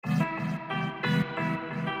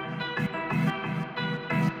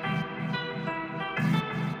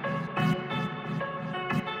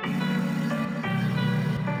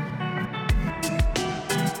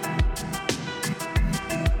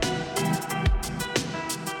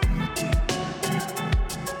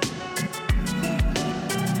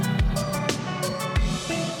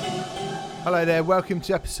Hello there, welcome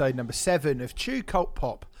to episode number 7 of True Cult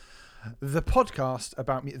Pop, the podcast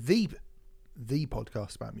about the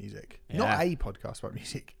podcast about music. Yeah. Not a podcast about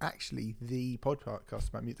music, actually the podcast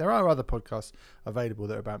about music. There are other podcasts available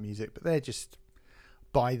that are about music, but they're just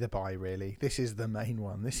by the by, really. This is the main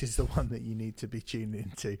one. This is the one that you need to be tuned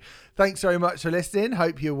into. Thanks very much for listening.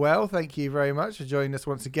 Hope you're well. Thank you very much for joining us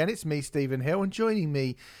once again. It's me, Stephen Hill, and joining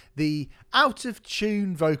me, the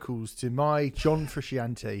out-of-tune vocals to my John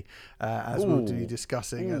Frusciante, as we'll be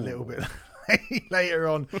discussing a little bit later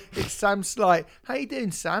on. It's Sam Slight. How you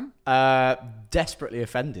doing, Sam? Desperately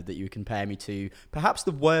offended that you compare me to perhaps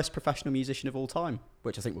the worst professional musician of all time,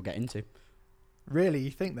 which I think we'll get into. Really, you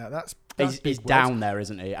think that? That's he's down there,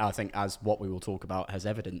 isn't he? I think, as what we will talk about has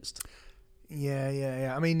evidenced.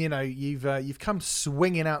 Yeah. I mean, you know, you've come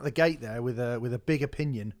swinging out the gate there with a big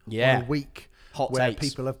opinion. Yeah. On a week Hot where takes.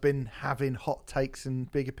 people have been having hot takes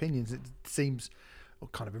and big opinions. It seems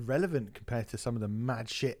kind of irrelevant compared to some of the mad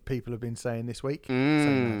shit people have been saying this week.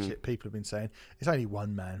 Some mad shit people have been saying. It's only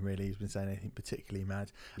one man really who's been saying anything particularly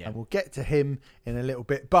mad, and we'll get to him in a little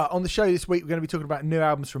bit. But on the show this week, we're going to be talking about new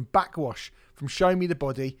albums from Backwash, from Show Me the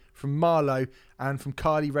Body, from Marlowe, and from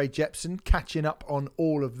Carly Rae Jepsen. Catching up on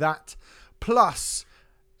all of that. Plus,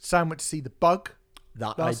 Sam went to see The Bug.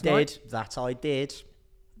 That I did.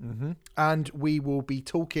 Mm-hmm. And we will be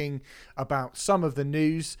talking about some of the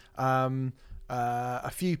news. A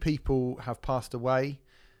few people have passed away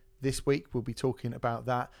this week. We'll be talking about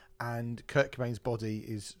that. And Kurt Cobain's body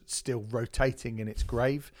is still rotating in its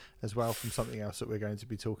grave as well, from something else that we're going to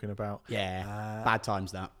be talking about. Yeah, bad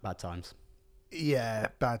times. Yeah,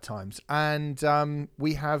 bad times. And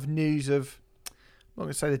we have news of, I'm not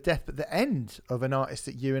going to say the death, but the end of an artist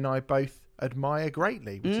that you and I both admire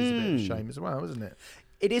greatly, which is a bit of a shame as well, isn't it?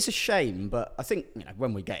 It is a shame, but I think, you know,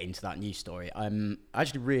 when we get into that news story, I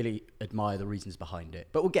actually really admire the reasons behind it.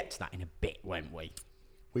 But we'll get to that in a bit, won't we?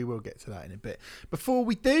 We will get to that in a bit. Before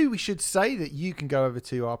we do, we should say that you can go over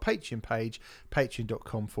to our Patreon page,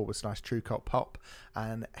 patreon.com/TrueCultPop,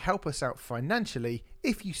 and help us out financially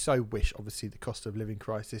if you so wish. Obviously, the cost of living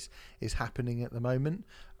crisis is happening at the moment.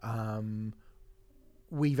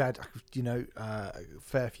 We've had, a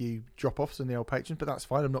fair few drop-offs in the old patrons, but that's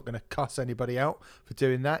fine. I'm not going to cuss anybody out for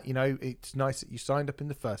doing that. You know, it's nice that you signed up in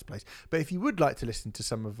the first place. But if you would like to listen to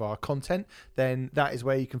some of our content, then that is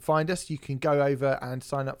where you can find us. You can go over and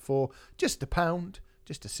sign up for just £1,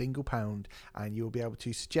 just a single £1, and you'll be able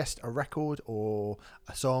to suggest a record or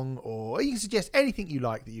a song, or you can suggest anything you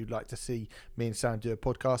like that you'd like to see me and Sam do a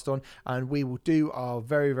podcast on, and we will do our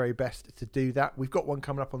very, very best to do that. We've got one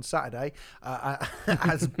coming up on Saturday,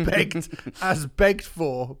 as begged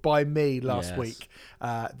for by me last week.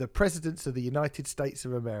 The Presidents of the United States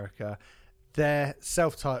of America, their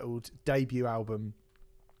self-titled debut album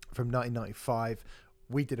from 1995.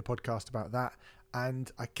 We did a podcast about that,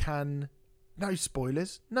 and no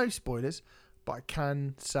spoilers, but I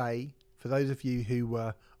can say, for those of you who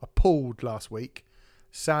were appalled last week,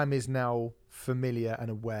 Sam is now familiar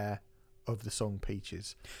and aware of the song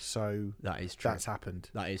Peaches. So that is true. That's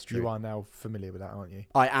happened. That is true. You are now familiar with that, aren't you?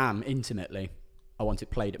 I am, intimately. I want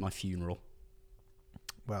it played at my funeral.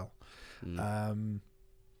 Well,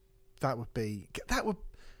 that would be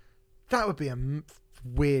a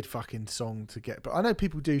weird fucking song to get, but I know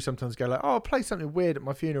people do sometimes go like, "Oh, I'll play something weird at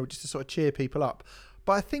my funeral just to sort of cheer people up."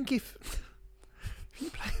 But I think if you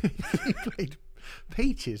played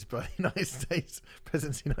Peaches by the United States,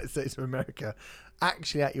 President of the United States of America,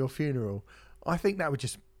 actually at your funeral, I think that would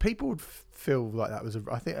just, people would feel like that was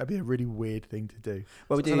I think that'd be a really weird thing to do.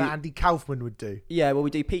 Well, we do that Andy Kaufman would do. Yeah, well,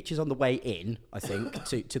 we do Peaches on the way in, I think,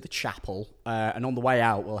 to the chapel, and on the way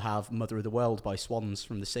out we'll have Mother of the World by Swans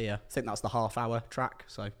from the Seer. I think that's the half-hour track,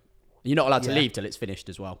 so you're not allowed to leave till it's finished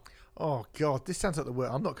as well. Oh God, this sounds like the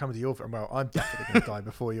worst. I'm not coming to your funeral. Well, I'm definitely going to die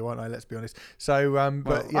before you, aren't I? Let's be honest. So,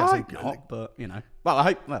 but but you know, well, I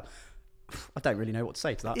hope. Well, I don't really know what to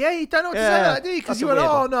say to that. Yeah, you don't know what to say to that, do you? Because you went,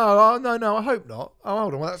 no, I hope not. Oh,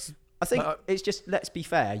 hold on. Well, I think it's just, let's be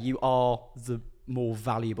fair. You are the more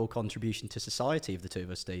valuable contribution to society of the two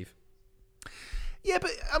of us, Steve. Yeah,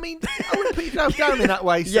 but I mean, I wouldn't put yourself down in that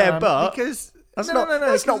way, Sam. Yeah, but because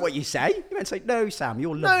that's not what you say. You don't say, no, Sam,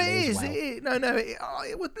 you're lovely.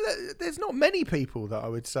 There's not many people that I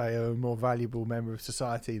would say are a more valuable member of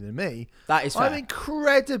society than me. That is fair. I'm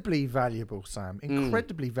incredibly valuable, Sam.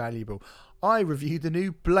 Incredibly valuable. I reviewed the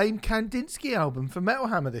new Blame Kandinsky album for Metal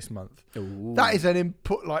Hammer this month. Ooh. That is an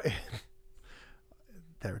input, like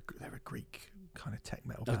they're a Greek kind of tech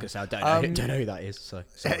metal band. I was going to say, I don't know who that is. So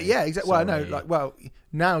yeah, exactly. Well, no,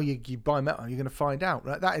 now you buy metal, you're going to find out.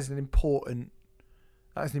 Like, that is an important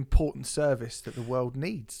That is an important service that the world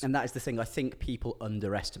needs. And that is the thing. I think people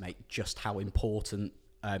underestimate just how important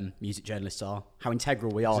music journalists are, how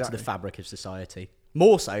integral we are to the fabric of society.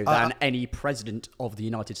 More so than any president of the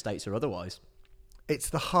United States or otherwise. It's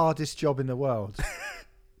the hardest job in the world.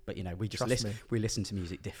 But, we just listen to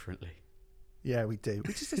music differently. Yeah, we do.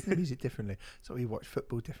 We just listen to music differently. So we watch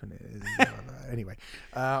football differently. Anyway,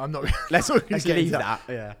 I'm not. Let's leave that.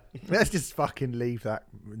 Yeah. Let's just fucking leave that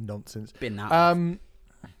nonsense. Bin that.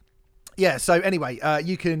 Yeah. So anyway,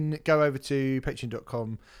 you can go over to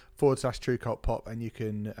patreon.com/True Cult Pop, and you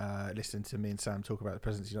can listen to me and Sam talk about the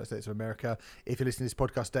President of the United States of America. If you're listening to this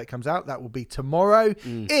podcast, day it comes out. That will be tomorrow.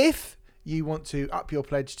 If you want to up your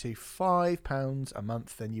pledge to £5 a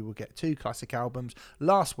month, then you will get 2 classic albums.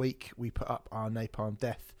 Last week, we put up our Napalm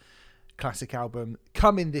Death classic album.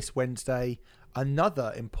 Coming this Wednesday,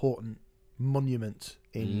 another important monument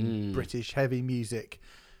in British heavy music.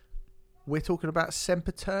 We're talking about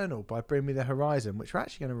Sempiternal by Bring Me the Horizon, which we're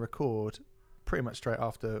actually going to record pretty much straight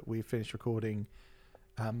after we finish recording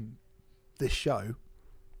this show.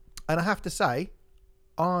 And I have to say,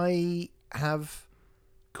 I have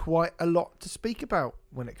quite a lot to speak about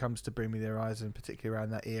when it comes to Bring Me the Horizon, particularly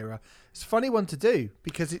around that era. It's a funny one to do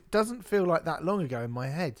because it doesn't feel like that long ago in my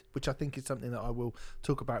head, which I think is something that I will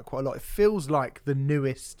talk about quite a lot. It feels like the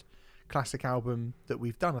newest classic album that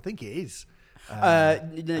we've done. I think it is.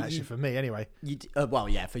 Actually, for me, anyway. Well,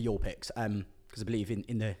 yeah, for your picks. Because I believe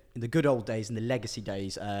in the good old days, in the legacy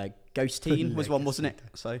days, Ghost Teen was one, wasn't it?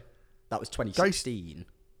 So that was 2016.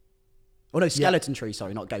 Oh no, Skeleton Tree.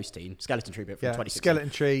 Sorry, not Ghost Teen. Skeleton Tree, but from 2016. Skeleton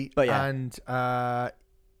Tree, but and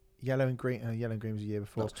Yellow and Green. Yellow and Green was a year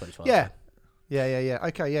before. That was 2012. Yeah.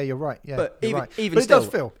 Okay, yeah, you're right. Yeah, but you're even right. Even but still, it does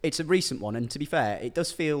feel. It's a recent one, and to be fair, it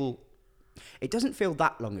doesn't feel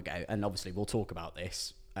that long ago. And obviously, we'll talk about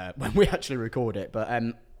this when we actually record it. But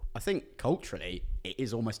I think culturally, it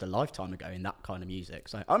is almost a lifetime ago in that kind of music.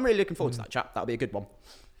 So I'm really looking forward to that chat. That'll be a good one.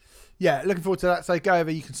 Yeah, looking forward to that. So go over,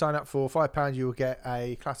 you can sign up for £5. You will get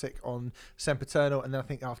a classic on Sempiternal, and then I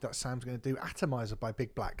think after that, Sam's going to do Atomizer by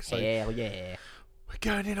Big Black. So hell yeah. We're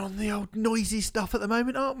going in on the old noisy stuff at the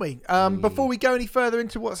moment, aren't we? Before we go any further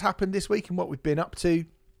into what's happened this week and what we've been up to,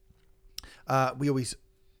 we always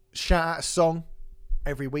shout out a song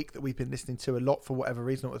every week that we've been listening to a lot for whatever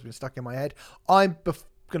reason, or what's been stuck in my head. I'm going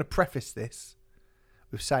to preface this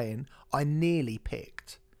with saying I nearly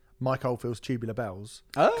picked Mike Oldfield's Tubular Bells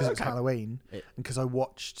because it's Halloween, and because I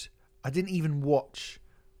didn't even watch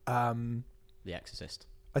The Exorcist.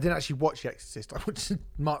 I didn't actually watch The Exorcist. I watched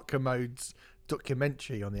Mark Commode's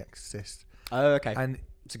documentary on The Exorcist. Oh, okay. And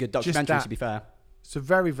it's a good documentary, to be fair. It's a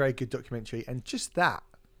very, very good documentary, and just that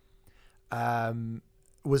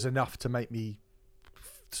was enough to make me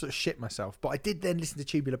sort of shit myself. But I did then listen to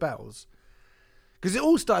Tubular Bells because it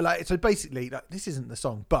all started so basically, this isn't the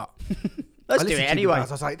song, but let's do it anyway. I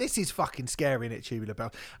was like, this is fucking scary, innit, Tubular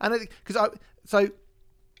Bells? And so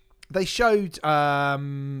they showed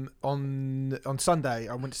on Sunday.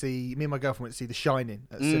 Me and my girlfriend went to see The Shining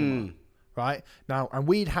at cinema, right? Now, and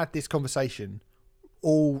we'd had this conversation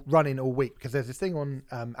all week because there's this thing on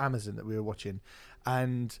Amazon that we were watching,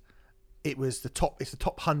 and it's the top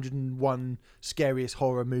 101 scariest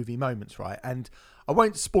horror movie moments, right? And I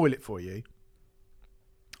won't spoil it for you,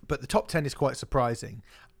 but the top 10 is quite surprising.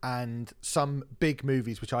 And some big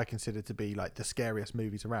movies, which I consider to be like the scariest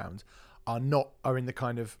movies around, are in the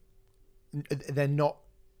kind of, they're not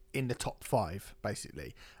in the top 5,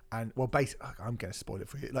 basically. And well, I'm going to spoil it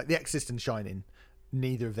for you. Like The Exorcist and Shining,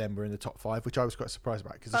 neither of them were in the top 5, which I was quite surprised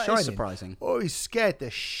about because The Shining, surprising. He scared the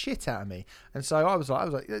shit out of me. And so I was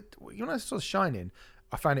like, when I saw The Shining,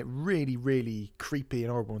 I found it really, really creepy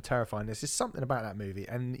and horrible and terrifying. There's just something about that movie,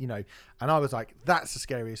 and and I was like, that's the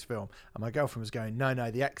scariest film. And my girlfriend was going, no,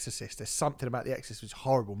 The Exorcist. There's something about The Exorcist which is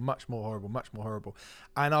horrible, much more horrible.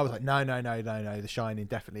 And I was like, no, The Shining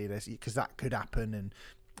definitely, because that could happen, and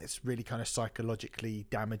it's really kind of psychologically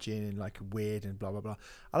damaging and like weird and blah blah blah.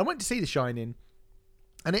 And I went to see The Shining.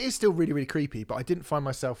 And it is still really, really creepy, but I didn't find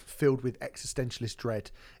myself filled with existentialist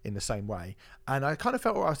dread in the same way. And I kind of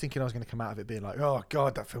felt what I was thinking I was going to come out of it being like, oh,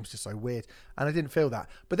 God, that film's just so weird. And I didn't feel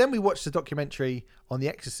that. But then we watched the documentary on The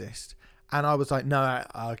Exorcist, and I was like, no,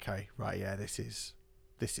 okay, right, yeah, this.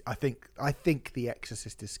 I think The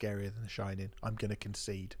Exorcist is scarier than The Shining. I'm going to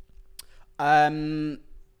concede. I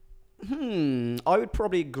would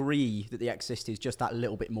probably agree that The Exorcist is just that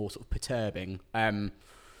little bit more sort of perturbing.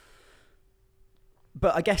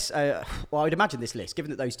 But I guess, I would imagine this list,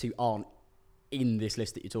 given that those two aren't in this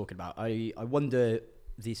list that you're talking about, I wonder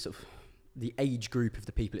the age group of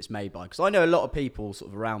the people it's made by. Because I know a lot of people sort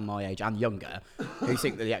of around my age and younger who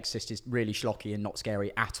think that The Exorcist is really schlocky and not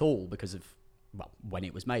scary at all because of well, when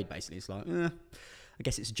it was made, basically. It's like, I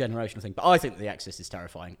guess it's a generational thing. But I think The Exorcist is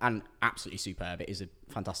terrifying and absolutely superb. It is a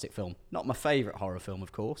fantastic film. Not my favourite horror film,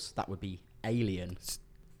 of course. That would be Alien.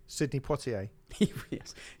 Sidney Poitier.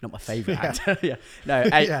 Yes, not my favourite actor. Yeah. No,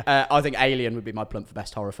 I think Alien would be my plump for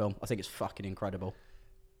best horror film. I think it's fucking incredible.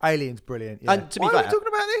 Alien's brilliant. Yeah. And to be Why fair, are we talking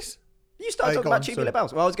about this? You started talking about Tubular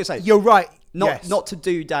Bells. Well, I was going to say... You're right. Not to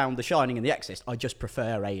do down The Shining and The Exorcist. I just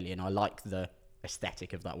prefer Alien. I like the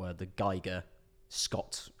aesthetic of that word, the Geiger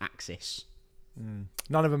Scott axis.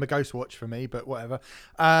 None of them are Ghost Watch for me, but whatever.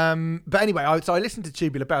 But anyway, so I listened to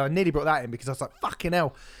Tubular Bells. I nearly brought that in because I was like, fucking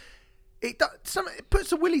hell. It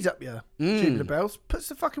puts the willies up you. Tubular Bells puts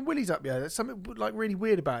the fucking willies up you. There's something like really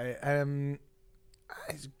weird about it.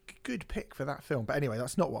 It's a good pick for that film. But anyway,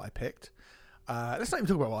 that's not what I picked. Let's not even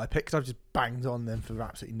talk about what I picked because I've just banged on them for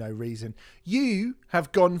absolutely no reason. You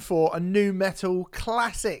have gone for a new metal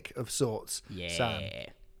classic of sorts, Sam.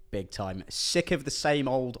 Big time. Sick of the same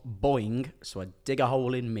old boing, so I dig a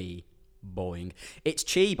hole in me. Boing. It's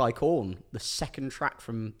Chi by Korn, the second track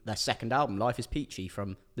from their second album, Life is Peachy,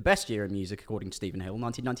 from the best year in music, according to Stephen Hill,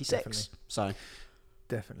 1996. Definitely. So,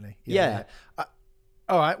 definitely. Yeah.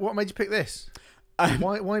 All right, what made you pick this? Why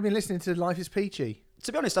have you been listening to Life is Peachy?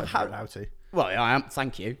 To be honest, I've had... allowed to. Well, I am.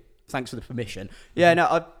 Thank you. Thanks for the permission. Yeah,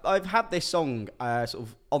 no, I've had this song sort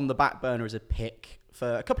of on the back burner as a pick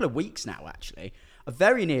for a couple of weeks now, actually. I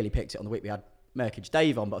very nearly picked it on the week we had Merkage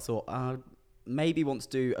Dave on, but I thought, maybe want to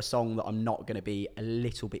do a song that I'm not going to be a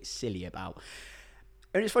little bit silly about.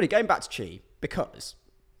 And it's funny, going back to Chi, because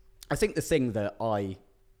I think the thing that I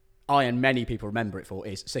and many people remember it for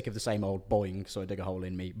is sick of the same old boing, so I dig a hole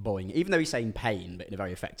in me, boing. Even though he's saying pain, but in a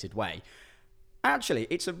very affected way. Actually,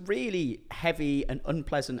 it's a really heavy and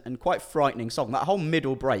unpleasant and quite frightening song. That whole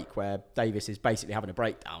middle break where Davis is basically having a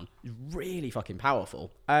breakdown is really fucking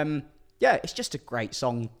powerful. Yeah, it's just a great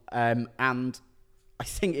song. And I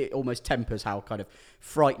think it almost tempers how kind of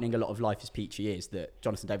frightening a lot of Life is Peachy is, that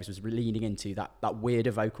Jonathan Davis was leaning into that weirder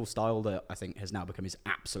vocal style that I think has now become his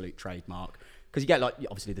absolute trademark. Because you get, like,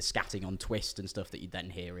 obviously the scatting on Twist and stuff that you then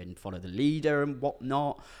hear in Follow the Leader and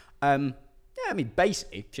whatnot. Yeah, I mean,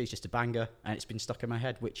 basically, she's just a banger, and it's been stuck in my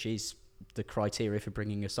head, which is the criteria for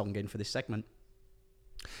bringing a song in for this segment.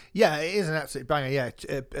 Yeah, it is an absolute banger. Yeah,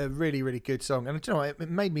 a really, really good song. And do you know what? It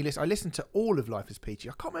made me listen. I listened to all of Life is Peachy.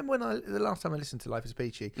 I can't remember the last time I listened to Life is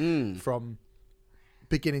Peachy from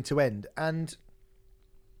beginning to end. And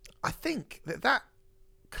I think that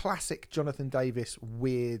classic Jonathan Davis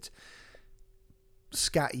weird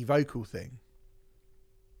scatty vocal thing,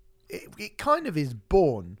 it kind of is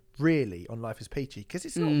born really on Life is Peachy because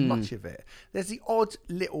it's not much of it. There's the odd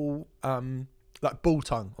little like Bull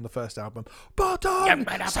Tongue on the first album. Bull Tongue!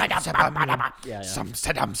 There's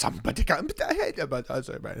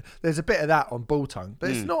a bit of that on Bull Tongue, but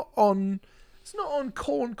it's not on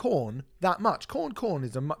Corn that much. Corn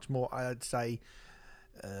is a much more, I'd say,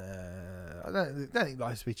 I don't think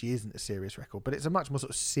Life is Peachy isn't a serious record, but it's a much more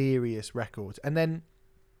sort of serious record. And then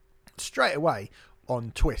straight away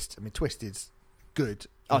on Twist, I mean, Twist is good.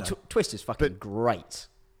 Twist is fucking great.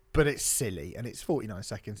 But it's silly, and it's 49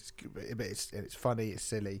 seconds. It's funny, it's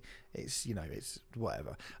silly, it's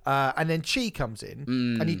whatever. And then Chi comes in,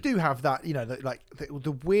 and you do have that,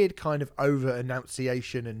 the weird kind of over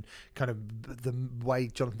enunciation and kind of the way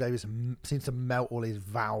Jonathan Davis seems to melt all his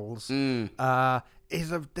vowels.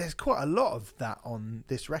 There's quite a lot of that on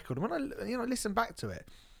this record. And when I listen back to it,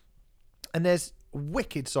 and there's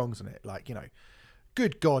wicked songs on it, like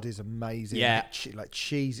Good God is amazing. Yeah,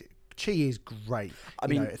 Chi is great. I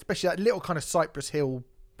mean, especially that little kind of Cypress Hill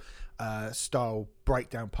style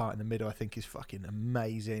breakdown part in the middle, I think is fucking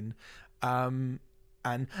amazing. And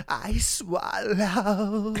I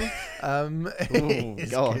swallow.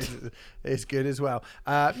 It's good as well.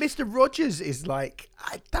 Mr. Rogers is like,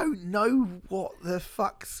 I don't know what the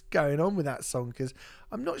fuck's going on with that song because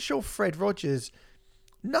I'm not sure Fred Rogers.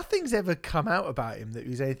 Nothing's ever come out about him that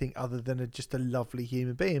he's anything other than just a lovely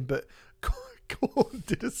human being, but Korn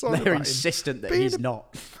did a song They're about insistent him that he's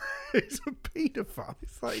not. He's a paedophile.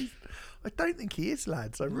 It's like, I don't think he is,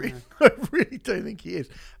 lads. I really don't think he is.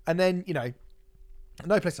 And then,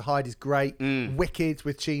 No Place to Hide is great. Wicked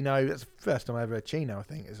with Chino. That's the first time I ever heard Chino, I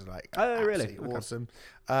think. It's like, really awesome.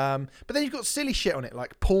 But then you've got silly shit on it,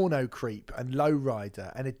 like Porno Creep and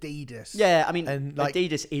Lowrider and Adidas. Yeah, I mean, and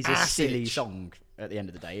Adidas is a silly Acid. song at the end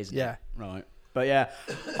of the day, isn't it? Yeah. Right. But yeah,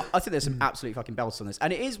 I think there's some absolute fucking belts on this.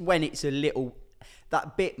 And it is when it's a little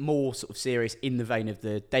that bit more sort of serious in the vein of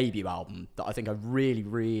the debut album that I think I really,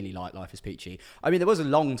 really like Life is Peachy. I mean, there was a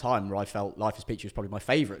long time where I felt Life is Peachy was probably my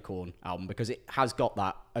favourite Korn album because it has got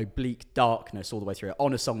that oblique darkness all the way through it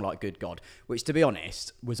on a song like Good God, which, to be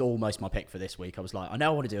honest, was almost my pick for this week. I was like, I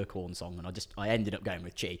know I want to do a Korn song, and I ended up going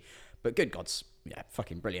with Chi. But Good God's, yeah,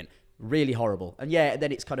 fucking brilliant. Really horrible. And yeah,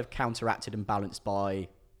 then it's kind of counteracted and balanced by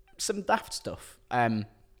some daft stuff. I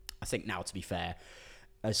think now, to be fair,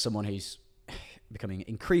 as someone who's becoming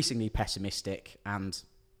increasingly pessimistic and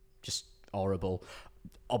just horrible,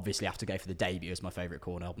 obviously have to go for the debut as my favourite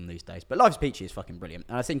Korn album these days. But Life's Peachy is fucking brilliant.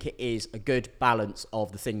 And I think it is a good balance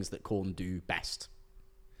of the things that Korn do best.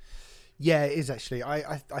 Yeah, it is actually.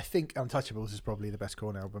 I think Untouchables is probably the best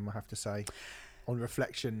Korn album, I have to say, on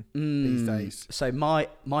reflection these days. So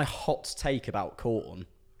my hot take about Korn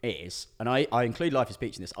is, and I include Life is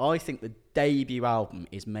Peachy in this, I think the debut album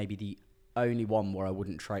is maybe the only one where I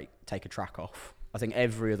wouldn't take a track off. I think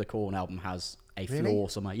every other Korn album has a flaw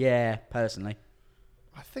somewhere. Yeah, personally.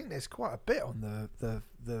 I think there's quite a bit on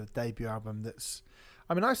the debut album that's...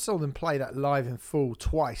 I mean, I saw them play that live in full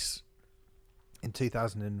twice in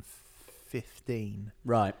 2015.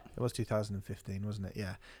 Right. It was 2015, wasn't it?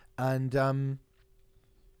 Yeah. And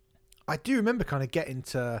I do remember kind of getting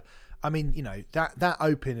to... I mean, you know, that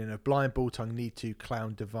opening of Blind Bull Tongue, Need To,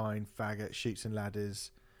 Clown, Divine, Faggot, Shoots and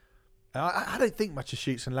Ladders... I don't think much of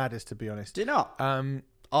Shoots and Ladders, to be honest. Do you not?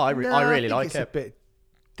 I really like it. A bit,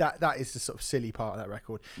 that is the sort of silly part of that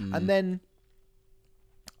record. And then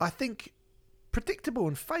I think Predictable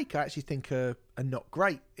and Fake I actually think are not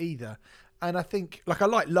great either. And I think, like, I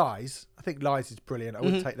like Lies. I think Lies is brilliant. I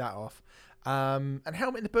wouldn't take that off. And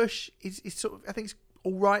Helmet in the Bush is sort of, I think it's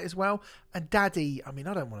all right as well. And Daddy, I mean,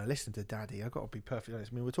 I don't want to listen to Daddy. I've got to be perfectly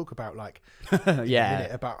honest. I mean, we'll talk about like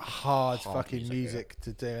about hard fucking music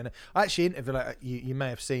to do. And I actually interviewed, like you may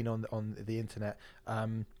have seen on the internet,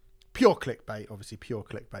 pure clickbait, obviously pure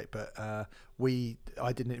clickbait. But I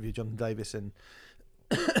did an interview with Jonathan Davis, and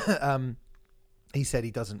he said he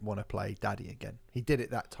doesn't want to play Daddy again. He did it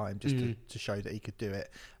that time just to show that he could do it,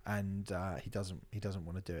 and he doesn't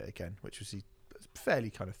want to do it again, which was fairly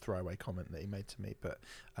kind of throwaway comment that he made to me, but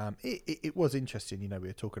it was interesting. You know, we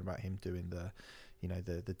were talking about him doing the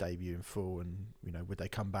debut in full, and you know, would they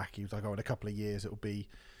come back? He was like, oh, in a couple of years it'll be,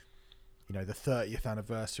 you know, the 30th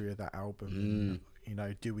anniversary of that album. And, you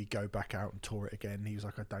know, do we go back out and tour it again? He was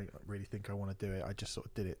like, I don't really think I want to do it. I just sort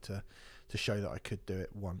of did it to show that I could do it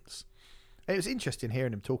once. And it was interesting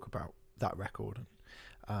hearing him talk about that record,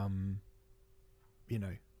 and you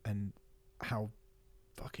know, and how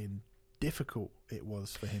fucking difficult it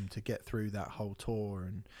was for him to get through that whole tour.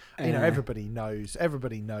 And you know, everybody knows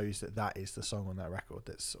that is the song on that record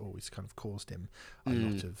that's always kind of caused him a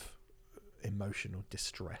lot of emotional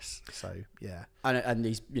distress. So yeah, and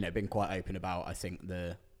he's, you know, been quite open about, I think,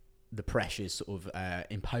 the pressures sort of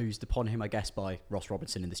imposed upon him, I guess, by Ross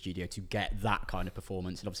Robinson in the studio to get that kind of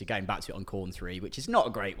performance. And obviously going back to it on Korn 3, which is not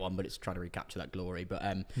a great one, but it's trying to recapture that glory. But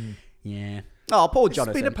yeah. Oh, poor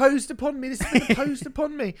Jonathan. It's been imposed upon me. This has been imposed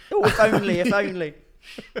upon me. Oh, if only.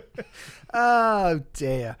 Oh,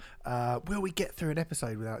 dear. Will we get through an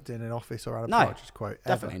episode without doing an Office or Alan Partridge quote?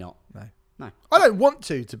 Ever? Definitely not. No. I don't want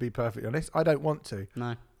to be perfectly honest. I don't want to.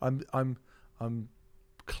 No. I'm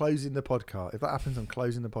closing the podcast. If that happens, I'm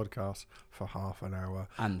closing the podcast for half an hour.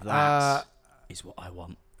 And that is what I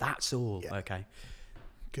want. That's all. Yeah. Okay.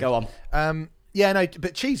 Good. Go on. Yeah, no,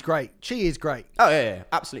 but Chi's great. Chi is great. Oh, yeah.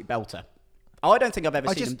 Absolute belter. I don't think I've ever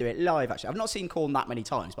seen them do it live, actually. I've not seen Korn that many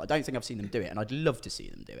times, but I don't think I've seen them do it, and I'd love to see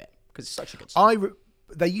them do it, because it's such a good song.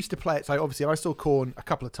 They used to play it, so obviously I saw Korn a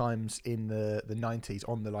couple of times in the 90s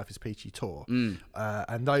on the Life is Peachy tour,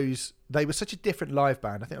 and they were such a different live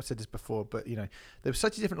band. I think I've said this before, but you know, they were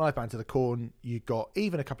such a different live band to the Korn you got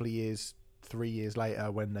even a couple of years, 3 years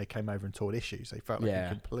later when they came over and toured Issues. They felt like a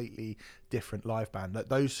completely different live band. That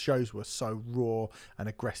those shows were so raw and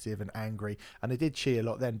aggressive and angry, and they did cheer a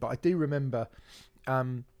lot then. But I do remember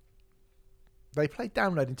they played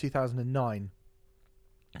Download in 2009,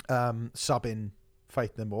 subbing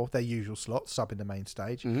Faith No More, their usual slot, subbing the main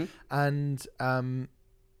stage, and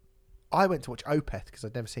I went to watch Opeth because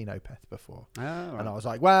I'd never seen Opeth before, and I was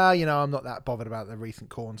like, well, you know, I'm not that bothered about the recent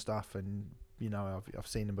Korn stuff, and you know, I've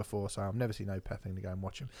seen them before, so I've never seen Opeth. I'm going to go and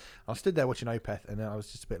watch them. I stood there watching Opeth, and I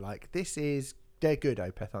was just a bit like, they're good,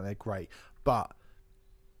 Opeth, aren't they? Great. But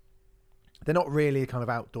they're not really a kind of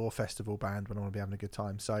outdoor festival band when I want to be having a good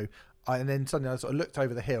time. So and then suddenly I sort of looked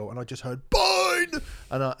over the hill, and I just heard, Bind!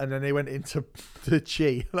 And then they went into the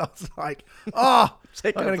Chi, and I was like, I'm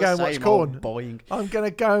going to go and watch Korn. I'm going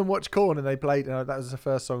to go and watch Korn. And they played, that was the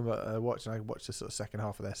first song that I watched, and I watched the sort of second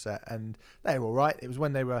half of their set, and they were all right. It was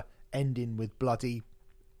when they were ending with bloody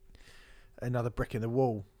another brick in the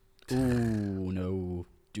wall. Ooh, no.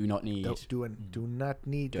 Do not need. Do not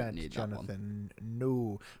need Don't that, need that Jonathan.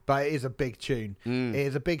 No. But it is a big tune. It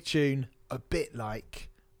is a big tune, a bit like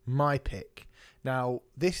my pick. Now,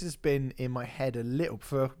 this has been in my head a little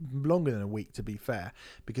for longer than a week, to be fair,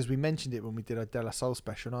 because we mentioned it when we did our De La Soul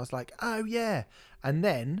special, and I was like, oh, yeah. And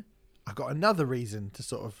then I got another reason to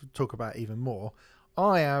sort of talk about it even more.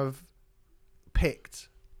 I have picked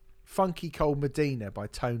Funky Cold Medina by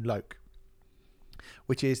Tone Loc,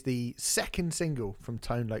 which is the second single from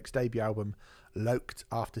Tone Loc's debut album, Loked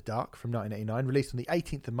After Dark, from 1989, released on the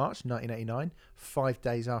 18th of March, 1989, 5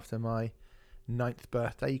 days after my 9th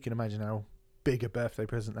birthday. You can imagine how big a birthday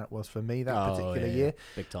present that was for me that particular year.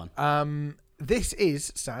 Big time. This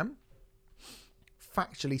is, Sam,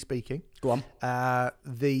 factually speaking, go on,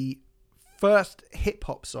 the first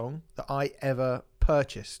hip-hop song that I ever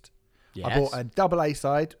purchased. yes. I bought a double A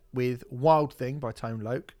side with Wild Thing by Tone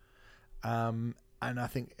Loc. And I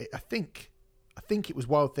think it was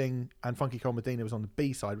Wild Thing and Funky Cold Medina was on the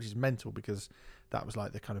B side, which is mental because that was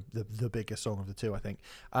like the kind of the bigger song of the two, I think.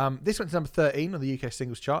 This went to number 13 on the UK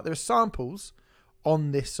singles chart. There are samples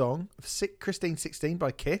on this song of Christine 16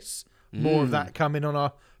 by Kiss. More of that coming on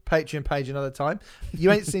our Patreon page another time.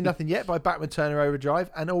 You Ain't Seen Nothing Yet by Bachman Turner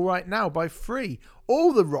Overdrive, and All Right Now by Free.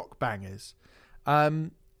 All the rock bangers.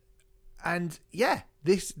 And yeah,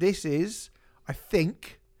 this is, I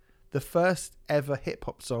think, the first ever hip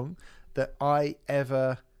hop song that I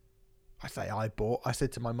bought. I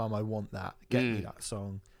said to my mum, I want that. Get me that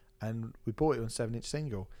song. And we bought it on 7-inch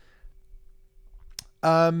single.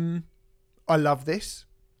 I love this.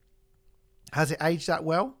 Has it aged that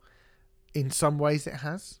well? In some ways it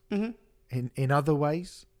has. Mm-hmm. In other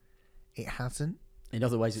ways, it hasn't. In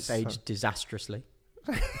other ways, it's aged disastrously.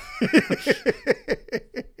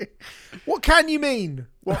 What can you mean?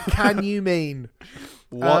 What can you mean?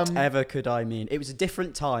 Whatever could I mean? It was a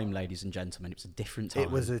different time, ladies and gentlemen. It was a different time.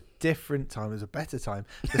 It was a different time. It was a better time.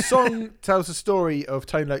 The song tells the story of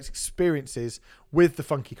Tone Loc's experiences with the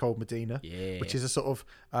Funky Cold Medina, which is a sort of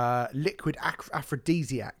liquid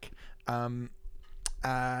aphrodisiac. And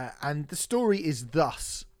the story is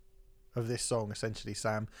thus of this song, essentially,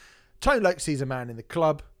 Sam. Tone Loc sees a man in the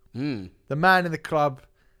club. The man in the club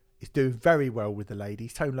is doing very well with the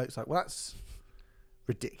ladies. Tone Loc's like, well, that's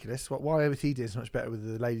ridiculous. Why was he doing so much better with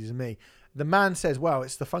the ladies than me? The man says, well,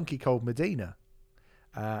 it's the Funky Cold Medina.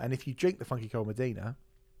 And if you drink the Funky Cold Medina,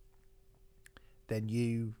 then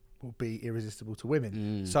you will be irresistible to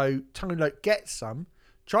women. So Tone Loc gets some,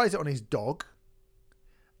 tries it on his dog,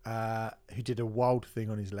 who did a wild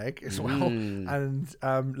thing on his leg as well. And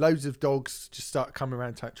loads of dogs just start coming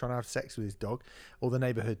around trying to have sex with his dog, or the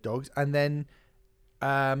neighbourhood dogs. And then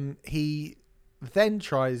he then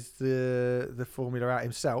tries the formula out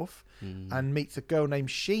himself and meets a girl named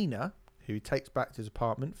Sheena, who he takes back to his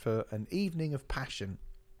apartment for an evening of passion.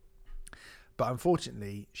 But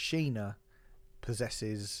unfortunately, Sheena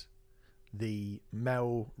possesses the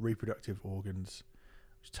male reproductive organs,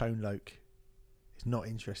 which Tone Loc is not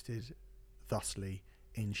interested, thusly,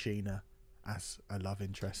 in Sheena as a love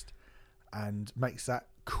interest, and makes that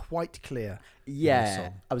quite clear.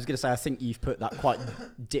 Yeah, I was going to say, I think you've put that quite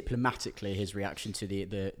diplomatically, his reaction to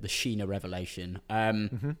the Sheena revelation.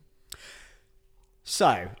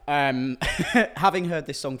 So, having heard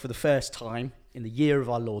this song for the first time in the year of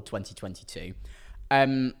our Lord 2022,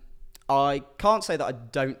 I can't say that I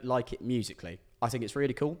don't like it musically. I think it's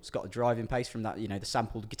really cool. It's got a driving pace from that, the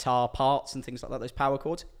sampled guitar parts and things like that, those power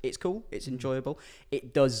chords. It's cool. It's enjoyable.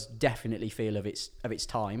 It does definitely feel of its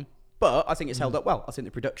time. But I think it's held up well. I think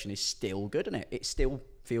the production is still good in it. It still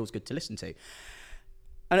feels good to listen to.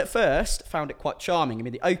 And at first, found it quite charming. I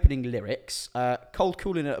mean, the opening lyrics, cold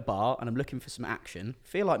cooling at a bar, and I'm looking for some action.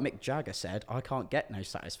 Feel like Mick Jagger said, I can't get no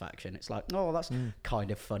satisfaction. It's like, oh, that's kind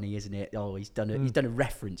of funny, isn't it? Oh, he's done a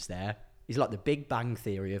reference there. He's like the Big Bang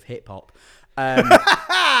Theory of hip hop. And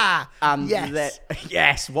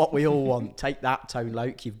yes, what we all want. Take that, Tone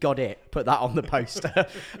Loc. You've got it. Put that on the poster.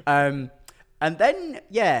 And then,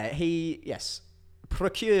 he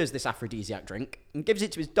procures this aphrodisiac drink and gives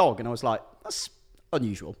it to his dog. And I was like, that's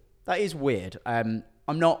unusual. That is weird. I'm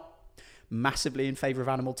not massively in favour of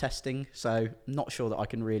animal testing, so I'm not sure that I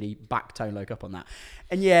can really back Tone Loc up on that.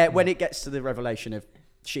 And when it gets to the revelation of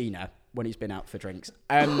Sheena, when he's been out for drinks,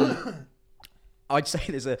 I'd say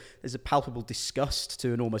there's a palpable disgust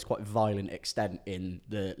to an almost quite violent extent in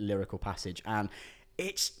the lyrical passage. And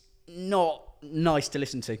it's not nice to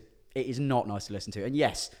listen to. It is not nice to listen to. And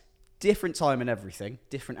yes, different time and everything,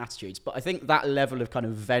 different attitudes. But I think that level of kind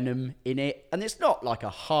of venom in it, and it's not like a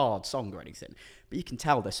hard song or anything, but you can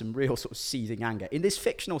tell there's some real sort of seething anger in this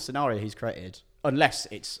fictional scenario he's created. Unless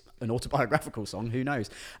it's an autobiographical song, who knows?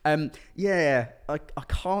 Yeah, I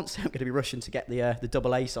can't say I'm going to be rushing to get the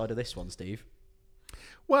double A side of this one, Steve.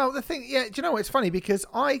 Well, the thing, yeah, do you know what? It's funny because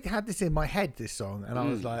I had this in my head, this song, and I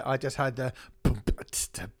was like, I just had the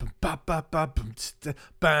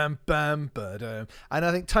bam bam ba, and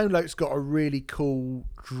I think Tone Loc's got a really cool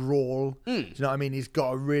drawl. Do you know what I mean? He's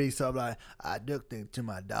got a really sort of like, I looked into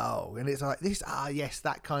my dog, and it's like this. Yes,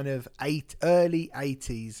 that kind of early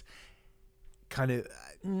 80s kind of.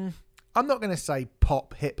 I'm not going to say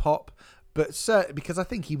pop hip hop, but certainly because I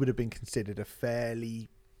think he would have been considered a fairly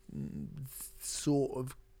sort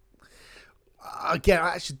of. Again, I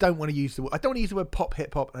actually don't want to use the word. I don't want to use the word pop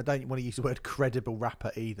hip hop, and I don't want to use the word credible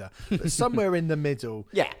rapper either. But somewhere in the middle,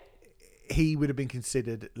 yeah, he would have been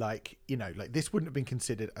considered like this wouldn't have been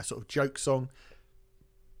considered a sort of joke song.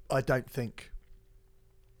 I don't think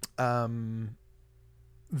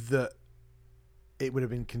that it would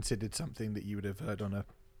have been considered something that you would have heard on a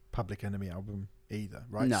Public Enemy album either,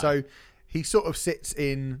 right? No. So he sort of sits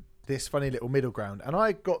in this funny little middle ground, and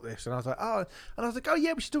I got this, and I was like, oh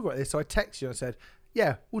yeah, we should talk about this. So I texted you and I said,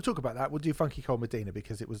 yeah, we'll talk about that. We'll do Funky Cold Medina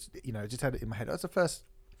because it was, just had it in my head. That's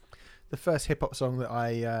the first hip hop song that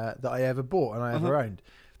I ever bought and I ever owned.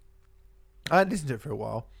 I hadn't listened to it for a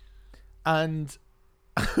while, and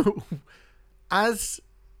as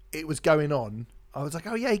it was going on, I was like,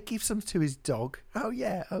 oh yeah, he gives some to his dog. Oh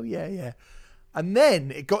yeah. And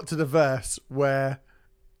then it got to the verse where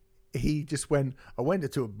he just went, I went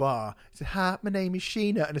into a bar. He said, hi, my name is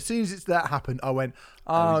Sheena. And as soon as that happened, I went,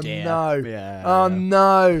 oh no.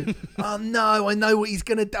 No. Oh no, I know what he's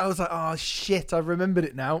going to do. I was like, oh shit, I remembered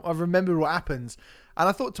it now. I remembered what happens. And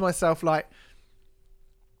I thought to myself, like,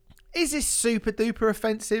 is this super duper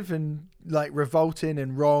offensive and like revolting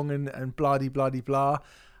and wrong and bloody blah?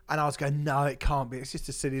 And I was going, no, it can't be. It's just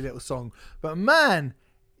a silly little song. But man,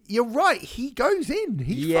 you're right. He goes in.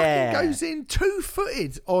 He fucking goes in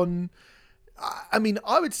 2-footed on. I mean,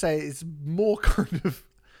 I would say it's more kind of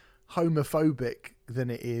homophobic than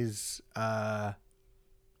it is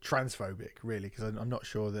transphobic, really, because I'm not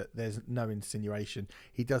sure that there's no insinuation.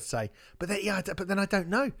 He does say, but then I don't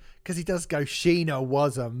know, because he does go, Sheena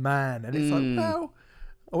was a man, and it's like, well,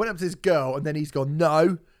 I went up to this girl, and then he's gone,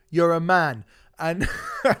 no, you're a man, and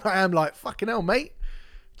I am like, fucking hell, mate,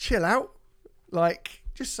 chill out, like.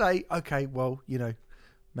 Just say, okay, well,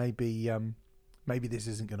 maybe this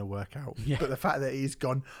isn't going to work out. Yeah. But the fact that he's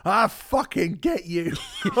gone, I fucking get you.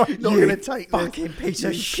 I'm not going to take this. Fucking piece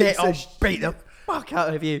of shit. I'll beat the fuck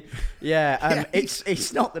out of you. Yeah,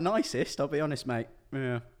 it's not the nicest, I'll be honest, mate.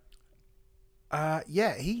 Yeah.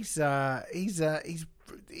 He's right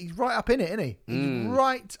up in it, isn't he? He's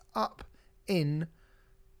right up in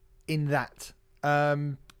that.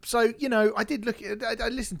 So, I did look at it, I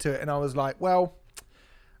listened to it and I was like, well,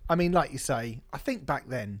 I mean, like you say, I think back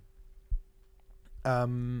then,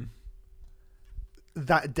 that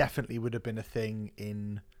definitely would have been a thing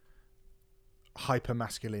in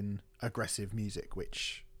hyper-masculine, aggressive music,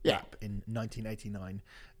 which rap in 1989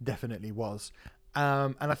 definitely was.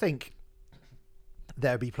 And I think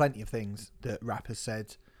there'll be plenty of things that rap has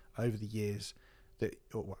said over the years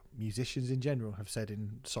or musicians in general have said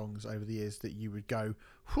in songs over the years that you would go,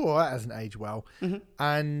 whew, that hasn't aged well. Mm-hmm.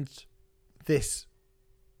 And this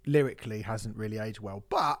lyrically hasn't really aged well,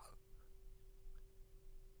 but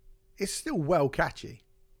it's still well catchy.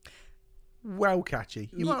 You might want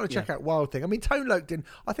to check out Wild Thing. I mean, Tone Loc didn't.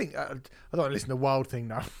 I think I don't want to listen to Wild Thing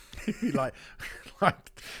now.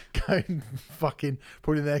 like going fucking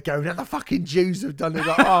probably there going, and the fucking Jews have done it.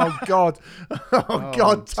 Like, oh God,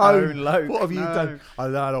 God, Tone Loc, what have you done? I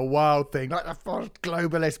learned a Wild Thing, like the first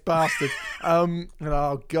globalist bastard.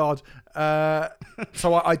 Oh God.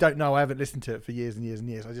 So I don't know. I haven't listened to it for years and years and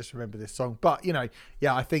years. I just remember this song, but I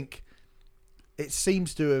think. It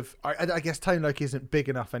seems to have. I guess Tone Loc isn't big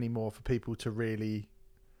enough anymore for people to really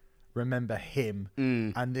remember him,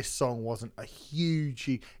 and this song wasn't a huge.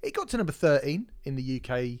 It got to number 13 in the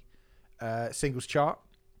UK singles chart.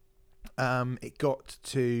 It got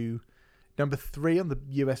to number 3 on the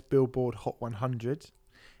US Billboard Hot 100.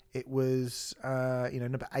 It was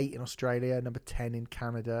number 8 in Australia, number 10 in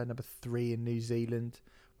Canada, number 3 in New Zealand.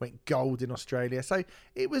 Went gold in Australia, so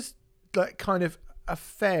it was like kind of a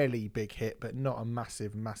fairly big hit, but not a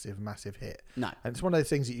massive hit. No. And it's one of those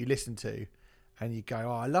things that you listen to and you go,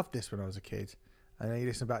 oh, I loved this when I was a kid. And then you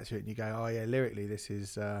listen back to it and you go, oh yeah, lyrically this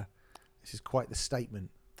is quite the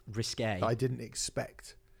statement. Risque. That I didn't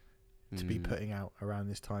expect to be putting out around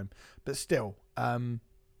this time. But still,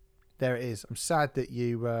 there it is. I'm sad that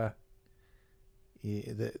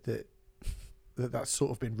that's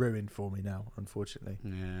sort of been ruined for me now, unfortunately.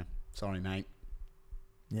 Yeah, sorry, mate.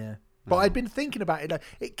 Yeah, but I'd been thinking about it. Like,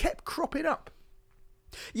 it kept cropping up.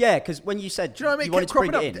 Yeah, because when you said, do you know what I mean? You wanted to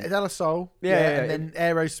bring it in. De La Soul, and then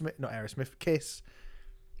not Aerosmith, Kiss.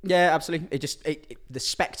 Yeah, absolutely. The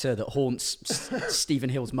spectre that haunts Stephen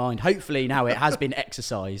Hill's mind. Hopefully now it has been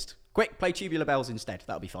exorcised. Quick, play Tubular Bells instead.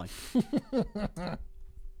 That'll be fine.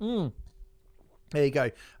 There you go.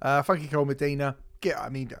 Funky Cold Medina. Give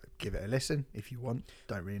it a listen if you want.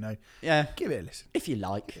 Don't really know. Yeah, give it a listen if you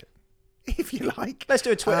like. If you like. Let's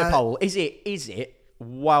do a Twitter poll. Is it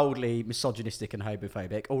wildly misogynistic and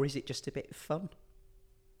homophobic, or is it just a bit fun?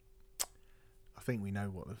 I think we know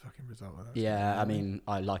what the fucking result of that. Yeah, I mean,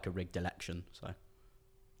 I like a rigged election, so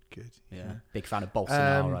good. Yeah, big fan of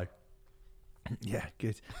Bolsonaro. Yeah,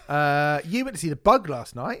 good. You went to see The Bug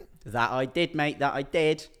last night. That I did, mate. That I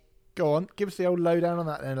did. Go on, give us the old lowdown on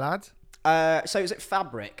that then, lad. So it was at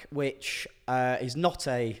Fabric, which is not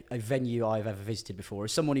a venue I've ever visited before.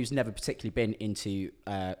 As someone who's never particularly been into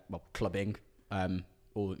clubbing,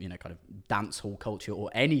 or kind of dance hall culture or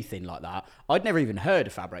anything like that, I'd never even heard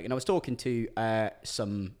of Fabric. And I was talking to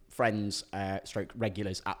some friends, stroke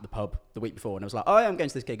regulars at the pub the week before, and I was like, "Oh, yeah, I'm going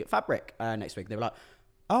to this gig at Fabric next week." And they were like,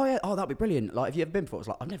 "Oh yeah, that'd be brilliant. Like, have you ever been before?" I was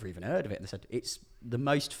like, "I've never even heard of it." And they said, "It's the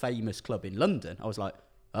most famous club in London." I was like,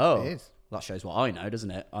 "Oh, it is. That shows what I know,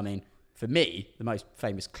 doesn't it?" I mean, for me, the most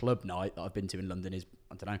famous club night that I've been to in London is,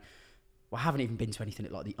 I don't know, well, I haven't even been to anything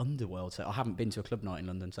like the Underworld, so I haven't been to a club night in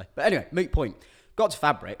London. So, but anyway, moot point. Got to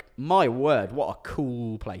Fabric. My word, what a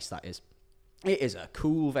cool place that is. It is a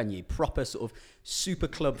cool venue, proper sort of super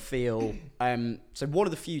club feel. So one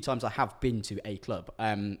of the few times I have been to a club.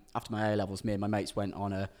 After my A-levels, me and my mates went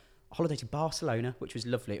on a holiday to Barcelona, which was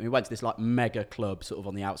lovely. And we went to this like mega club sort of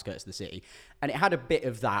on the outskirts of the city. And it had a bit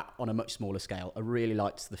of that on a much smaller scale. I really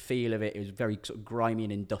liked the feel of it. It was very sort of grimy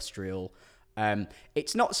and industrial.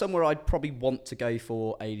 It's not somewhere I'd probably want to go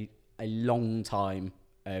for a long time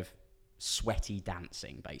of sweaty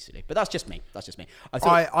dancing, basically. But that's just me.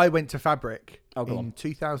 I went to Fabric in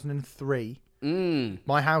 2003.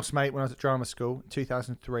 My housemate, when I was at drama school in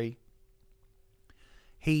 2003,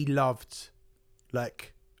 he loved,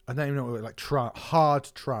 like, I don't even know what it was, like hard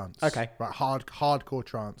trance. Okay. Right, hardcore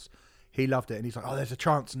trance. He loved it. And he's like, "Oh, there's a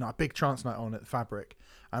trance night, a big trance night on at the Fabric."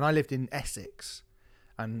 And I lived in Essex.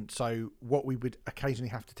 And so what we would occasionally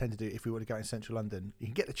have to tend to do if we were to go in central London, you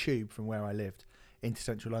can get the tube from where I lived into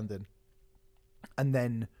central London and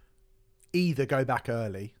then either go back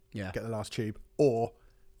early, get the last tube, or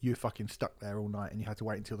you were fucking stuck there all night and you had to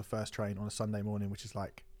wait until the first train on a Sunday morning, which is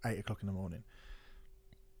like 8 o'clock in the morning.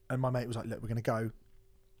 And my mate was like, "Look, we're going to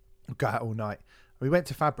go out all night." We went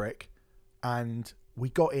to Fabric and we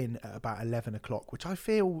got in at about 11 o'clock, which I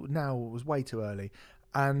feel now was way too early.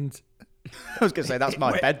 And I was going to say, that's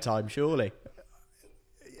my bedtime, surely.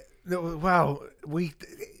 Well,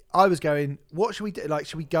 I was going, what should we do? Like,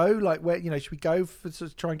 should we go? Like, where, should we go for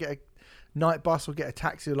sort of try and get a night bus or get a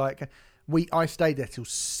taxi? Like, I stayed there till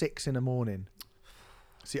 6 in the morning.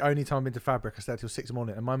 It's the only time I've been to Fabric. I stayed till 6 in the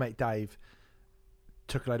morning. And my mate Dave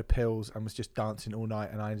took a load of pills and was just dancing all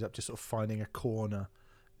night. And I ended up just sort of finding a corner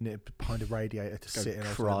behind a radiator to sit in. I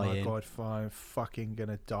was like, "Oh my God, I'm fucking going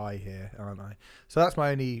to die here, aren't I?" So that's my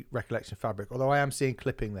only recollection of Fabric. Although I am seeing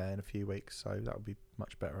Clipping there in a few weeks. So that would be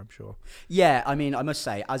much better, I'm sure. Yeah, I mean, I must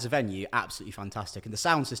say, as a venue, absolutely fantastic. And the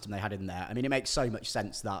sound system they had in there, I mean, it makes so much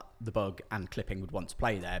sense that The Bug and Clipping would want to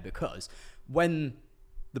play there, because when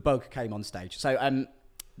The Bug came on stage, so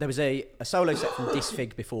there was a solo set from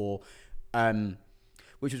Disfig before,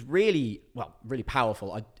 which was really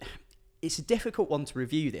powerful. It's a difficult one to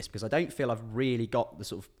review this because I don't feel I've really got the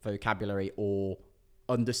sort of vocabulary or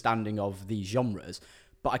understanding of these genres,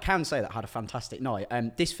 but I can say that I had a fantastic night.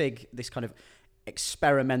 Disfig, this kind of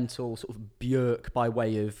experimental sort of Björk by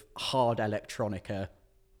way of hard electronica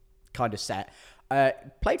kind of set,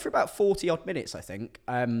 played for about 40 odd minutes, I think,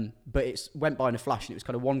 but it went by in a flash, and it was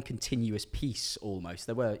kind of one continuous piece almost.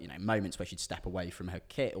 There were moments where she'd step away from her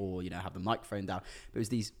kit or have the microphone down, but it was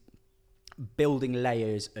these building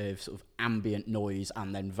layers of sort of ambient noise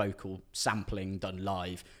and then vocal sampling done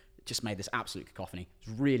live. It just made this absolute cacophony. It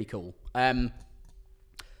was really cool.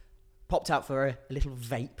 Popped out for a little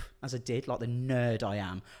vape, as I did, like the nerd I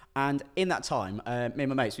am. And in that time, me and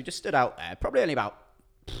my mates, we just stood out there, probably only about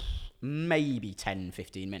maybe 10,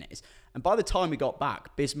 15 minutes. And by the time we got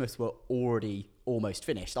back, Bismuth were already almost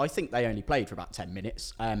finished. I think they only played for about 10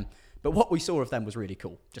 minutes. But what we saw of them was really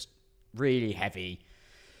cool. Just really heavy,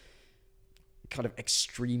 kind of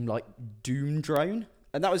extreme, like doom drone.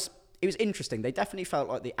 And that was it was interesting. They definitely felt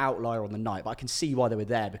like the outlier on the night, but I can see why they were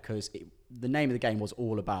there, because the name of the game was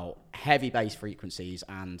all about heavy bass frequencies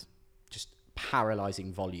and just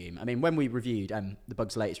paralysing volume. I mean, when we reviewed the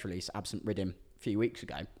Bug's latest release, Absent Rhythm, a few weeks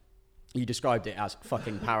ago, you described it as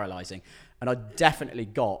fucking paralysing. And I definitely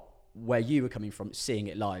got where you were coming from seeing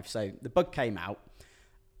it live. So the Bug came out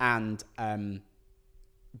and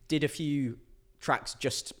did a few tracks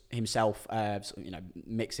just himself,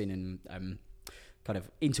 mixing and kind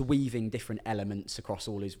of interweaving different elements across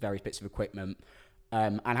all his various bits of equipment,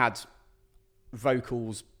 and had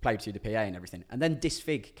vocals played through the PA and everything. And then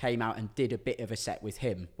Disfig came out and did a bit of a set with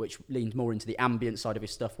him, which leaned more into the ambient side of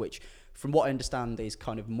his stuff, which, from what I understand, is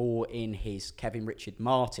kind of more in his Kevin Richard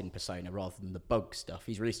Martin persona rather than the Bug stuff.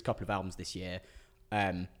 He's released a couple of albums this year.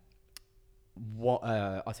 I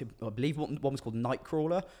believe one was called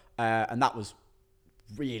Nightcrawler, and that was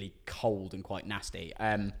really cold and quite nasty.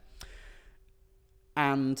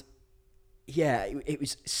 And yeah, it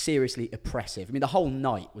was seriously oppressive. I mean, the whole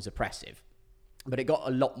night was oppressive, but it got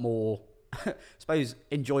a lot more, I suppose,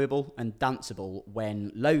 enjoyable and danceable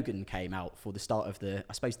when Logan came out for the start of the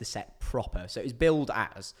set proper. So it was billed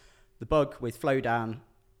as the Bug with Flowdown,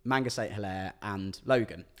 Manga Saint Hilaire, and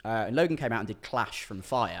Logan. And Logan came out and did Clash from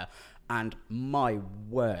Fire, and my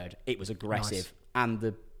word, it was aggressive. Nice. And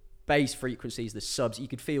the bass frequencies, the subs, you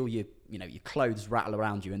could feel your clothes rattle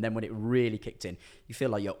around you, and then when it really kicked in, you feel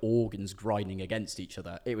like your organs grinding against each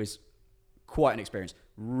other. It was quite an experience.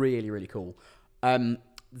 Really, really cool.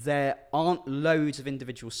 There aren't loads of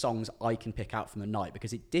individual songs I can pick out from the night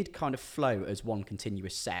because it did kind of flow as one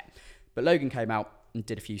continuous set. But Logan came out and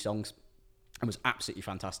did a few songs and was absolutely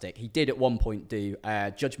fantastic. He did at one point do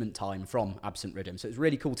Judgment Time from Absent Rhythm, so it was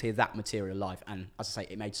really cool to hear that material live. And as I say,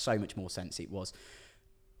 it made so much more sense. It was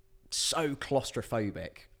so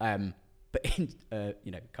claustrophobic, but in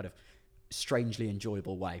kind of strangely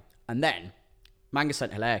enjoyable way. And then Manga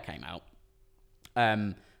Saint Hilaire came out.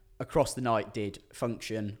 Across the night did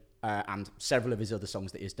Function and several of his other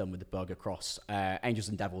songs that he's done with the Bug across Angels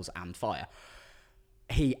and Devils and Fire.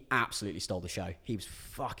 He absolutely stole the show. He was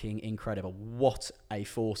fucking incredible. What a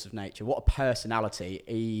force of nature. What a personality.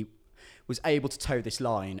 He was able to toe this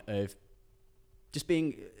line of just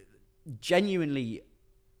being genuinely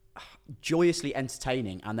joyously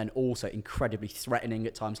entertaining and then also incredibly threatening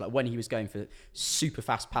at times, like when he was going for super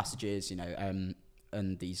fast passages, and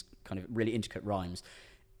these kind of really intricate rhymes.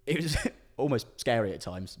 It was almost scary at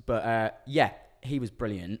times, but he was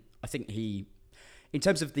brilliant. I think in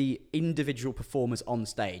terms of the individual performers on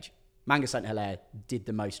stage, Manga Saint Hilaire did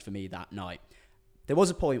the most for me that night. There was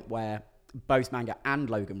a point where both Manga and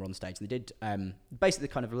Logan were on stage, and they did basically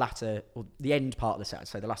the kind of latter, or the end part of the set, I'd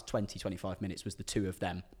say the last 20-25 minutes was the two of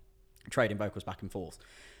them trading vocals back and forth.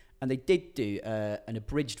 And they did do an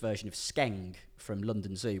abridged version of Skeng from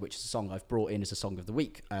London Zoo, which is a song I've brought in as a song of the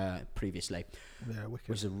week previously. Yeah, wicked.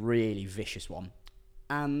 Which is a really vicious one.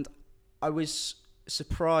 And I was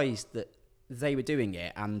surprised that they were doing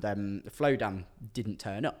it, and Flowdown didn't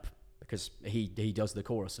turn up because he does the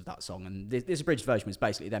chorus of that song. And this abridged version was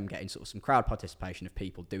basically them getting sort of some crowd participation of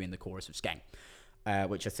people doing the chorus of Skeng,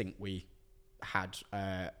 which I think we had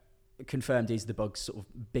confirmed is the Bug's sort of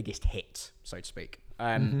biggest hit, so to speak.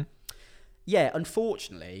 Yeah,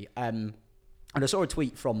 unfortunately, and I saw a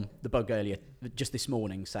tweet from the Bug earlier, just this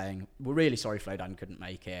morning, saying, we're really sorry Flowdown couldn't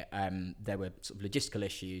make it. There were sort of logistical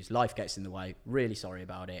issues, life gets in the way, really sorry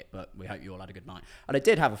about it, but we hope you all had a good night. And I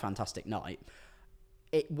did have a fantastic night.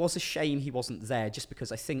 It was a shame he wasn't there, just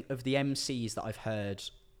because I think of the MCs that I've heard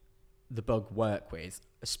the Bug work with,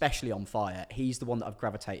 especially on Fire, he's the one that I've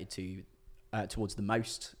gravitated towards the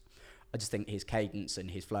most. I just think his cadence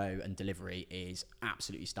and his flow and delivery is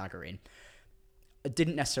absolutely staggering. I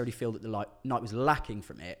didn't necessarily feel that the night was lacking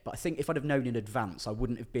from it, but I think if I'd have known in advance, I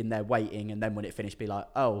wouldn't have been there waiting and then when it finished be like,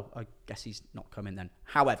 oh, I guess he's not coming then.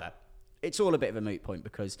 However, it's all a bit of a moot point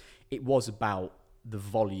because it was about the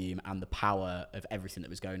volume and the power of everything that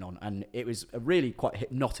was going on, and it was a really quite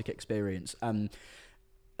hypnotic experience. And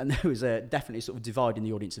there was a definitely sort of divide in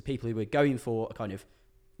the audience of people who were going for a kind of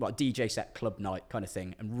like DJ set club night kind of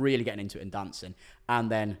thing and really getting into it and dancing, and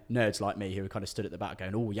then nerds like me who were kind of stood at the back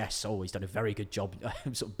going, oh yes, oh he's done a very good job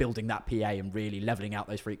sort of building that PA and really leveling out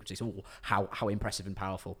those frequencies. Oh, how impressive and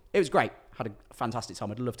powerful. It was great. Had a fantastic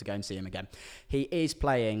time. I'd love to go and see him again. He is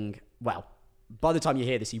playing, well, by the time you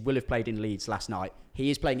hear this, he will have played in Leeds last night. He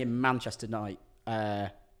is playing in Manchester tonight,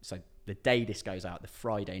 so the day this goes out, the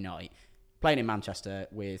Friday night, playing in Manchester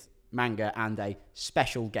with Manga and a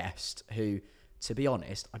special guest who, to be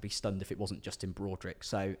honest, I'd be stunned if it wasn't Justin Broadrick.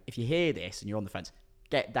 So if you hear this and you're on the fence,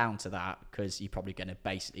 get down to that, because you're probably going to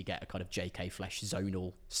basically get a kind of JK Flesh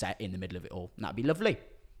zonal set in the middle of it all. And that'd be lovely.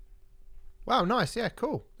 Wow, nice. Yeah,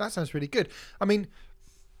 cool. That sounds really good. I mean,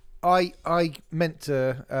 I meant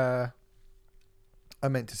to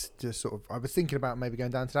sort of, I was thinking about maybe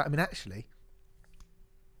going down to that. I mean, actually,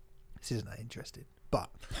 this isn't that interesting, but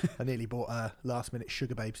I nearly bought a last minute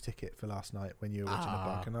Sugar Babes ticket for last night when you were watching the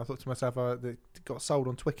buck, and I thought to myself, they got sold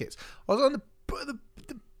on Twickets. I was on the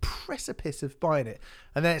precipice of buying it,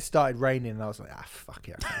 and then it started raining, and I was like, fuck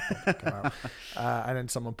it, I can't go out. And then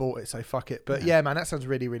someone bought it, so fuck it. But yeah, man, that sounds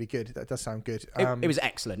really, really good. That does sound good. It was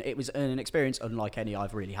excellent. It was an experience unlike any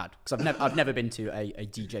I've really had, because I've never been to a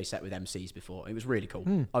DJ set with MCs before. It was really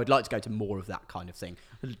cool. I would like to go to more of that kind of thing.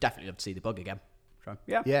 I'd definitely love to see the bug again. So,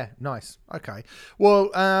 yeah, nice. Okay,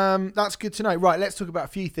 well, that's good to know. Right, let's talk about a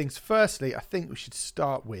few things. Firstly, I think we should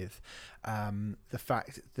start with the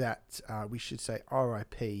fact that we should say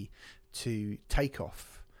RIP to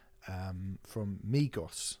Takeoff from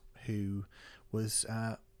Migos, who was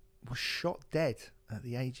shot dead at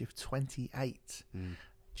the age of 28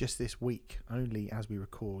 just this week, only as we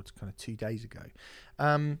record, kind of 2 days ago.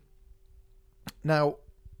 Now,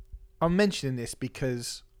 I'm mentioning this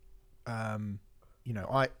because I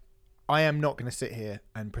am not going to sit here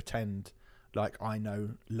and pretend like I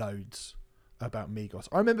know loads about Migos.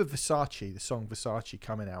 I remember Versace, the song Versace,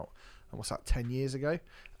 coming out, and what's that, 10 years ago?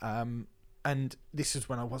 And this is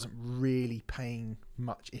when I wasn't really paying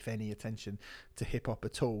much, if any, attention to hip hop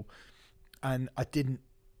at all. And I didn't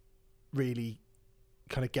really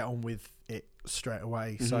kind of get on with it straight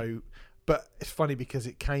away. Mm-hmm. So, but it's funny because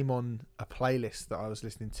it came on a playlist that I was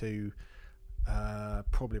listening to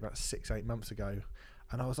probably about 6-8 months ago,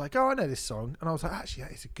 and I was like, oh, I know this song, and I was like, actually,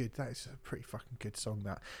 that is a pretty fucking good song.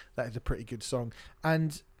 That is a pretty good song.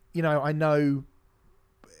 And I know,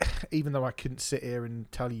 even though I couldn't sit here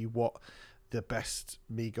and tell you what the best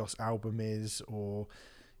Migos album is, or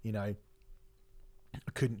I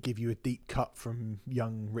couldn't give you a deep cut from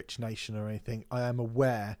Young Rich Nation or anything, I am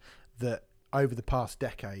aware that over the past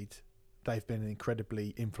decade they've been an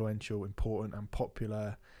incredibly influential, important and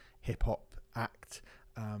popular hip-hop act,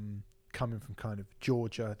 coming from kind of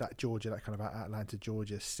Georgia, that kind of Atlanta,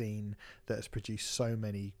 Georgia scene that has produced so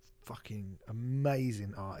many fucking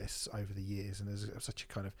amazing artists over the years, and there's such a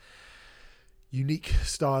kind of unique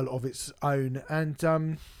style of its own. And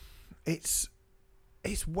it's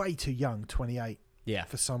way too young, 28,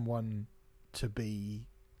 for someone to be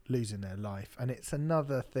losing their life. And it's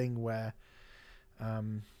another thing where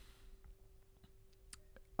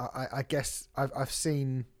I guess I've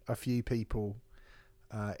seen a few people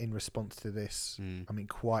in response to this. I mean,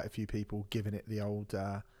 quite a few people giving it the old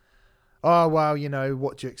oh well,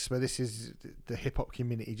 what do you expect, this is the hip hop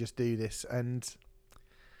community, just do this. And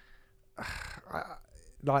I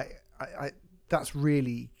that's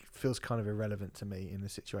really feels kind of irrelevant to me in a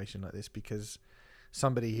situation like this, because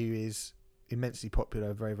somebody who is immensely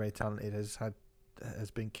popular, very, very talented,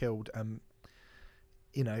 has been killed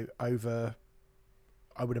over,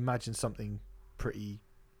 I would imagine, something pretty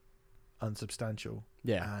unsubstantial.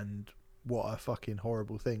 And what a fucking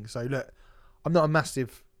horrible thing. So look, I'm not a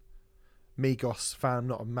massive Migos fan, I'm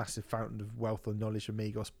not a massive fountain of wealth or knowledge of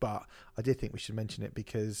Migos, but I did think we should mention it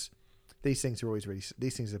because these things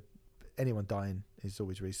are, anyone dying is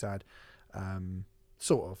always really sad.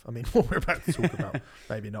 Sort of. I mean, what we're about to talk about,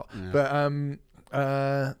 maybe not.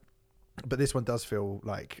 Yeah. But this one does feel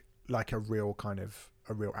like a real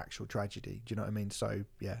actual tragedy. Do you know what I mean? So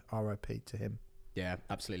yeah, RIP to him. Yeah,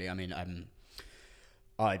 absolutely. I mean,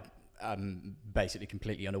 I'm basically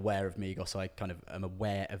completely unaware of Migos. I kind of am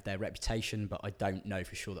aware of their reputation, but I don't know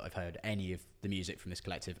for sure that I've heard any of the music from this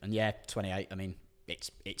collective. And yeah, 28, I mean,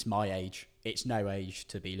 it's my age. It's no age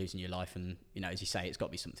to be losing your life. And, as you say, it's got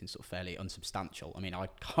to be something sort of fairly unsubstantial. I mean, I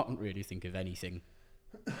can't really think of anything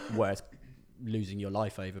worth losing your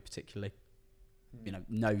life over particularly.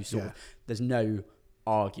 There's no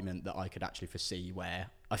argument that I could actually foresee where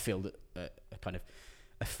I feel that a kind of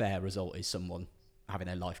a fair result is someone having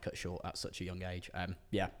their life cut short at such a young age.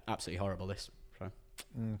 Yeah, absolutely horrible this. So.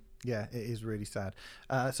 Yeah, it is really sad.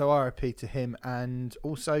 So RIP to him, and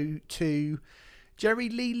also to Jerry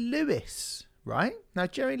Lee Lewis, right? Now,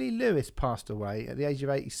 Jerry Lee Lewis passed away at the age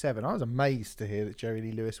of 87. I was amazed to hear that Jerry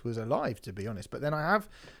Lee Lewis was alive, to be honest. But then I have,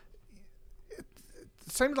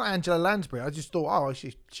 same like Angela Lansbury, I just thought, oh,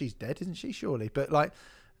 she's dead, isn't she? Surely. But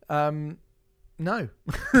no,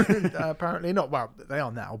 apparently not. Well, they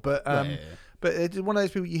are now, but but it's one of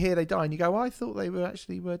those people you hear they die and you go, I thought they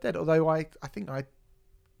were dead. Although I think I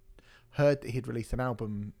heard that he'd released an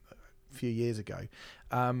album a few years ago.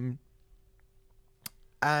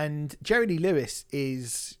 And Jerry Lee Lewis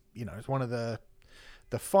is, is one of the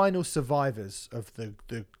final survivors of the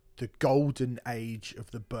golden age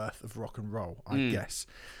of the birth of rock and roll, I guess.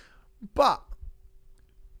 But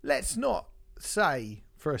let's not say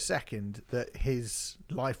for a second that his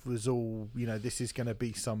life was all, this is going to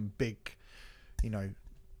be some big,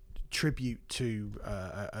 tribute to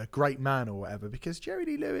a great man or whatever, because Jerry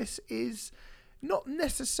Lee Lewis is not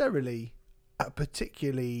necessarily a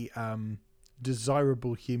particularly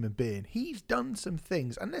desirable human being. He's done some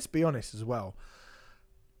things, and let's be honest as well,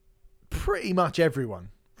 pretty much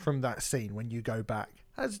everyone from that scene, when you go back,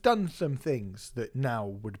 has done some things that now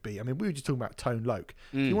would be, we were just talking about Tone Loc.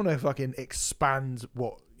 If you want to fucking expand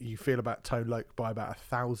what you feel about Tone Loc by about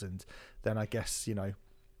 1,000, then I guess,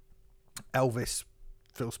 Elvis,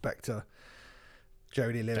 Phil Spector,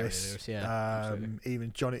 Jerry Lee Lewis,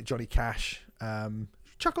 even Johnny Cash,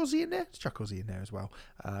 Chuck Ozzy in there. There's Chuck Ozzy in there as well.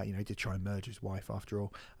 He did try and murder his wife after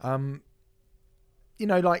all.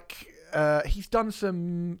 He's done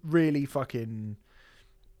some really fucking,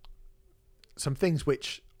 some things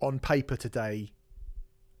which on paper today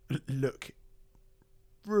look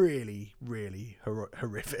really, really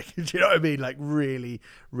horrific. Do you know what I mean? Like really,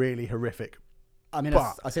 really horrific. I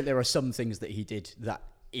think there are some things that he did that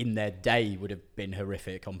in their day would have been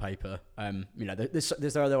horrific on paper.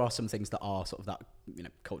 There are some things that are sort of that,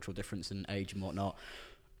 cultural difference in age and whatnot.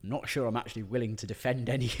 I'm not sure I'm actually willing to defend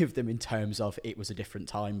any of them in terms of it was a different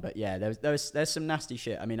time, but yeah, there's some nasty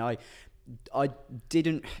shit. I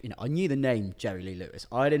didn't, I knew the name Jerry Lee Lewis.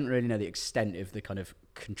 I didn't really know the extent of the kind of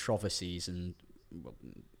controversies and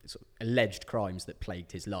sort of alleged crimes that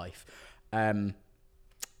plagued his life.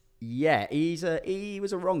 He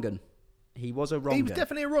was a wrong 'un. He was a wrong 'un. He was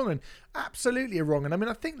definitely a wrong 'un. Absolutely a wrong 'un.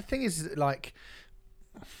 I think the thing is, like,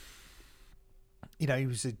 he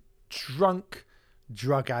was a drunk,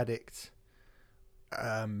 drug addict,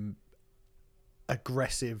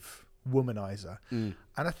 aggressive womanizer.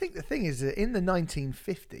 And I think the thing is that in the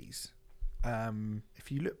 1950s,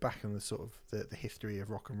 if you look back on the sort of the history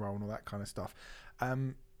of rock and roll and all that kind of stuff,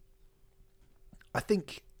 I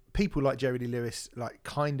think people like Jerry Lee Lewis, like,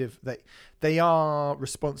 kind of, they are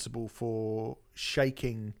responsible for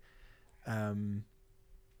shaking the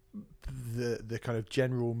kind of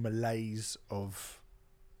general malaise of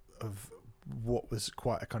what was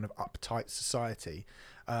quite a kind of uptight society.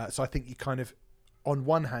 So I think you kind of, on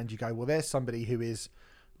one hand, you go, well, there's somebody who is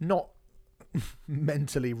not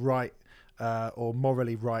mentally right or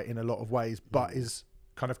morally right in a lot of ways, but is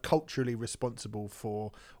kind of culturally responsible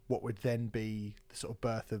for what would then be the sort of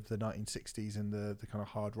birth of the 1960s and the kind of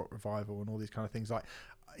hard rock revival and all these kind of things. Like,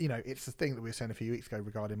 it's the thing that we were saying a few weeks ago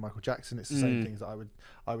regarding Michael Jackson. It's the same things that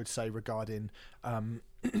I would say regarding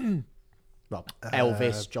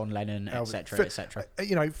Elvis, John Lennon, etc., etc.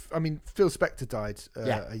 Phil Spector died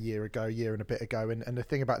a year and a bit ago, and the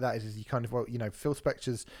thing about that is you kind of, Phil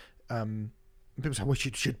Spector's, people say, well,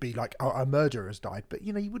 should be like a murderer has died, but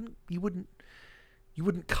you wouldn't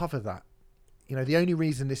cover that. The only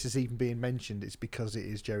reason this is even being mentioned is because it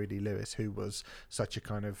is Jerry Lee Lewis, who was such a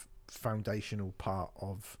kind of foundational part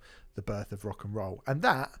of the birth of rock and roll, and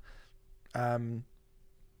that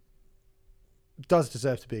does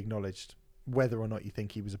deserve to be acknowledged, whether or not you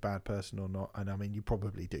think he was a bad person or not. And you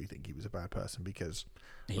probably do think he was a bad person, because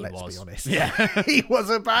let's be honest, he was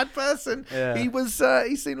a bad person. He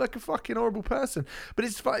seemed like a fucking horrible person. But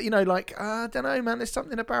it's I don't know, man, there's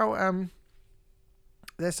something about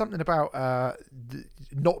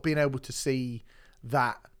not being able to see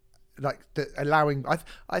that, like, allowing,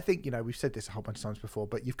 I think, we've said this a whole bunch of times before,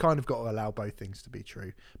 but you've kind of got to allow both things to be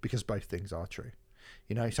true, because both things are true.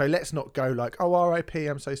 So let's not go like, oh, R.I.P.,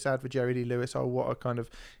 I'm so sad for Jerry Lee Lewis. Oh, what a kind of,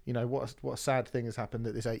 what a sad thing has happened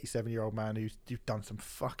that this 87-year-old man who's done some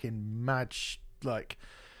fucking mad,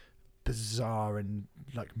 bizarre and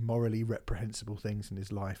like morally reprehensible things in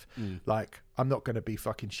his life. Like, I'm not going to be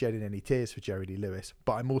fucking shedding any tears for Jerry Lee Lewis,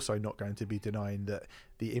 but I'm also not going to be denying that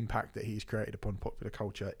the impact that he's created upon popular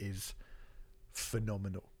culture is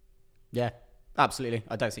phenomenal. Yeah. Absolutely.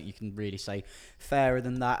 I don't think you can really say fairer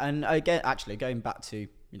than that. And again, actually, going back to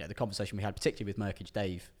the conversation we had, particularly with Merkage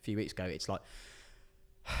Dave a few weeks ago, it's like,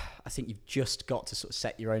 I think you've just got to sort of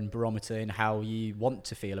set your own barometer in how you want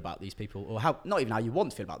to feel about these people, or how, not even how you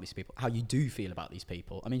want to feel about these people, how you do feel about these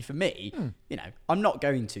people. For me, I'm not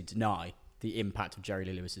going to deny the impact of Jerry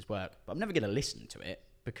Lee Lewis's work, but I'm never going to listen to it,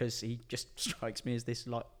 because he just strikes me as this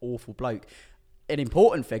like awful bloke. An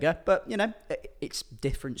important figure, but it's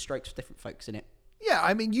different strokes for different folks, in it.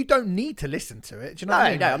 Yeah, you don't need to listen to it. Do you know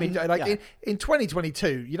what I mean? In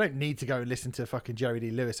 2022, you don't need to go and listen to fucking Jerry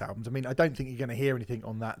Lee Lewis albums. I don't think you're going to hear anything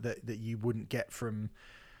on that you wouldn't get from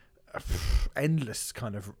endless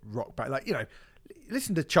kind of rock back. Like,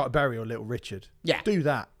 listen to Chuck Berry or Little Richard. Yeah, do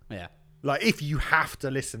that. Yeah. Like, if you have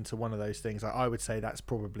to listen to one of those things, I would say that's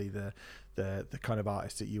probably the kind of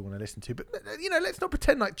artist that you want to listen to. But let's not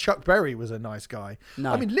pretend like Chuck Berry was a nice guy.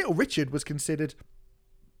 No. I mean, Little Richard was considered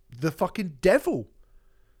the fucking devil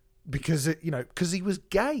because he was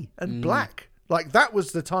gay and black. Like, that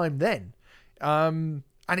was the time then.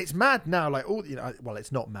 And it's mad now, like, well,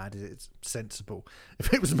 it's not mad, it's sensible.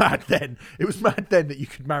 If it was mad then, that you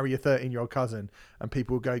could marry your 13-year-old cousin and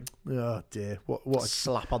people would go, oh dear, what a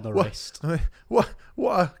slap on the wrist. What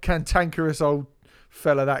a cantankerous old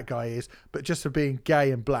fella that guy is. But just for being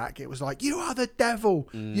gay and black, it was like, you are the devil.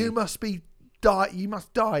 You must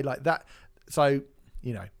die like that. So,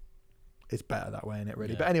 it's better that way, isn't it,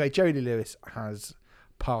 really? Yeah. But anyway, Jerry Lee Lewis has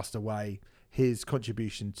passed away. His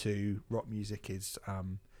contribution to rock music is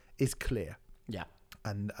clear,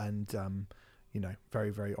 and very,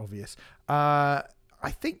 very obvious. I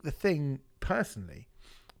think the thing personally,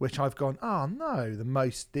 which I've gone, oh no, the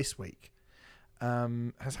most this week,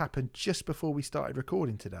 has happened just before we started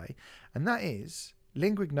recording today, and that is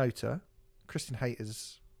Lingua Ignota, Christian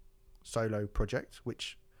Hayter's solo project,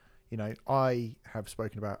 which I have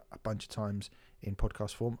spoken about a bunch of times in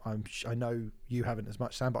podcast form. I know you haven't as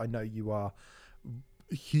much, Sam, but I know you are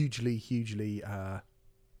hugely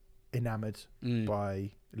enamoured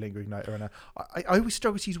by Lingua Ignota, and I always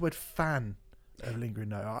struggle to use the word fan of Lingua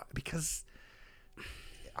Ignota because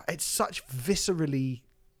it's such viscerally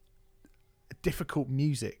difficult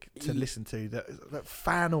music to listen to that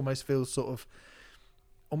fan almost feels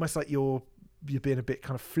almost like you're being a bit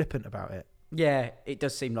kind of flippant about it. Yeah, it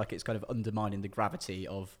does seem like it's kind of undermining the gravity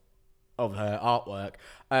of her artwork.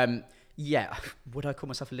 Yeah, would I call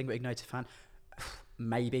myself a Lingua Ignota fan?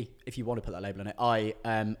 Maybe, if you want to put that label on it. I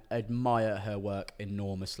admire her work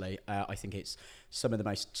enormously. I think it's some of the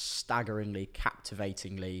most staggeringly,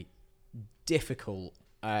 captivatingly difficult,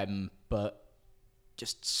 but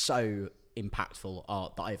just so impactful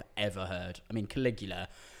art that I've ever heard. I mean, Caligula,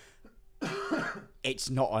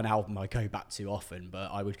 it's not an album I go back to often,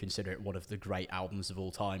 but I would consider it one of the great albums of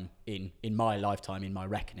all time in my lifetime, in my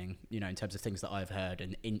reckoning, in terms of things that I've heard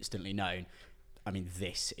and instantly known. I mean,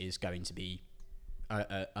 this is going to be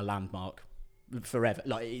a landmark forever.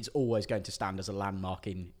 Like, it's always going to stand as a landmark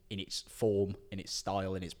in its form, in its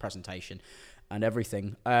style, in its presentation and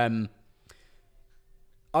everything. I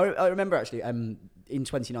remember actually in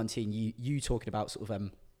 2019 you talking about sort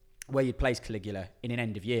of where you'd place Caligula in an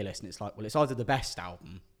end of year list, and it's like, well, it's either the best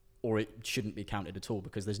album or it shouldn't be counted at all,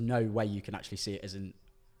 because there's no way you can actually see it as an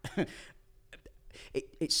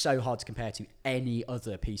it's so hard to compare to any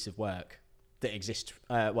other piece of work that exists,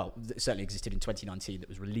 that certainly existed in 2019 that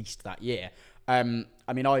was released that year. I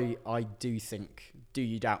mean, I do think Do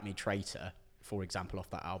You Doubt Me, Traitor, for example, off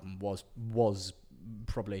that album was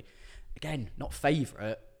probably, again, not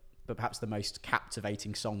favourite, but perhaps the most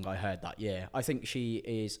captivating song I heard that year. I think she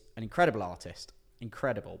is an incredible artist.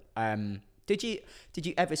 Incredible. Did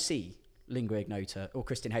you ever see Lingua Ignota or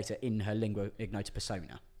Christian Hayter in her Lingua Ignota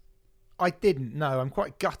persona? I didn't. No, I'm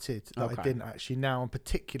quite gutted that I didn't actually. Now I'm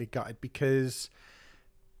particularly gutted because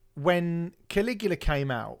when Caligula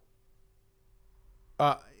came out,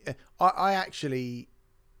 I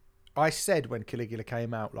said when Caligula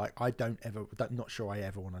came out, like, I'm not sure I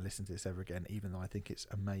ever want to listen to this ever again, even though I think it's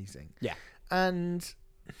amazing. Yeah. And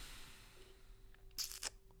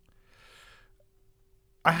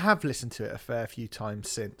I have listened to it a fair few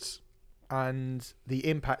times since, and the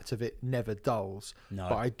impact of it never dulls. No.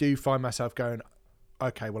 But I do find myself going,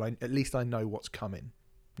 okay, well, at least I know what's coming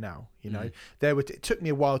now. It took me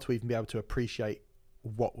a while to even be able to appreciate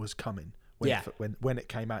what was coming. When it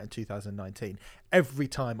came out in 2019, every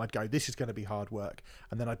time I'd go, this is going to be hard work,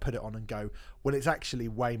 and then I'd put it on and go, well, it's actually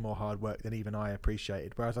way more hard work than even I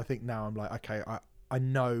appreciated. Whereas I think now I'm like, okay, I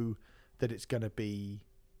know that it's going to be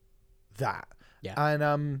that. Yeah.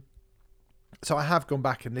 And so I have gone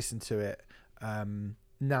back and listened to it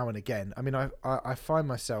now and again. I mean, I find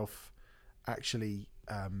myself actually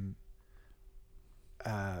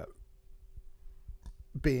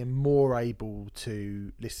being more able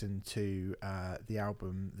to listen to the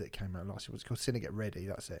album that came out last year. It's called Sinner Get Ready.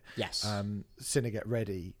 That's it. Yes. Sinner Get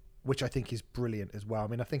Ready, which I think is brilliant as well. I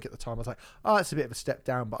mean, I think at the time I was like, oh, it's a bit of a step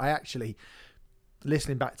down, but I actually,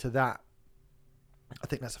 listening back to that, I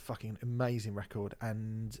think that's a fucking amazing record,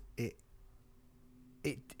 and it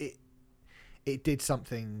did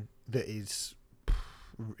something that is,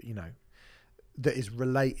 that is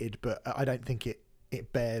related, but I don't think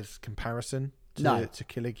it bears comparison to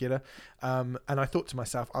Caligula. And I thought to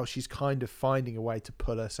myself, oh, she's kind of finding a way to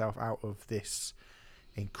pull herself out of this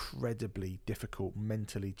incredibly difficult,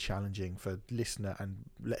 mentally challenging for listener, and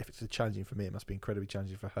if it's challenging for me, it must be incredibly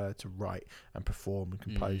challenging for her to write and perform and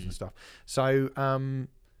compose and stuff. So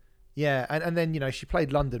Yeah, and then, she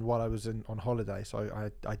played London while I was on holiday, so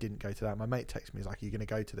I didn't go to that. My mate texted me, he's like, "Are you going to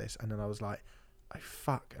go to this?" And then I was like, "Oh,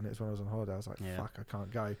 fuck." And it was when I was on holiday. I was like, fuck, I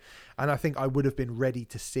can't go. And I think I would have been ready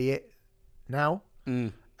to see it now,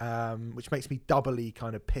 which makes me doubly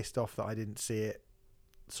kind of pissed off that I didn't see it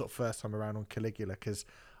sort of first time around on Caligula, because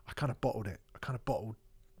I kind of bottled it. I kind of bottled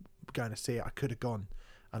going to see it. I could have gone.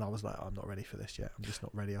 And I was like, I'm not ready for this yet. I'm just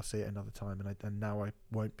not ready. I'll see it another time. And now I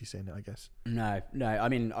won't be seeing it, I guess. No. I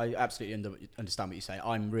mean, I absolutely understand what you say.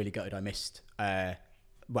 I'm really gutted I missed,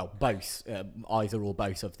 both, either or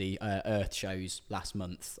both of the Earth shows last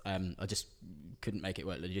month. I just couldn't make it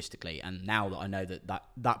work logistically. And now that I know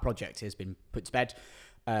that project has been put to bed,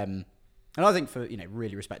 and I think for,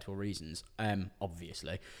 really respectable reasons,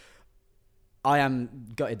 obviously, I am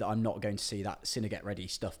gutted that I'm not going to see that Sinner Get Ready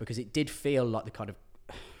stuff, because it did feel like the kind of,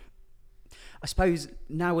 I suppose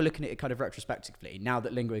now we're looking at it kind of retrospectively, now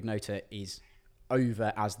that Lingua Ignota is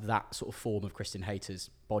over as that sort of form of Kristen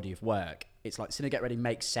Hayter's body of work, it's like Sinner Get Ready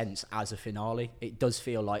makes sense as a finale. It does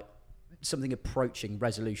feel like something approaching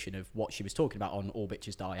resolution of what she was talking about on All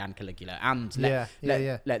Bitches Die and Caligula, and let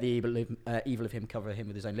the evil of him cover him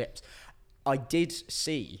with his own lips. I did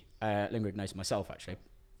see Lingua Ignota myself, actually.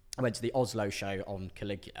 I went to the Oslo show on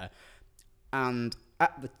Caligula, and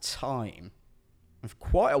at the time, and for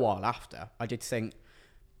quite a while after, I did think,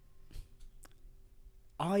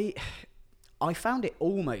 I found it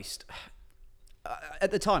almost,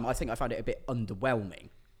 at the time, I think I found it a bit underwhelming,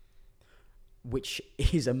 which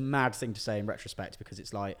is a mad thing to say in retrospect, because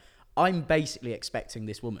it's like, I'm basically expecting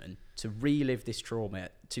this woman to relive this trauma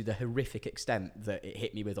to the horrific extent that it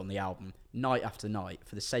hit me with on the album, night after night,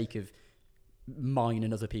 for the sake of mine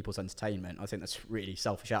and other people's entertainment. I think that's a really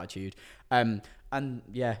selfish attitude. I don't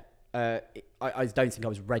think I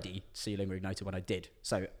was ready to see Lingua Ignota when I did.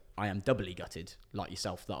 So I am doubly gutted, like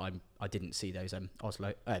yourself, that I didn't see those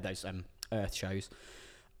Earth shows.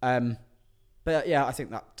 But yeah, I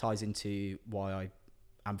think that ties into why I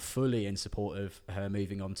am fully in support of her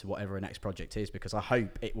moving on to whatever her next project is, because I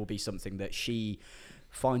hope it will be something that she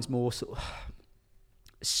finds more sort of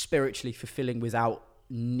spiritually fulfilling without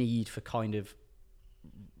need for kind of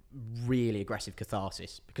really aggressive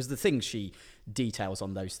catharsis, because the things she details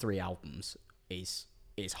on those 3 albums is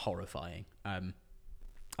horrifying. And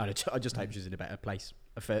I just hope she's in a better place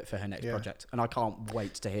for her next project, and I can't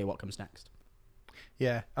wait to hear what comes next.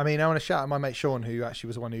 Yeah, I mean, I want to shout out my mate Sean, who actually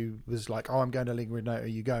was the one who was like, "Oh, I'm going to Lingua Ignota, are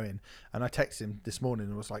you going?" And I texted him this morning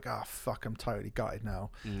and was like, "Oh fuck, I'm totally gutted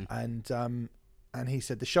now." And he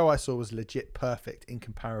said the show I saw was legit perfect,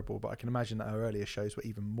 incomparable, but I can imagine that her earlier shows were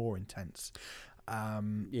even more intense. I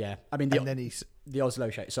mean, the Oslo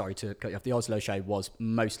show, sorry to cut you off, the Oslo show was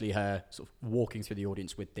mostly her sort of walking through the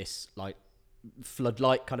audience with this like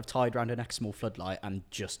floodlight kind of tied around her neck, small floodlight, and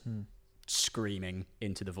just screaming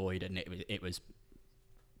into the void, and it was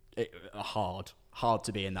hard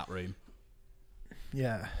to be in that room.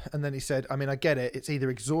 Yeah, and then he said, I mean, I get it, it's either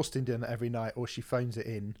exhausting doing that every night or she phones it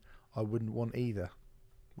in. I wouldn't want either,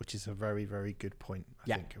 which is a very, very good point.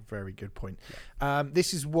 I think a very good point. Yeah.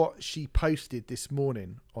 This is what she posted this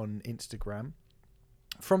morning on Instagram.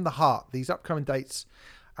 From the heart, these upcoming dates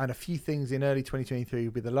and a few things in early 2023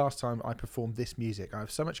 will be the last time I performed this music. I have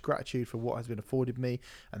so much gratitude for what has been afforded me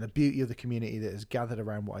and the beauty of the community that has gathered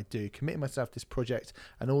around what I do. Committing myself to this project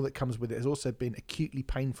and all that comes with it has also been acutely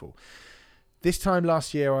painful. This time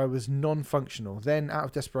last year, I was non-functional. Then, out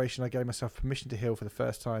of desperation, I gave myself permission to heal for the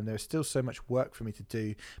first time. There is still so much work for me to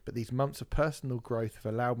do, but these months of personal growth have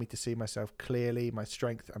allowed me to see myself clearly, my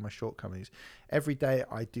strengths and my shortcomings. Every day,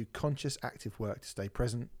 I do conscious, active work to stay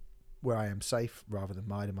present, where I am safe, rather than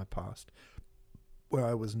mine in my past, where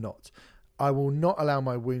I was not. I will not allow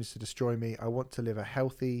my wounds to destroy me. I want to live a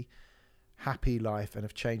healthy, happy life and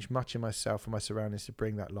have changed much in myself and my surroundings to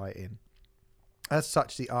bring that light in. As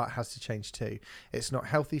such, the art has to change too. It's not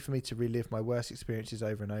healthy for me to relive my worst experiences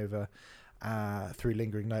over and over through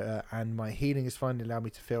Lingua Ignota, and my healing has finally allowed me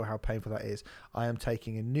to feel how painful that is. I am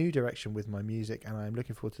taking a new direction with my music, and I am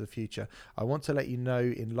looking forward to the future. I want to let you know,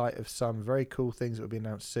 in light of some very cool things that will be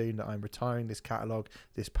announced soon, that I'm retiring this catalogue,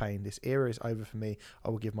 this pain. This era is over for me. I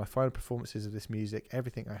will give my final performances of this music,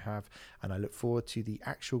 everything I have, and I look forward to the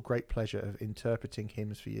actual great pleasure of interpreting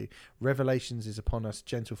hymns for you. Revelations is upon us,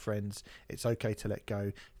 gentle friends. It's okay to let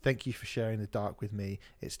go. Thank you for sharing the dark with me.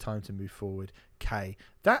 It's time to move forward. K.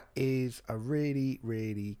 That is a really,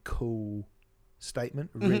 really cool statement,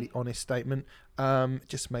 a really honest statement.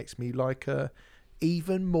 Just makes me like her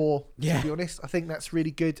even more, to be honest. I think that's really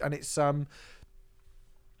good. And it's, you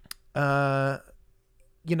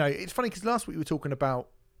know, it's funny because last week we were talking about,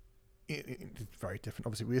 it's very different,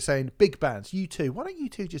 obviously. We were saying big bands, U2. Why don't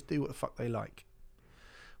U2 just do what the fuck they like?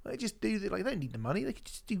 They just do they don't need the money. They could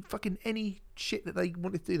just do fucking any shit that they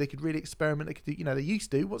wanted to do. They could really experiment. They could do, they used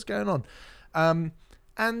to. What's going on?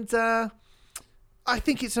 I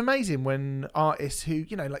think it's amazing when artists who,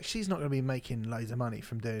 she's not going to be making loads of money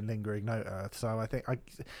from doing Lingering Note Earth. So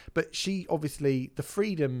but she obviously, the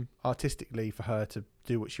freedom artistically for her to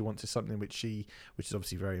do what she wants is something which is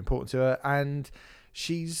obviously very important to her. And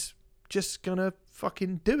she's just going to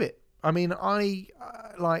fucking do it. I mean, I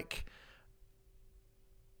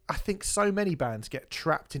think so many bands get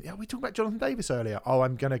trapped in. We talked about Jonathan Davis earlier. Oh,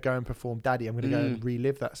 I'm going to go and perform Daddy. I'm going to go and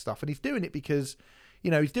relive that stuff. And he's doing it because,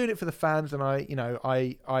 he's doing it for the fans. And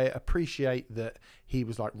I appreciate that he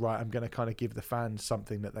was like, right, I'm going to kind of give the fans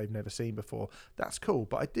something that they've never seen before. That's cool.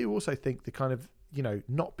 But I do also think the kind of,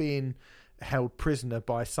 not being held prisoner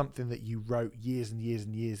by something that you wrote years and years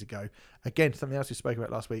and years ago. Again, something else we spoke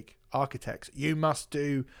about last week, Architects. You must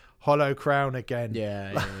do Hollow Crown again.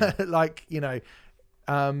 Yeah.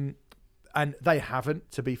 And they haven't,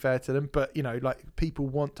 to be fair to them, but people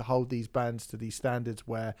want to hold these bands to these standards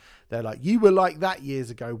where they're like, you were like that years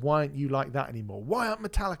ago, why aren't you like that anymore? Why aren't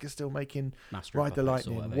Metallica still making Ride the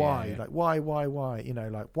Lightning? Why? Why?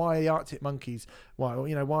 Why Arctic Monkeys? Why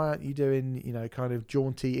aren't you doing kind of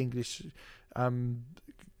jaunty English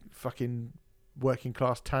fucking working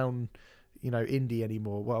class town indie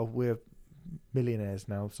anymore? Well, we're millionaires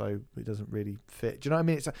now, so it doesn't really fit. Do you know what I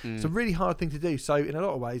mean? It's a really hard thing to do. So in a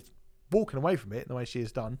lot of ways, walking away from it the way she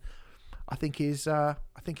has done, I think is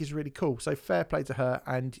really cool. So fair play to her.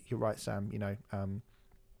 And you're right, Sam.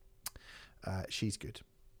 She's good.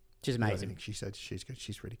 She's amazing. I think she said she's good.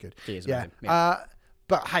 She's really good. She is amazing. Yeah.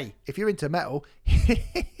 But hey, if you're into metal,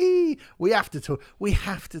 we have to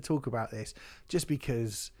talk about this, just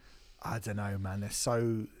because I don't know, man.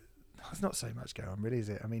 There's not so much going on, really, is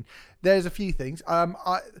it? I mean, there's a few things.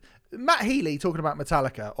 Matt Healy talking about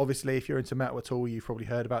Metallica. Obviously, if you're into metal at all, you've probably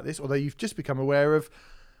heard about this, although you've just become aware of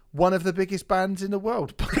one of the biggest bands in the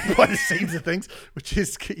world by the seams of things, which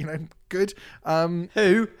is good.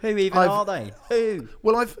 Who even are they? Who?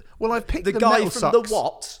 Well, I've picked the guy metal from sucks. the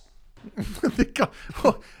what? The guy,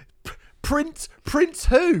 Prince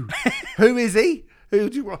who? Who is he? Who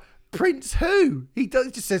do you want? Prince who? He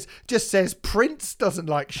just says Prince doesn't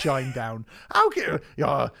like Shinedown. How can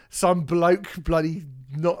some bloke bloody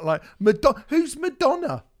not like Madonna? Who's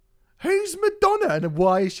Madonna? Who's Madonna? And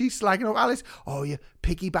why is she slagging off Alice? Oh, you're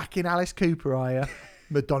piggybacking Alice Cooper, are you?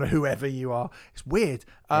 Madonna, whoever you are. It's weird.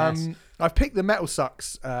 Yes. I've picked the Metal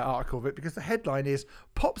Sucks article of it because the headline is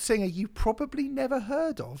Pop Singer You Probably Never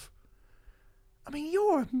Heard Of. I mean,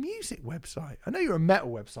 you're a music website. I know you're a metal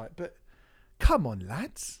website, but come on,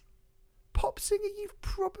 lads. Pop singer you've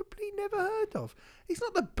probably never heard of. He's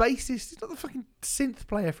not the bassist. He's not the fucking synth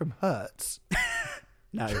player from Hertz.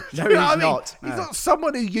 No, he's not. No. He's not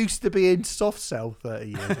someone who used to be in Soft Cell 30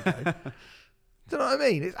 years ago. Do you know what I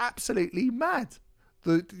mean? It's absolutely mad.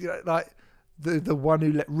 The one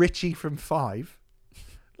who let Richie from Five.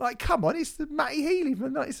 Like, come on, it's the Matty Healy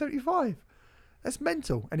from 1975. That's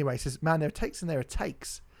mental. Anyway, it says, man, there are takes and there are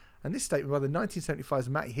takes. And this statement by the 1975's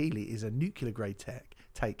Matty Healy is a nuclear grade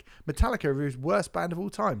take. Metallica reviews worst band of all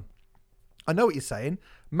time. I know what you're saying.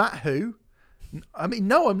 Matt who? I mean,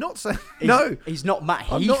 no, I'm not saying... No. He's not Matt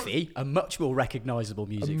Heafy, a much more recognisable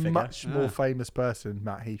music figure. Much more famous person,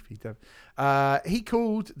 Matt Heafy. He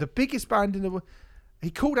called the biggest band in the... He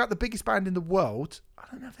called out the biggest band in the world. I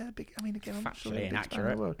don't know if they're the big... I mean, again, I'm not sure they're the biggest band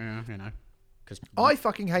in the world. Yeah, I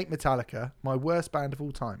fucking hate Metallica. My worst band of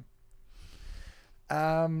all time.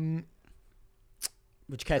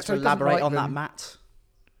 Would you care to elaborate on that, Matt?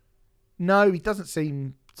 No, he doesn't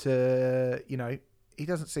seem to. He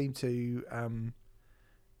doesn't seem to.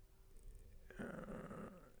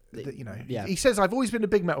 Yeah. He says, I've always been a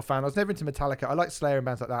big metal fan. I was never into Metallica. I like Slayer and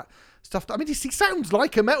bands like that. He sounds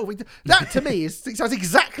like a metal. That to me he sounds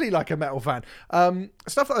exactly like a metal fan.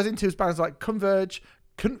 Stuff that I was into is bands like Converge.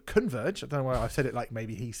 Converge, I don't know why I said it like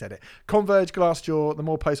maybe he said it. Converge, Glassjaw, the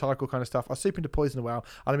more post-hardcore kind of stuff. I was super into Poison the Well.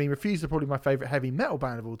 And I mean, Refused are probably my favourite heavy metal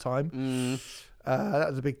band of all time. That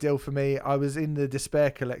was a big deal for me. I was in the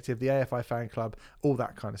Despair Collective, the AFI fan club, all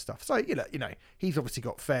that kind of stuff. So, he's obviously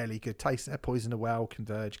got fairly good taste there. Poison the Well,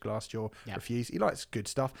 Converge, Glassjaw, Refused. He likes good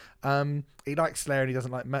stuff. He likes Slayer and he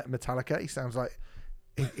doesn't like Metallica. He sounds like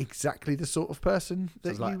exactly the sort of person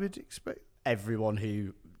that you would expect. Everyone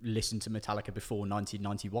who listened to Metallica before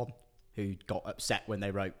 1991 who got upset when they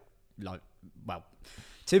wrote,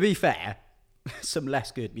 to be fair, some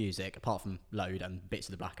less good music apart from Load and bits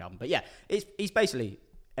of the Black Album. But yeah, he's basically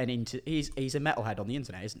he's a metalhead on the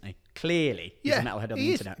internet, isn't he? Clearly, he's a metalhead on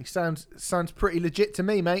the internet. He sounds pretty legit to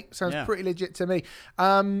me, mate. Sounds pretty legit to me.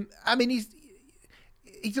 I mean,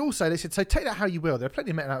 he's also, they said, so take that how you will. There are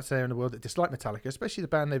plenty of metal outs there in the world that dislike Metallica, especially the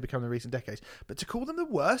band they've become in recent decades. But to call them the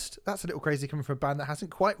worst, that's a little crazy coming from a band that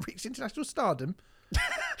hasn't quite reached international stardom.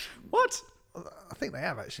 What? I think they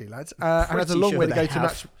have actually, lads. And has a long sure way to they go to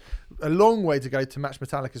match. A long way to go to match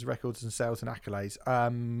Metallica's records and sales and accolades,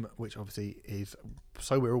 which obviously is,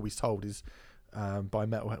 so we're always told, is by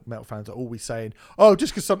metal fans are always saying, oh,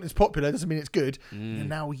 just because something's popular doesn't mean it's good. You're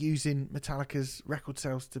now using Metallica's record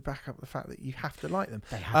sales to back up the fact that you have to like them.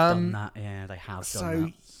 They have done that. Yeah, they have done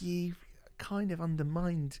that. So you kind of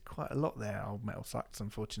undermined quite a lot there, old Metal Sucks,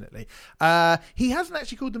 unfortunately. He hasn't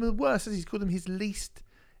actually called them the worst, he's called them his least.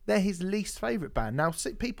 They're his least favourite band. Now,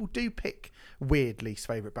 people do pick weird least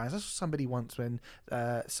favourite bands. I saw somebody once when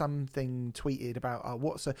something tweeted about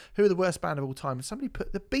who are the worst band of all time, and somebody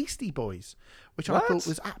put the Beastie Boys, which I thought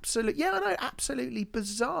was absolutely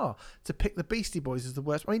bizarre to pick the Beastie Boys as the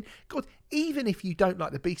worst. I mean, God, even if you don't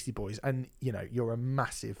like the Beastie Boys, and you know you're a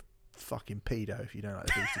massive fucking pedo if you don't like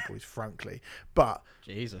the Beastie Boys, frankly, but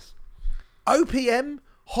Jesus, OPM,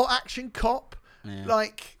 Hot Action Cop,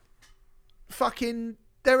 like fucking.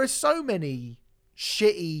 There are so many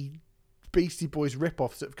shitty Beastie Boys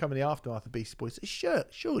rip-offs that have come in the aftermath of Beastie Boys. It's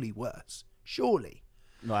surely worse. Surely.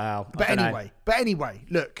 Wow. But anyway,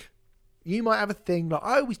 look, you might have a thing. Like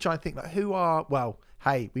I always try and think, like,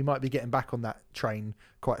 we might be getting back on that train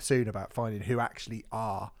quite soon about finding who actually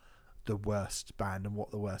are the worst band and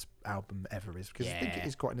what the worst album ever is. Because I think it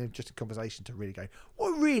is quite an interesting conversation to really go,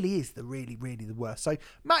 what really is the really the worst? So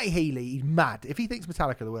Matty Healy, he's mad. If he thinks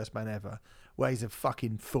Metallica are the worst band ever, well, he's a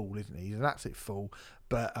fucking fool, isn't he? He's an absolute fool.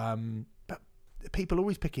 But people are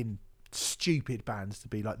always picking stupid bands to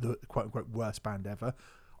be like the quote-unquote worst band ever.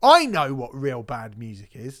 I know what real bad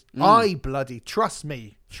music is. I bloody trust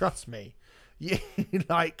me. Yeah,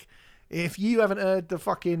 like if you haven't heard the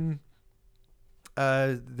fucking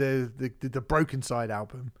the Broken Side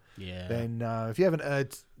album, then if you haven't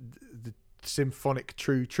heard the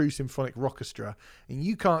true symphonic rockestra, and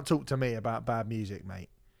you can't talk to me about bad music, mate.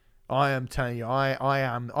 I am telling you, I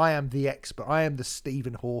am the expert. I am the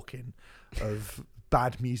Stephen Hawking of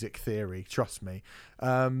bad music theory. Trust me.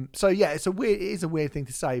 So yeah, it is a weird thing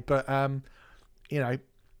to say, but you know,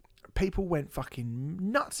 people went fucking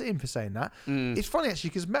nuts at him for saying that. It's funny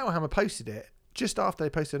actually because Metal Hammer posted it just after they